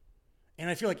 And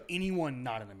I feel like anyone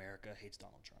not in America hates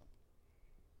Donald Trump.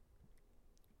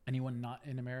 Anyone not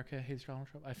in America hates Donald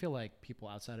Trump? I feel like people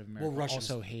outside of America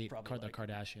also hate the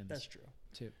Kardashians. That's true.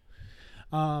 Too.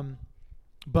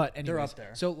 But anyways, they're up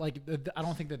there. So I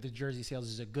don't think that the jersey sales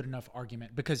is a good enough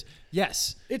argument because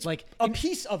yes, it's a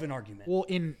piece of an argument. Well,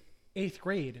 in 8th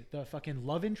grade, the fucking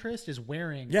love interest is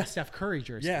wearing a Steph Curry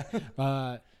jersey.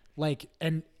 Yeah.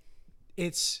 And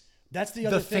it's that's the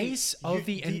other face of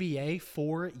the NBA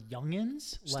for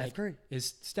youngins. Steph Curry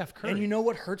is Steph Curry. And you know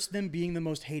what hurts them being the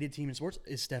most hated team in sports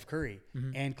is Steph Curry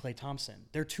and Klay Thompson.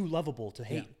 They're too lovable to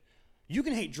hate. Yeah. You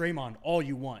can hate Draymond all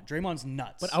you want. Draymond's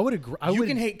nuts. But I would agree. You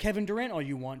can hate Kevin Durant all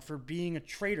you want for being a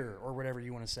traitor or whatever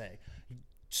you want to say.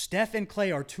 Steph and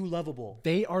Clay are too lovable.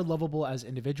 They are lovable as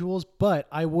individuals, but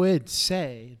I would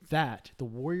say that the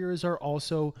Warriors are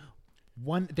also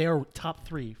they are top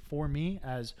 3 for me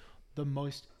as the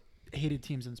most hated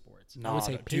teams in sports. I would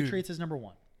say Patriots is number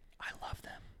 1. I love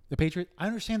them. The Patriots, I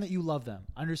understand that you love them.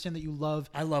 I understand that you love.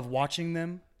 I love watching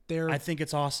them. I think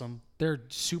it's awesome. They're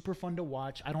super fun to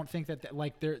watch. I don't think that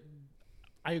like they're.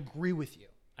 I agree with you.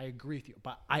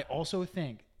 But I also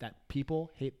think that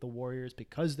people hate the Warriors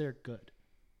because they're good.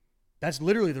 That's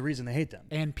literally the reason they hate them.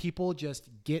 And people just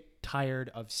get tired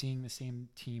of seeing the same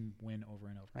team win over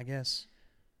and over. I guess.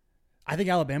 I think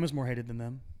Alabama's more hated than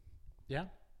them. Yeah.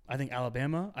 I think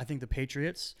Alabama. I think the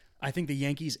Patriots. I think the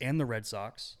Yankees and the Red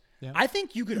Sox. Yeah. I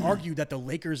think you could argue that the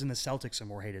Lakers and the Celtics are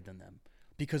more hated than them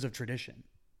because of tradition.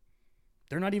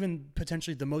 They're not even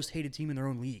potentially the most hated team in their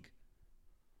own league.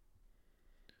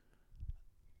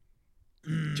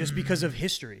 Just because of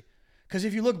history. Because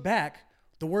if you look back,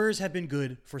 the Warriors have been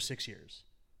good for 6 years.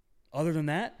 Other than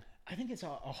that, I think it's a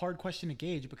hard question to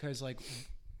gauge because, like,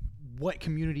 what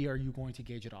community are you going to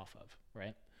gauge it off of,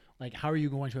 right? Like, how are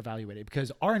you going to evaluate it?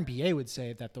 Because our NBA would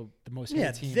say that the most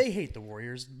hated team. They hate the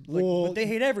Warriors. But they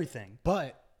hate everything.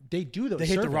 But they do those. They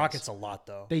hate surveys. the Rockets a lot,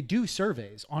 though. They do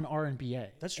surveys on our NBA.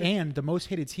 That's true. And the most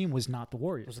hated team was not the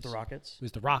Warriors. Was it the Rockets? It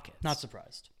was the Rockets. Not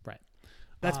surprised. Right.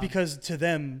 That's because to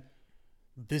them,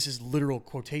 this is literal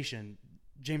quotation.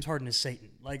 James Harden is Satan.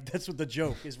 Like, that's what the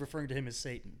joke is, referring to him as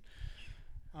Satan.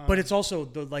 But it's also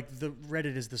the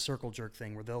Reddit is the circle jerk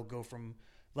thing where they'll go from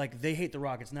like they hate the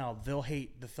Rockets now, they'll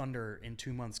hate the Thunder in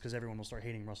 2 months because everyone will start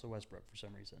hating Russell Westbrook for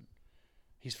some reason.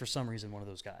 He's for some reason one of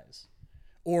those guys.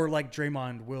 Or like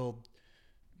Draymond will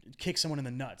kick someone in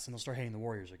the nuts and they'll start hating the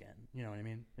Warriors again. You know what I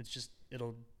mean? It's just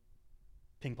it'll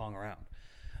ping pong around.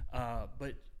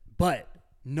 But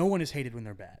no one is hated when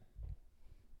they're bad.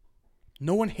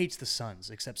 No one hates the Suns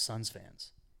except Suns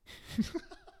fans. That's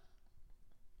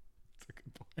a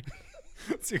good point.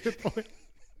 That's a good point.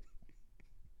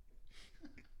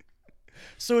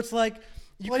 So it's like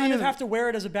you kind of have to wear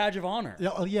it as a badge of honor.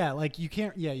 Yeah, like you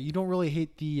can't. Yeah, you don't really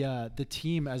hate the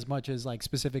team as much as like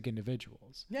specific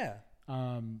individuals. Yeah.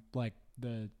 Like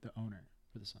the owner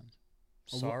for the Suns.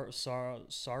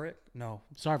 Saric? No.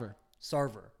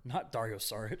 Sarver, not Dario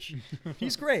Saric.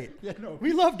 He's great. Yeah, no,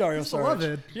 we love Dario Saric.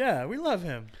 Beloved. Yeah, we love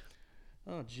him.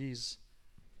 Oh, jeez.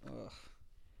 I'm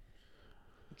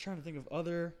trying to think of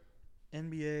other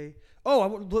NBA.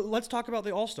 Oh, let's talk about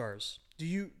the All-Stars. Do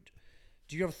you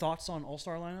have thoughts on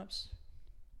All-Star lineups?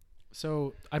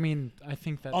 So, I mean, I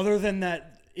think that other than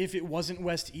that, if it wasn't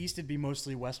West East, it'd be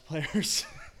mostly West players.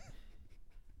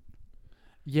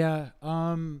 Yeah.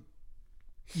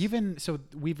 Even so,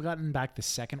 we've gotten back the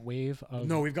second wave of.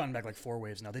 No, we've gotten back like 4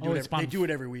 waves now. They do it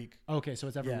every week. Okay, so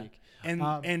it's every week. And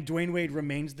Dwayne Wade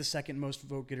remains the second most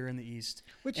vote getter in the East,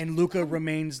 and Luka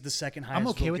remains the second highest. I'm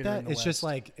okay vote with getter that. in the It's West. just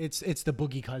like it's the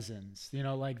Boogie Cousins, you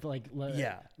know,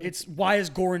 It's why is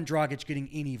Goran Dragic getting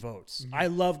any votes? Mm-hmm. I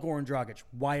love Goran Dragic.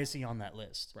 Why is he on that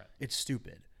list? Right. It's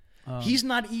stupid. He's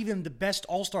not even the best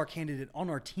All-Star candidate on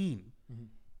our team,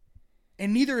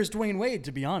 and neither is Dwayne Wade.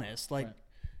 To be honest, like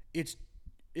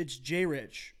it's J.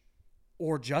 Rich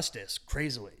or Justice.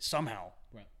 Crazily, somehow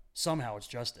it's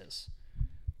Justice.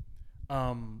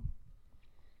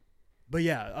 But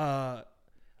yeah,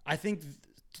 I think,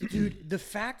 dude, the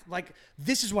fact, like,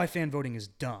 this is why fan voting is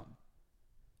dumb.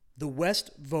 The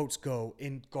West votes go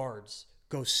in guards,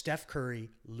 go Steph Curry,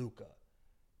 Luka,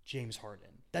 James Harden.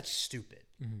 That's stupid.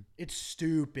 Mm-hmm. It's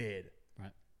stupid.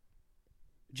 Right.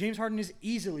 James Harden is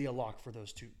easily a lock for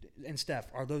those two, and Steph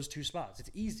are those 2 spots.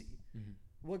 It's easy. Mm-hmm.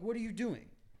 Like, what are you doing?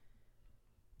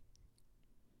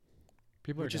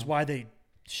 Which is why they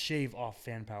shave off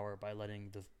fan power by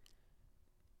letting the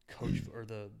coach or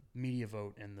the media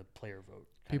vote and the player vote.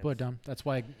 People are dumb. That's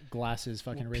why Glass is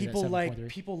fucking rated at 7.3.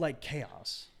 People like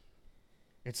chaos.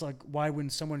 It's like why when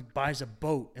someone buys a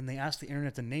boat and they ask the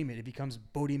internet to name it, it becomes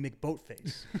Bodie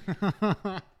McBoatface.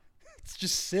 It's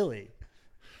just silly.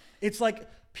 It's like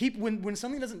people when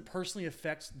something doesn't personally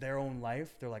affect their own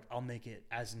life, they're like, I'll make it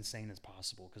as insane as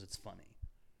possible because it's funny.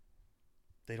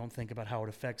 They don't think about how it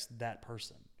affects that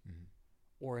person. Mm-hmm.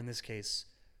 Or in this case,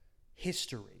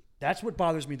 history. That's what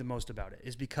bothers me the most about it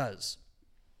is because,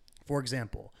 for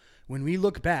example, when we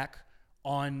look back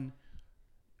on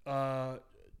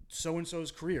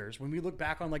so-and-so's careers, when we look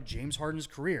back on like James Harden's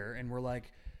career and we're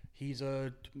like, he's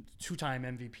a 2-time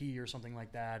MVP or something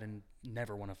like that and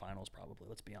never won a finals probably,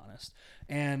 let's be honest.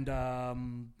 And,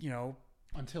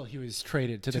 until he was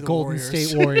traded to the Golden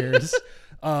State Warriors.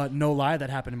 No lie, that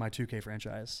happened in my 2K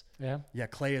franchise. Yeah? Yeah,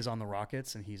 Clay is on the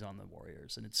Rockets and he's on the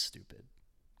Warriors, and it's stupid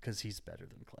because he's better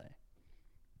than Clay.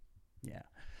 Yeah.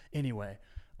 Anyway,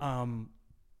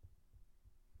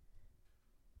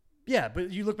 Yeah,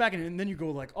 but you look back at it and then you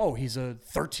go like, oh, he's a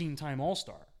 13-time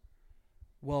All-Star.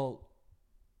 Well,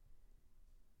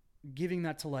 giving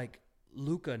that to like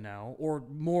Luka now, or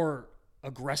more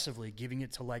aggressively giving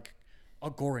it to like a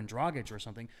Goran Dragic or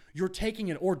something, you're taking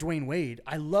it, or Dwayne Wade.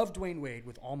 I love Dwayne Wade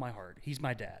with all my heart. He's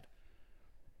my dad.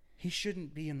 He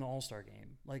shouldn't be in the All-Star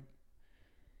game. Like,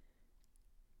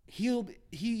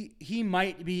 he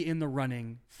might be in the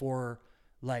running for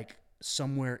like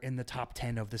somewhere in the top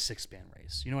 10 of the 6-man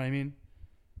race. You know what I mean?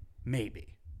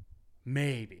 Maybe.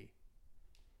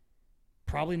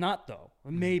 Probably not though.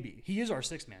 Maybe. He is our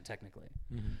 6-man technically.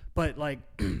 Mm-hmm. But like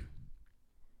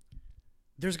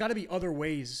there's got to be other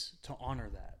ways to honor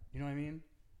that. You know what I mean?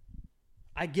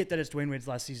 I get that it's Dwayne Wade's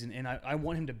last season and I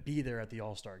want him to be there at the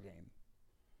All-Star game.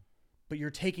 But you're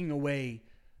taking away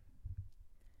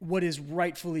what is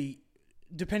rightfully,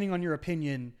 depending on your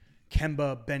opinion,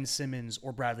 Kemba, Ben Simmons,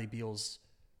 or Bradley Beal's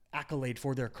accolade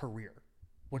for their career.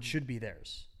 What should be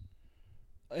theirs.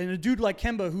 And a dude like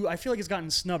Kemba, who I feel like has gotten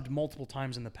snubbed multiple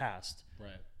times in the past.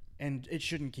 Right. And it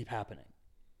shouldn't keep happening.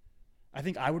 I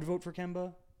think I would vote for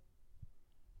Kemba.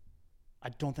 I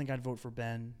don't think I'd vote for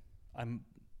Ben.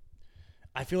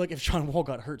 I feel like if John Wall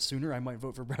got hurt sooner, I might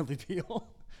vote for Bradley Beal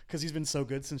because he's been so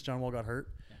good since John Wall got hurt.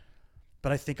 Yeah.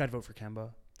 But I think I'd vote for Kemba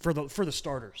for the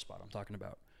starter spot I'm talking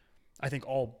about. I think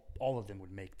all of them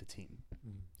would make the team,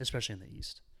 especially in the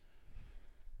East.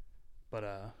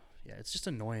 But yeah, it's just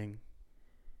annoying.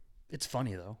 It's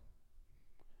funny though,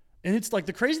 and it's like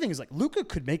the crazy thing is like Luka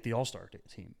could make the All-Star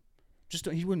team, just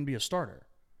he wouldn't be a starter,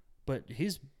 but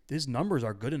his numbers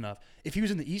are good enough. If he was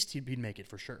in the East, he'd make it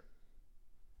for sure.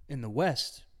 In the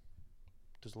West,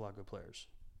 there's a lot of good players.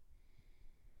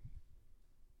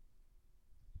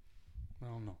 I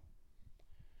don't know.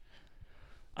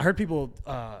 I heard people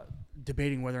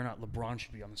debating whether or not LeBron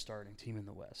should be on the starting team in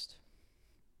the West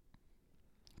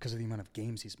because of the amount of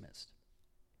games he's missed.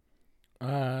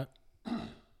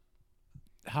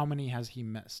 How many has he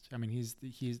missed? I mean, he's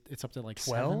it's up to like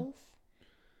 12. 7? I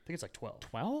think it's like 12.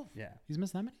 12? Yeah, he's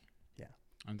missed that many. Yeah,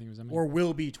 I don't think it was that many. Or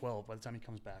will be 12 by the time he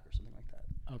comes back, or something like that.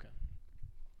 Okay.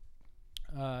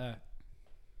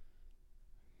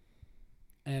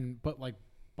 But like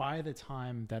by the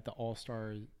time that the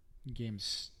All-Star game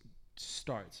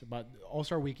starts, about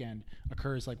All-Star weekend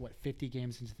occurs like what 50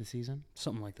 games into the season,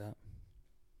 something like that.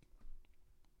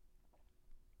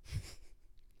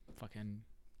 Fucking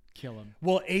kill him.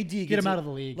 Well, AD get him out of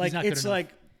the league. Like He's not it's good enough.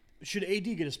 like, should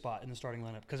AD get a spot in the starting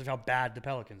lineup because of how bad the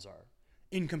Pelicans are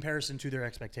in comparison to their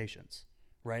expectations,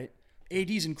 right?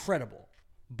 AD's incredible,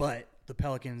 but the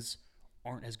Pelicans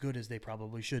aren't as good as they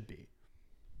probably should be.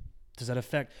 Does that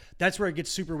affect? That's where it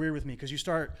gets super weird with me because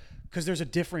there's a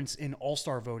difference in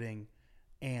All-Star voting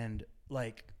and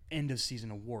like end of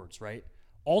season awards, right?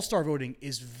 All-Star voting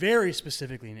is very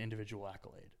specifically an individual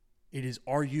accolade. It is,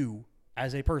 are you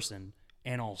as a person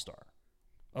an All-Star?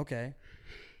 Okay.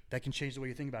 That can change the way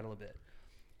you think about it a little bit.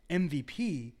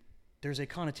 MVP, there's a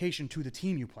connotation to the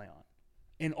team you play on.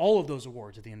 And all of those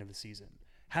awards at the end of the season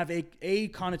have a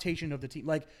connotation of the team.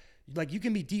 Like you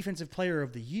can be defensive player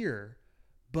of the year,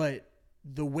 but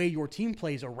the way your team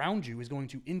plays around you is going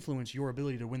to influence your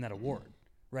ability to win that award,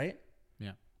 right?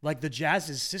 Yeah. Like the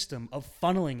Jazz's system of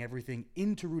funneling everything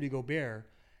into Rudy Gobert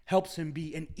helps him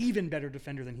be an even better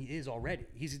defender than he is already.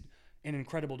 He's an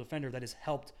incredible defender that is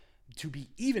helped to be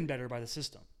even better by the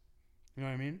system. You know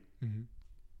what I mean? Mm-hmm.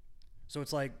 So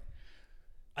it's like,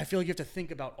 I feel like you have to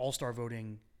think about All-Star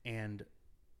voting and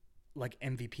like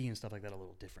MVP and stuff like that a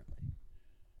little differently.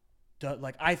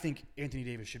 Like I think Anthony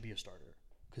Davis should be a starter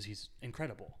because he's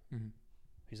incredible. Mm-hmm.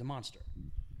 He's a monster.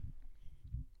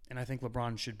 And I think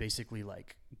LeBron should basically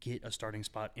like get a starting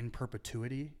spot in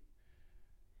perpetuity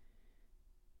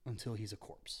until he's a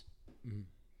corpse. Mm-hmm.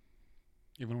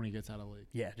 Even when he gets out of the league.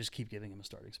 Yeah, just keep giving him a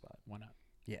starting spot. Why not?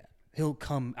 Yeah. He'll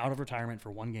come out of retirement for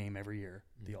one game every year,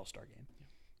 the All-Star game.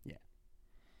 Yeah.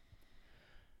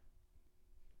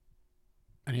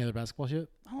 Any other basketball shit?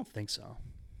 I don't think so.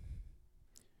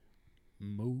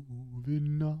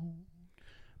 Moving on.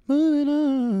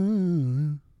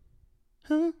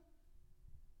 Huh?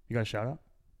 You got a shout out?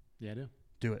 Yeah, I do.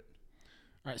 Do it.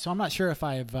 All right, so I'm not sure if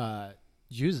I've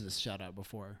used this shout out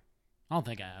before. I don't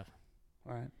think I have.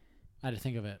 All right. I had to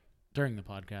think of it during the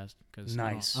podcast because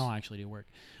nice. I don't actually do work.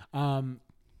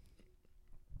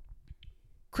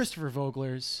 Christopher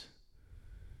Vogler's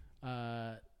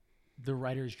The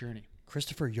Writer's Journey.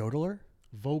 Christopher Yodeler?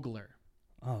 Vogler.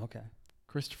 Oh, okay.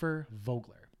 Christopher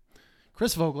Vogler.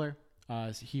 Chris Vogler,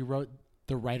 he wrote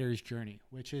The Writer's Journey,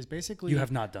 which is basically... You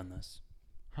have not done this.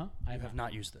 Huh? I have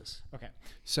not used this. Okay.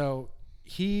 So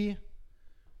he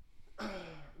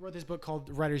wrote this book called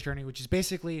The Writer's Journey, which is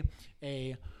basically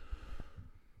a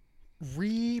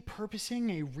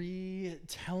repurposing, a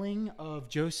retelling of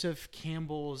Joseph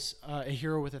Campbell's A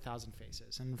Hero with a Thousand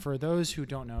Faces. And for those who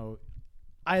don't know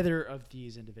either of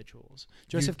these individuals,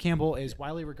 Joseph Campbell is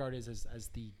widely regarded as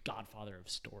the godfather of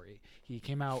story. He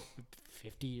came out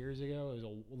 50 years ago. It was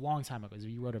a long time ago.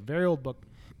 He wrote a very old book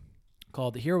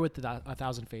called The Hero with a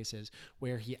Thousand Faces,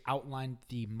 where he outlined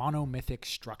the monomythic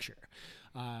structure,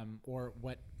 or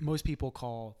what most people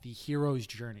call the hero's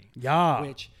journey. Yeah.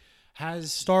 Which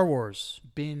has Star Wars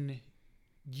been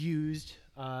used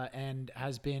and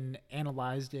has been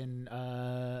analyzed in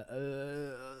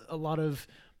a lot of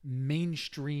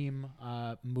mainstream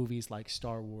movies like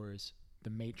Star Wars. The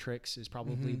Matrix is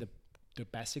probably the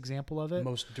best example of it.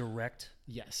 Most direct.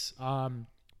 Yes.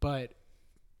 But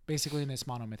basically in this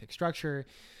monomythic structure,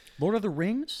 Lord of the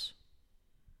Rings?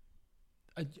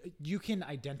 you can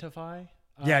identify.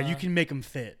 Yeah, you can make them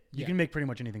fit. You yeah. can make pretty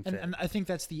much anything fit. And I think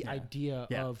that's the idea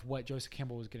of what Joseph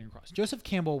Campbell was getting across. Joseph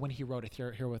Campbell, when he wrote A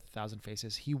Hero with a Thousand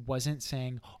Faces, he wasn't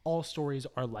saying all stories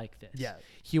are like this. Yeah.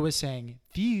 He was saying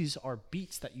these are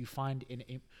beats that you find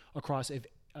across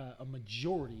a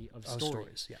majority of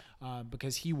stories. Yeah.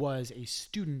 Because he was a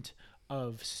student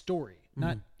of story,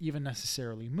 not even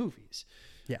necessarily movies.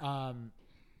 Yeah.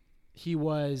 He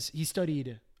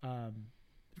studied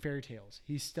fairy tales.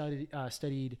 He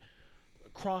studied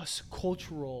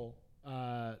cross-cultural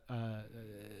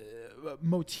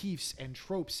motifs and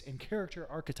tropes and character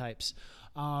archetypes,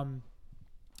 and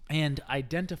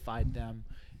identified them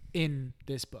in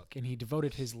this book. And he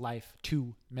devoted his life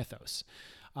to mythos.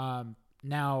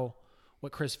 Now,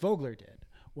 what Chris Vogler did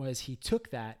was he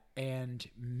took that and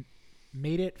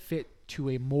made it fit to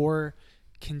a more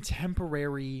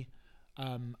contemporary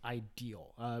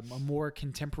ideal, a more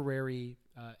contemporary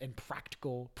and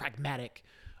practical, pragmatic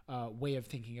way of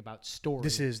thinking about story.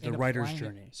 This is the writer's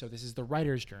journey. So this is the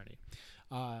writer's journey.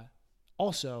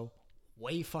 Also,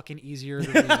 way fucking easier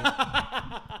to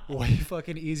read. Way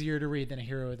fucking easier to read than A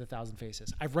Hero with a Thousand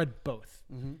Faces. I've read both,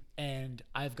 and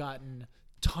I've gotten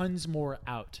tons more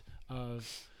out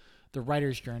of the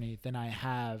writer's journey than I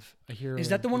have A Hero. Is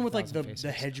that the one with like Thousand Faces.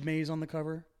 the hedge maze on the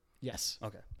cover? Yes.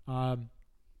 Okay.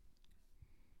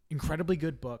 Incredibly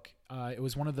good book. It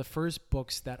was one of the first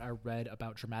books that I read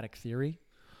about dramatic theory.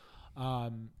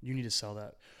 You need to sell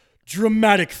that.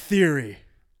 Dramatic theory.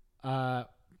 But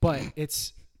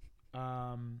it's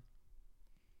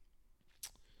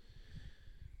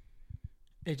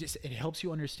it helps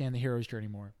you understand the hero's journey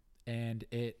more, and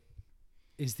it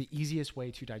is the easiest way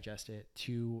to digest it.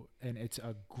 And it's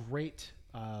a great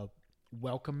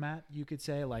welcome mat, you could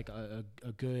say, like a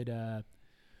good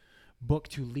book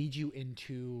to lead you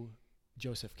into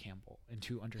Joseph Campbell,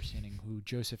 into understanding who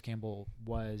Joseph Campbell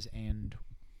was and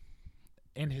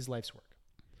his life's work.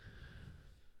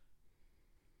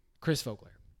 Chris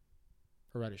Vogler.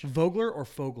 Vogler or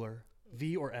Fogler?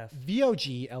 V or F?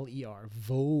 Vogler.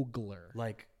 Vogler.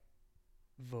 Like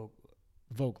Vogler.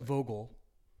 Vogel.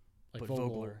 Like but Vogel.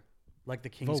 Vogler. Like the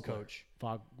King's Vogler. coach.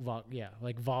 Yeah,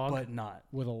 like Vog. But not.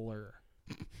 With a lure.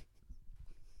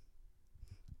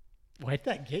 Why did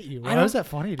that get you? Why was that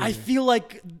funny to you? I feel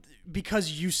like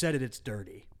because you said it, it's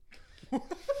dirty.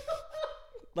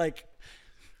 Like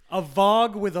a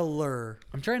Vogue with a lure.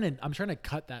 I'm trying to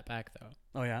cut that back though.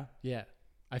 Oh yeah? Yeah.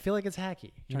 I feel like it's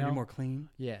hacky. Trying to be more clean?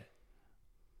 Yeah.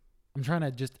 I'm trying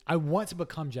to I want to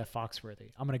become Jeff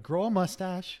Foxworthy. I'm going to grow a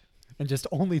mustache and just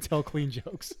only tell clean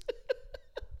jokes.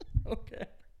 Okay.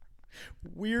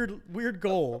 Weird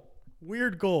goal.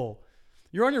 Weird goal.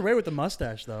 You're on your way with the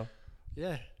mustache though.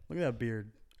 Yeah. Look at that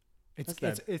beard.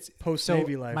 It's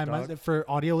post-Navy life, dog. For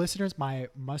audio listeners, my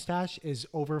mustache is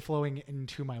overflowing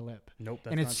into my lip. Nope,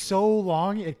 that's and not it's true. so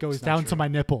long it goes It's not down true. to my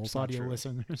nipples. It's not Audio true.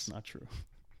 listeners, It's not true.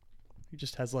 He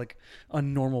just has like a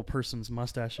normal person's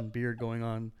mustache and beard going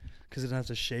on because he doesn't have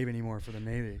to shave anymore for the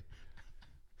Navy.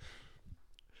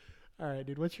 All right,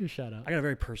 dude. What's your shout out? I got a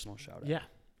very personal shout out.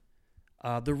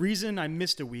 Yeah. The reason I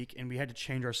missed a week and we had to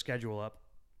change our schedule up,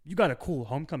 you got a cool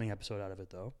homecoming episode out of it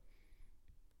though.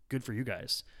 Good for you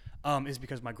guys. Is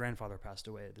because my grandfather passed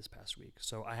away this past week.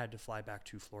 So I had to fly back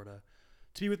to Florida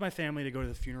to be with my family, to go to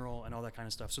the funeral and all that kind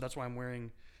of stuff. So that's why I'm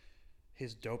wearing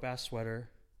his dope ass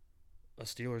sweater, a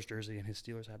Steelers jersey, and his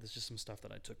Steelers hat. There's just some stuff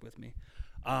that I took with me.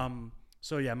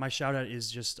 So yeah, my shout out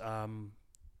is just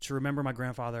to remember my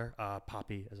grandfather,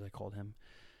 Poppy, as I called him.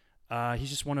 He's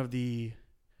just one of the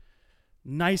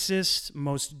nicest,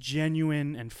 most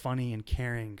genuine and funny and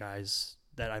caring guys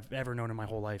that I've ever known in my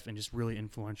whole life, and just really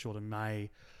influential to my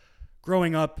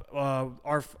growing up.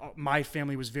 My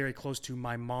family was very close to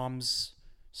my mom's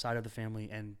side of the family,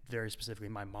 and very specifically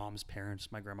my mom's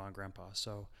parents, my grandma and grandpa.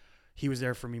 So he was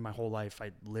there for me my whole life.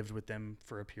 I lived with them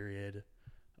for a period.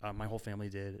 My whole family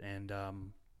did, and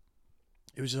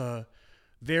it was a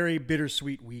very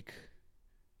bittersweet week.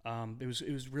 It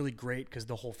was really great because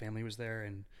the whole family was there,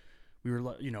 and we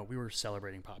were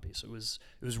celebrating Poppy, so it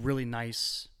was really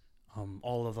nice.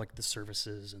 All of like the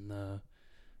services and the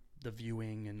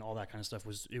viewing and all that kind of stuff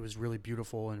was really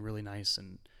beautiful and really nice,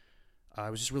 and it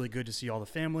was just really good to see all the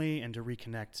family and to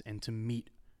reconnect and to meet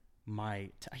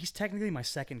he's technically my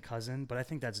second cousin, but I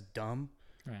think that's dumb.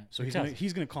 Right. So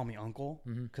he's gonna call me uncle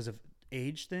because of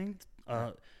age thing.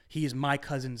 He is my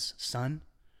cousin's son,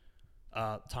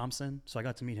 Thompson. So I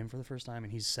got to meet him for the first time,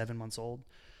 and he's 7 months old.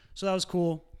 So that was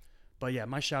cool. But yeah,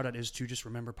 my shout out is to just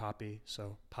remember Poppy.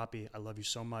 So Poppy, I love you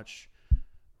so much.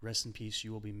 Rest in peace.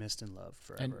 You will be missed and loved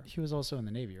forever. And he was also in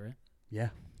the Navy, right? Yeah.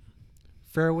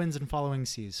 Fair winds and following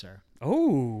seas, sir.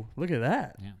 Oh, look at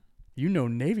that. Yeah. You know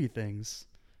Navy things.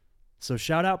 So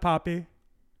shout out Poppy.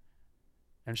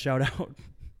 And shout out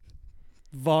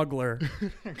Vogler.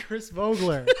 Chris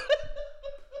Vogler.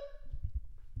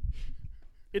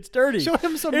 It's dirty. Show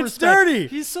him some It's respect. dirty.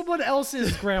 He's someone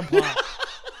else's grandpa.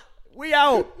 We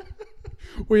out.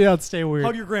 We out. Stay weird.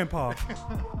 Hug your grandpa.